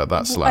 To be fair,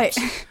 that slaps.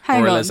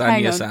 Or a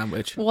lasagna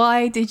sandwich.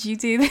 Why did you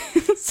do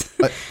this?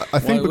 I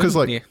think because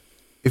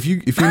if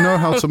you know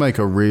how to make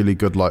a really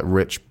good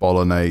rich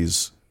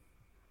bolognese,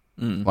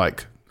 I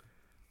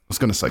was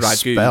going to say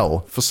ragu.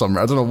 Spell for some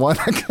reason. I don't know why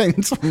that came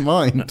to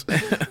mind,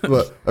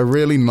 but a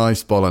really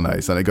nice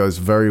bolognese, and it goes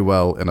very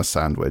well in a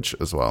sandwich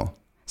as well.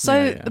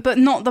 So, but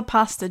not the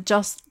pasta,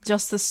 just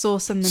the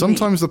sauce and the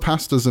Sometimes meat. the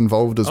pasta's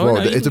involved as well.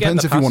 No, it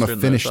depends if you want to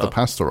finish the the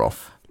pasta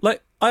off.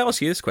 Like, I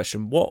ask you this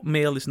question: what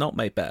meal is not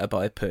made better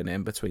by putting it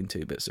in between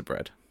 2 bits of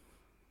bread?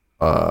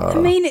 I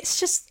mean,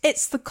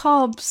 it's the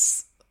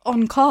carbs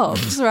on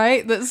carbs,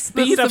 right? That's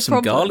but you'd have the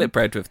some problem. garlic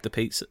bread with the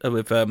pizza,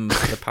 with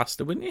the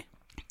pasta, wouldn't you?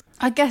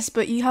 I guess,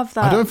 but you have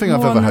that. I don't think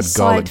I've ever had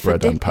garlic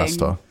bread and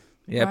pasta.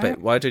 Yeah, right? but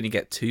why don't you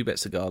get 2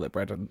 bits of garlic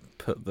bread and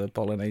put the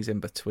bolognese in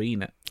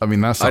between it? I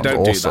mean, that sounds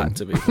awesome. I don't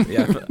do that,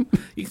 yeah, but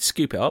you can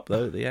scoop it up,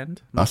 though, at the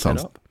end. That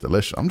sounds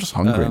delicious. I'm just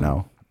hungry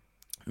now.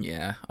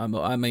 Yeah,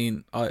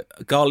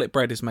 garlic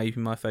bread is maybe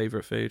my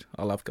favourite food.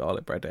 I love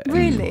garlic bread.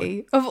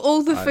 Really? Of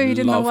all the food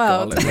in the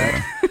world?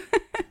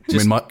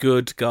 Just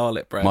good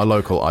garlic bread. My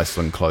local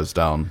Iceland closed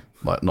down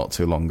like not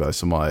too long ago.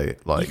 So my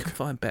like you can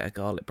find better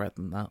garlic bread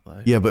than that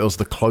though. Yeah, but it was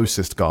the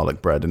closest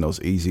garlic bread, and it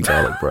was easy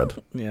garlic bread.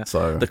 Yeah.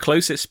 So the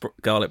closest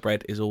garlic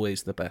bread is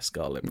always the best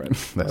garlic bread.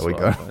 There we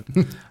go.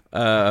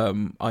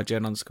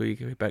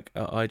 IGN_feedback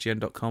at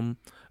IGN.com.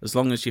 As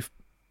long as you've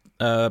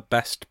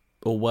best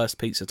or worst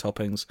pizza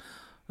toppings.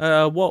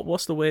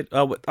 What's the weird?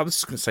 Oh, I was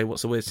just going to say,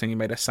 what's the weirdest thing you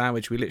made? A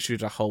sandwich. We literally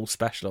did a whole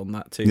special on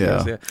that too.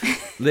 Yeah.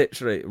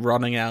 Literally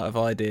running out of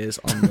ideas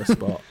on the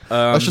spot.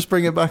 Let's just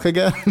bring it back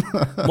again.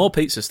 More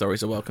pizza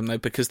stories are welcome though,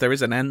 because there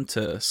is an end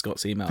to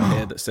Scott's email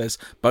here that says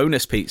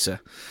bonus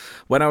pizza.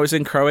 When I was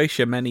in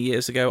Croatia many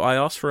years ago, I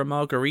asked for a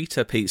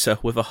margarita pizza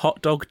with a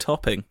hot dog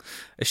topping,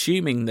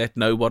 assuming they'd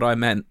know what I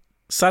meant.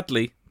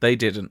 Sadly, they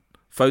didn't.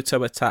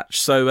 Photo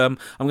attached. So I'm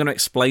going to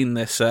explain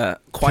this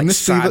quite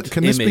sad image.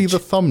 Can this be the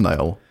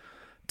thumbnail?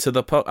 To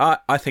the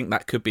I think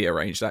that could be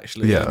arranged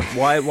actually. Yeah.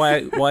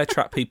 Why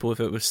attract people if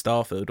it was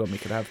Starfield when we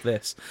could have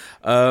this?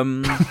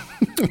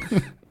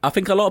 I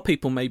think a lot of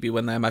people maybe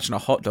when they imagine a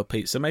hot dog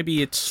pizza, maybe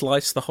you'd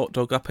slice the hot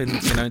dog up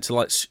into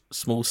like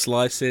small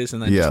slices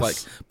and then just like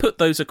put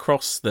those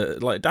across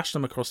dash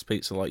them across the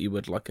pizza like you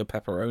would like a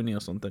pepperoni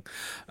or something.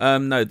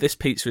 No, this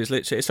pizza is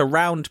literally it's a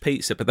round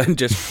pizza, but then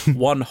just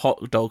one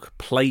hot dog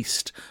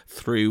placed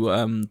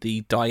through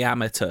the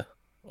diameter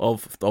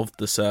of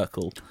the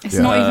circle. It's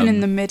not even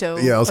in the middle.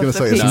 Yeah, I was going to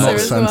say it's not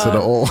centered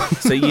at all.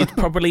 So you'd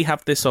probably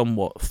have this on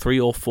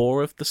 3 or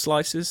 4 of the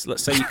slices.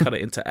 Let's say you cut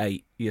it into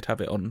 8, you'd have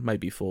it on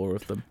maybe 4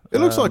 of them. It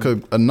looks like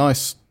a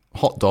nice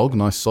hot dog,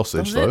 nice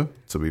sausage though.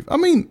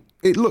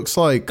 It looks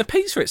like the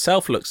pizza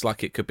itself looks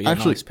like it could be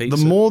actually, a nice pizza.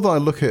 The more that I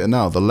look at it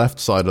now, the left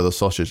side of the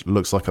sausage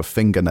looks like a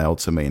fingernail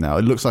to me now.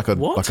 It looks like a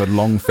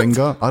long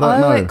finger. I don't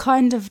know. It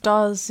kind of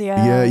does,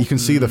 yeah. Yeah, you can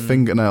see the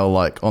fingernail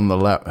like on the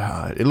left.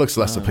 It looks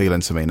less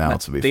appealing to me now,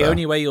 to be fair. The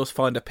only way you'll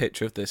find a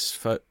picture of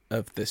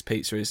this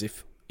pizza is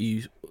if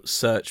you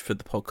search for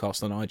the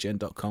podcast on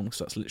IGN.com, because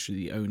that's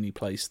literally the only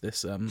place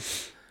this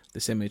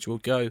image will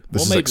go.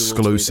 This is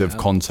exclusive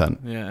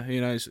content. Yeah,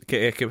 who knows?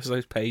 Give us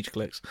those page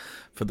clicks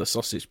for the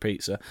sausage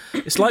pizza.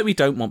 It's like we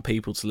don't want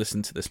people to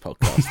listen to this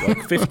podcast.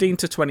 Like 15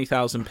 to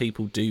 20,000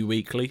 people do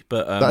weekly,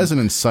 but that is an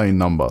insane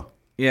number.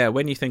 Yeah,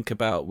 when you think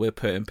about we're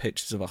putting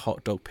pictures of a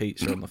hot dog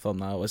pizza on the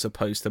thumbnail as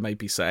opposed to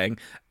maybe saying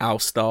our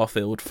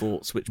Starfield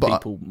thoughts, which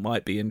people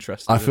might be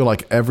interested in. I feel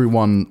like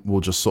everyone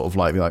will just sort of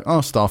like be like, oh,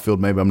 Starfield,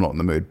 maybe I'm not in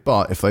the mood.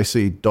 But if they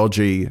see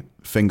dodgy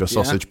finger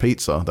sausage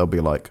pizza, they'll be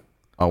like,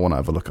 I want to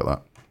have a look at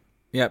that.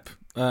 Yep.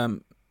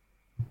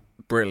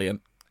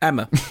 Brilliant.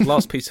 Emma,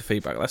 last piece of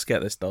feedback. Let's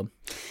get this done.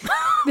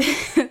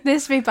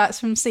 This feedback's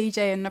from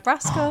CJ in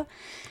Nebraska.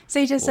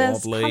 CJ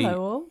says,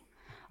 hello all.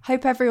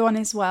 Hope everyone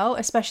is well,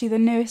 especially the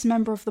newest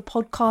member of the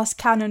podcast,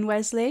 Canon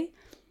Wesley.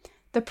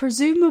 The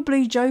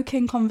presumably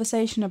joking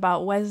conversation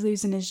about Wes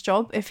losing his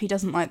job if he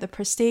doesn't like the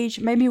Prestige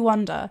made me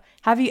wonder,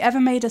 have you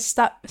ever made a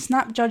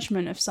snap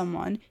judgment of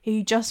someone who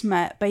you just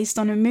met based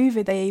on a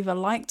movie they either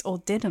liked or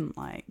didn't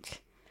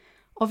like?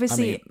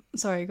 Obviously,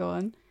 sorry, go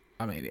on.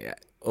 I mean, yeah,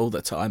 all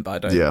the time, but I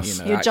don't. Yes.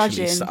 You're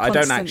judging. I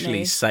don't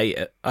actually say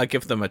it. I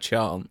give them a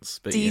chance.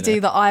 But do you do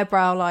the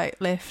eyebrow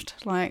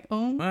lift? Like,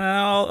 oh.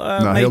 Well,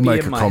 no, maybe he'll make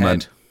in a my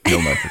comment. Head.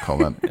 He'll make a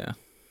comment. Yeah.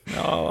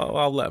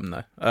 I'll let him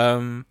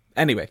know.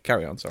 Anyway,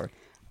 carry on. Sorry.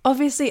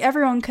 Obviously,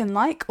 everyone can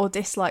like or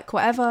dislike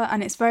whatever,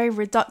 and it's very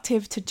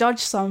reductive to judge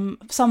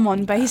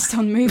someone based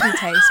on movie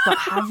taste, but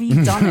have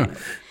you done it?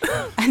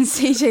 And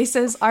CJ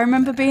says, I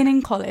remember being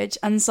in college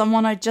and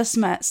someone I just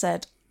met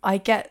said, I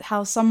get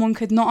how someone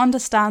could not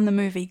understand the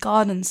movie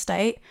Garden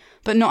State,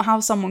 but not how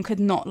someone could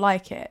not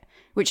like it,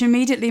 which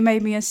immediately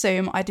made me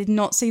assume I did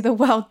not see the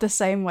world the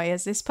same way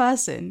as this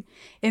person.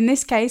 In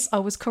this case, I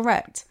was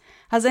correct.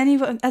 Has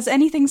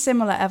anything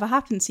similar ever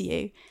happened to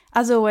you?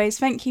 As always,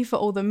 thank you for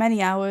all the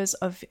many hours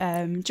of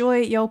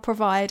joy you'll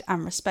provide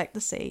and respect the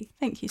sea.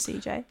 Thank you,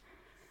 CJ.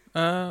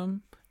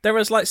 There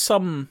is like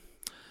some,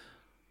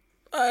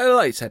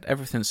 like you said,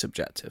 everything's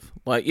subjective.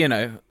 Like, you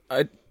know,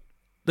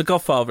 The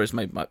Godfather is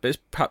it's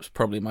perhaps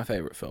probably my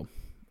favourite film.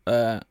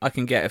 I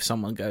can get if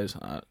someone goes,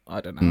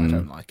 I don't know, I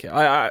don't like it.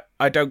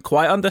 I don't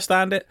quite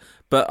understand it,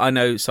 but I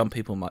know some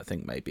people might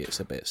think maybe it's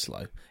a bit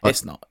slow.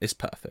 It's not. It's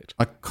perfect.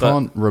 I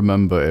can't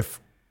remember if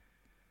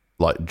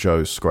like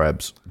Joe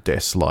Scrabbs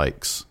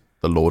dislikes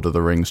the Lord of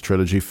the Rings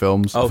trilogy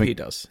films. Oh, he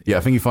does. Yeah,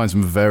 I think he finds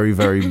them very,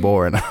 very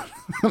boring.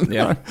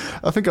 Yeah.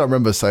 I think I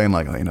remember saying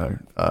like,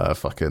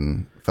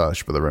 fucking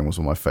Fellowship of the Ring was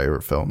one of my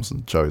favourite films,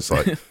 and Joe's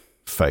like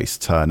face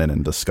turning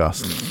in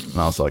disgust,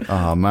 and I was like,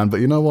 oh man, but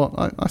you know what,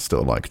 I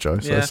still like Joe,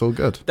 so it's all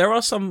good. There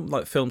are some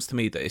like films to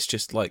me that it's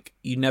just like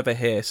you never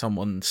hear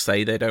someone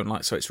say they don't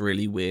like, so it's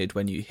really weird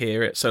when you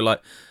hear it. So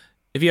like,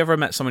 if you ever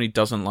met someone who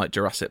doesn't like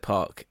Jurassic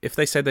Park, if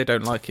they say they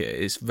don't like it,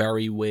 it's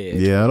very weird.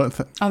 Yeah,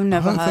 I've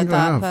never heard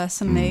that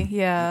personally.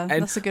 Yeah,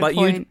 that's a good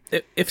point.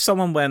 If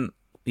someone went,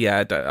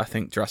 I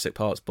think Jurassic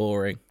Park's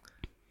boring,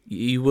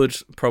 you would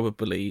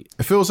probably...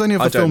 If it was any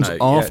of the films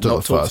after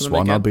the first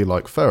one, I'd be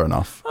like, fair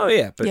enough. Oh,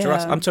 yeah, but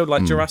I'm told,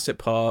 like, Jurassic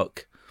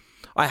Park...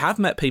 I have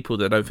met people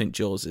that don't think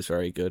Jaws is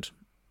very good.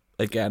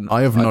 again.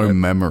 I have no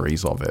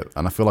memories of it,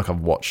 and I feel like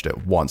I've watched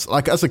it once,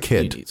 like as a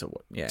kid.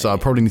 I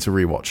probably need to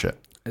rewatch it.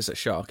 There's a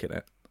shark in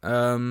it.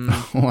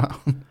 Wow.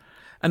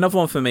 Another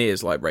one for me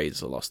is like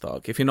Raiders of the Lost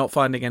Ark. If you're not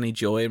finding any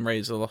joy in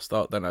Raiders of the Lost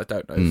Ark, then I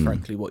don't know,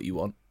 frankly, what you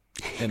want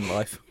in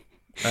life.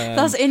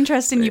 That's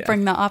interesting you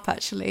bring that up,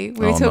 actually.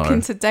 We were talking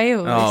to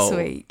Dale this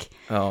week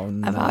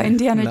about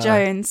Indiana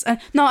Jones.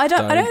 No, I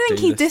don't think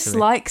he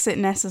dislikes it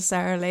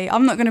necessarily.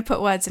 I'm not going to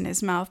put words in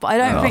his mouth, but I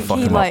don't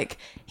think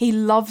he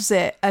loves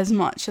it as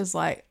much as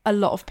like a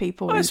lot of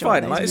people. It's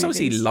fine. Like, as long as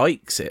he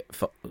likes it,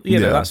 you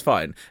know, that's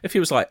fine. If he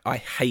was like, I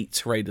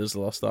hate Raiders of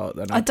the Lost Ark,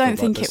 then I don't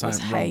think it was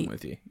hate.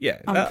 With you.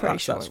 Yeah, I'm pretty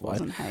sure it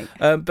wasn't hate.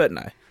 But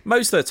no,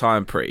 most of the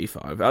time, pretty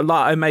fine.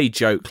 I may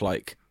joke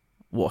like,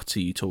 what are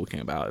you talking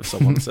about? If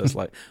someone says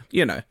like,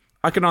 you know,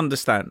 I can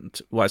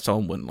understand why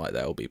someone wouldn't like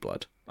There Will Be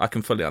Blood. I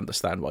can fully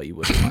understand why you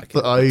wouldn't like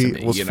it. I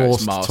was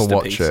forced to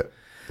watch it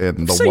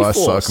in the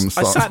worst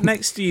circumstances. I sat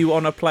next to you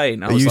on a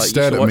plane. You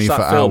stared at me for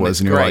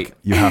hours and you were like,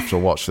 you have to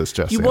watch this,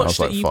 Jesse. You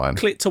watched I was like, fine. You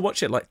clicked to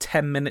watch it like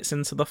 10 minutes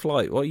into the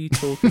flight. What are you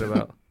talking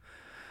about?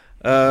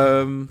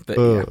 But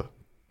yeah,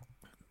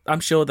 I'm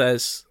sure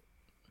there's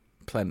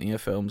plenty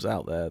of films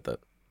out there that,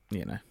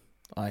 you know,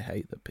 I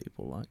hate that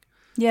people like.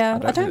 Yeah,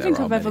 I don't think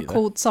I've ever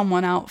called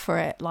someone out for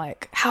it.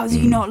 Like, how do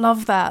you not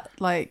love that?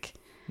 Like,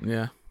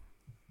 yeah.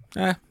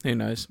 Who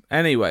knows?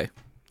 Anyway,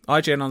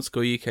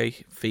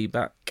 IGN_UK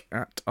feedback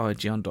at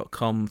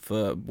IGN.com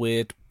for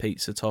weird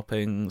pizza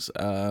toppings.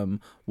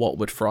 What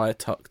would Friar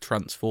Tuck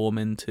transform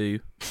into?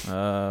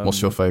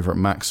 What's your favourite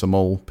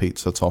Maximal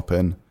pizza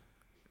topping?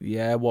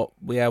 Yeah,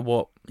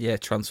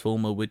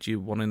 Transformer would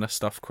you want in a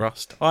stuffed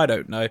crust? I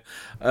don't know.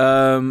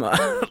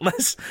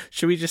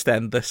 Should we just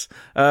end this?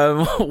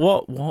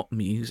 What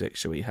music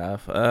should we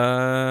have?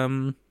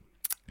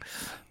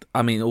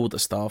 I mean, all the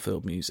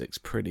Starfield music's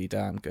pretty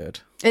damn good.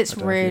 It's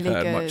really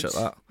good. Much of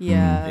that.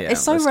 Yeah,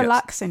 it's so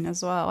relaxing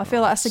as well. I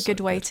feel like that's a good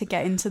way to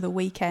get into the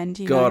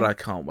weekend. God, I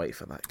can't wait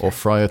for that game. Or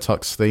Friar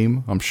Tuck's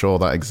theme. I'm sure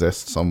that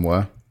exists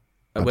somewhere.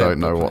 I don't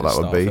know what that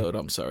would be.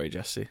 I'm sorry,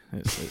 Jesse.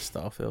 It's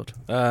Starfield.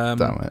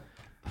 Damn it.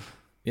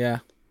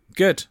 Yeah.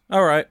 Good.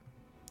 All right.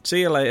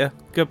 See you later.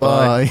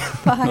 Goodbye.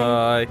 Bye.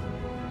 Bye.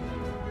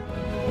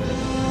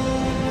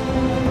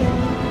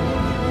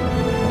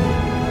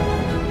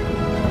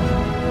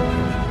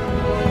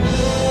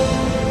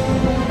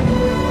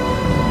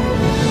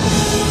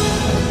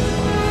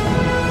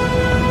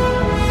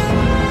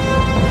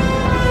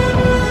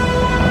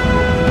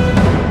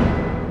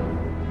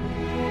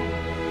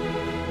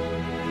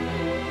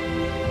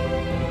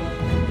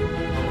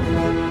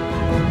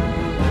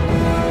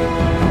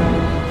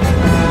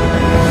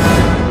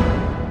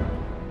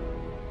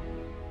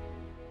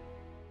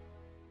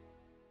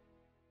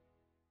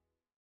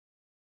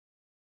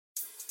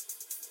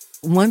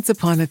 Once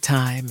upon a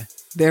time,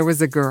 there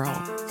was a girl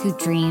who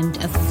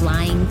dreamed of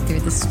flying through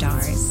the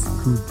stars,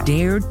 who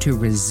dared to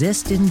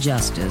resist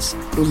injustice,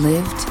 who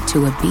lived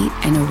to a beat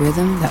and a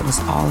rhythm that was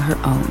all her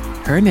own.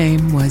 Her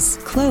name was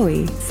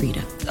Chloe,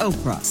 Frida,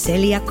 Oprah,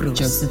 Celia Cruz,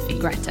 Josephine,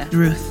 Greta,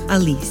 Ruth,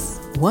 Elise.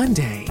 One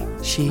day,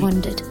 she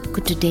wondered,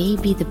 could today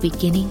be the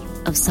beginning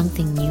of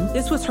something new?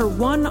 This was her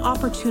one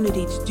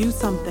opportunity to do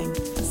something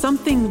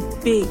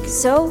big.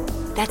 So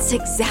that's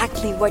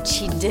exactly what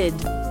she did.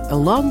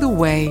 Along the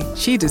way,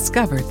 she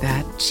discovered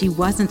that she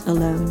wasn't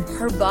alone.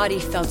 Her body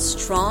felt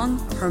strong,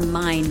 her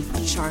mind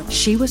sharp.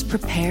 She was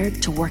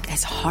prepared to work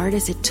as hard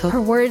as it took.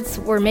 Her words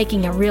were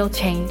making a real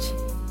change,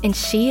 and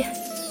she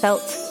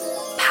felt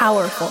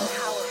powerful.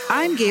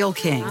 I'm Gail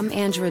King. I'm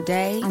Andra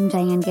Day. I'm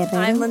Diane Guerrero.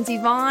 I'm Lindsay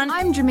Vaughn.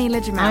 I'm Jamila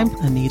Jamal. I'm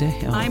Anita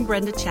Hill. I'm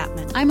Brenda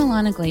Chapman. I'm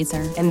Alana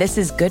Glazer. And this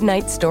is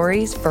Goodnight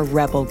Stories for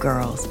Rebel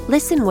Girls.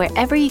 Listen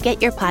wherever you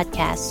get your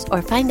podcasts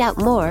or find out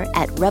more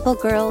at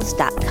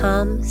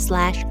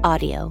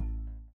rebelgirls.com/audio.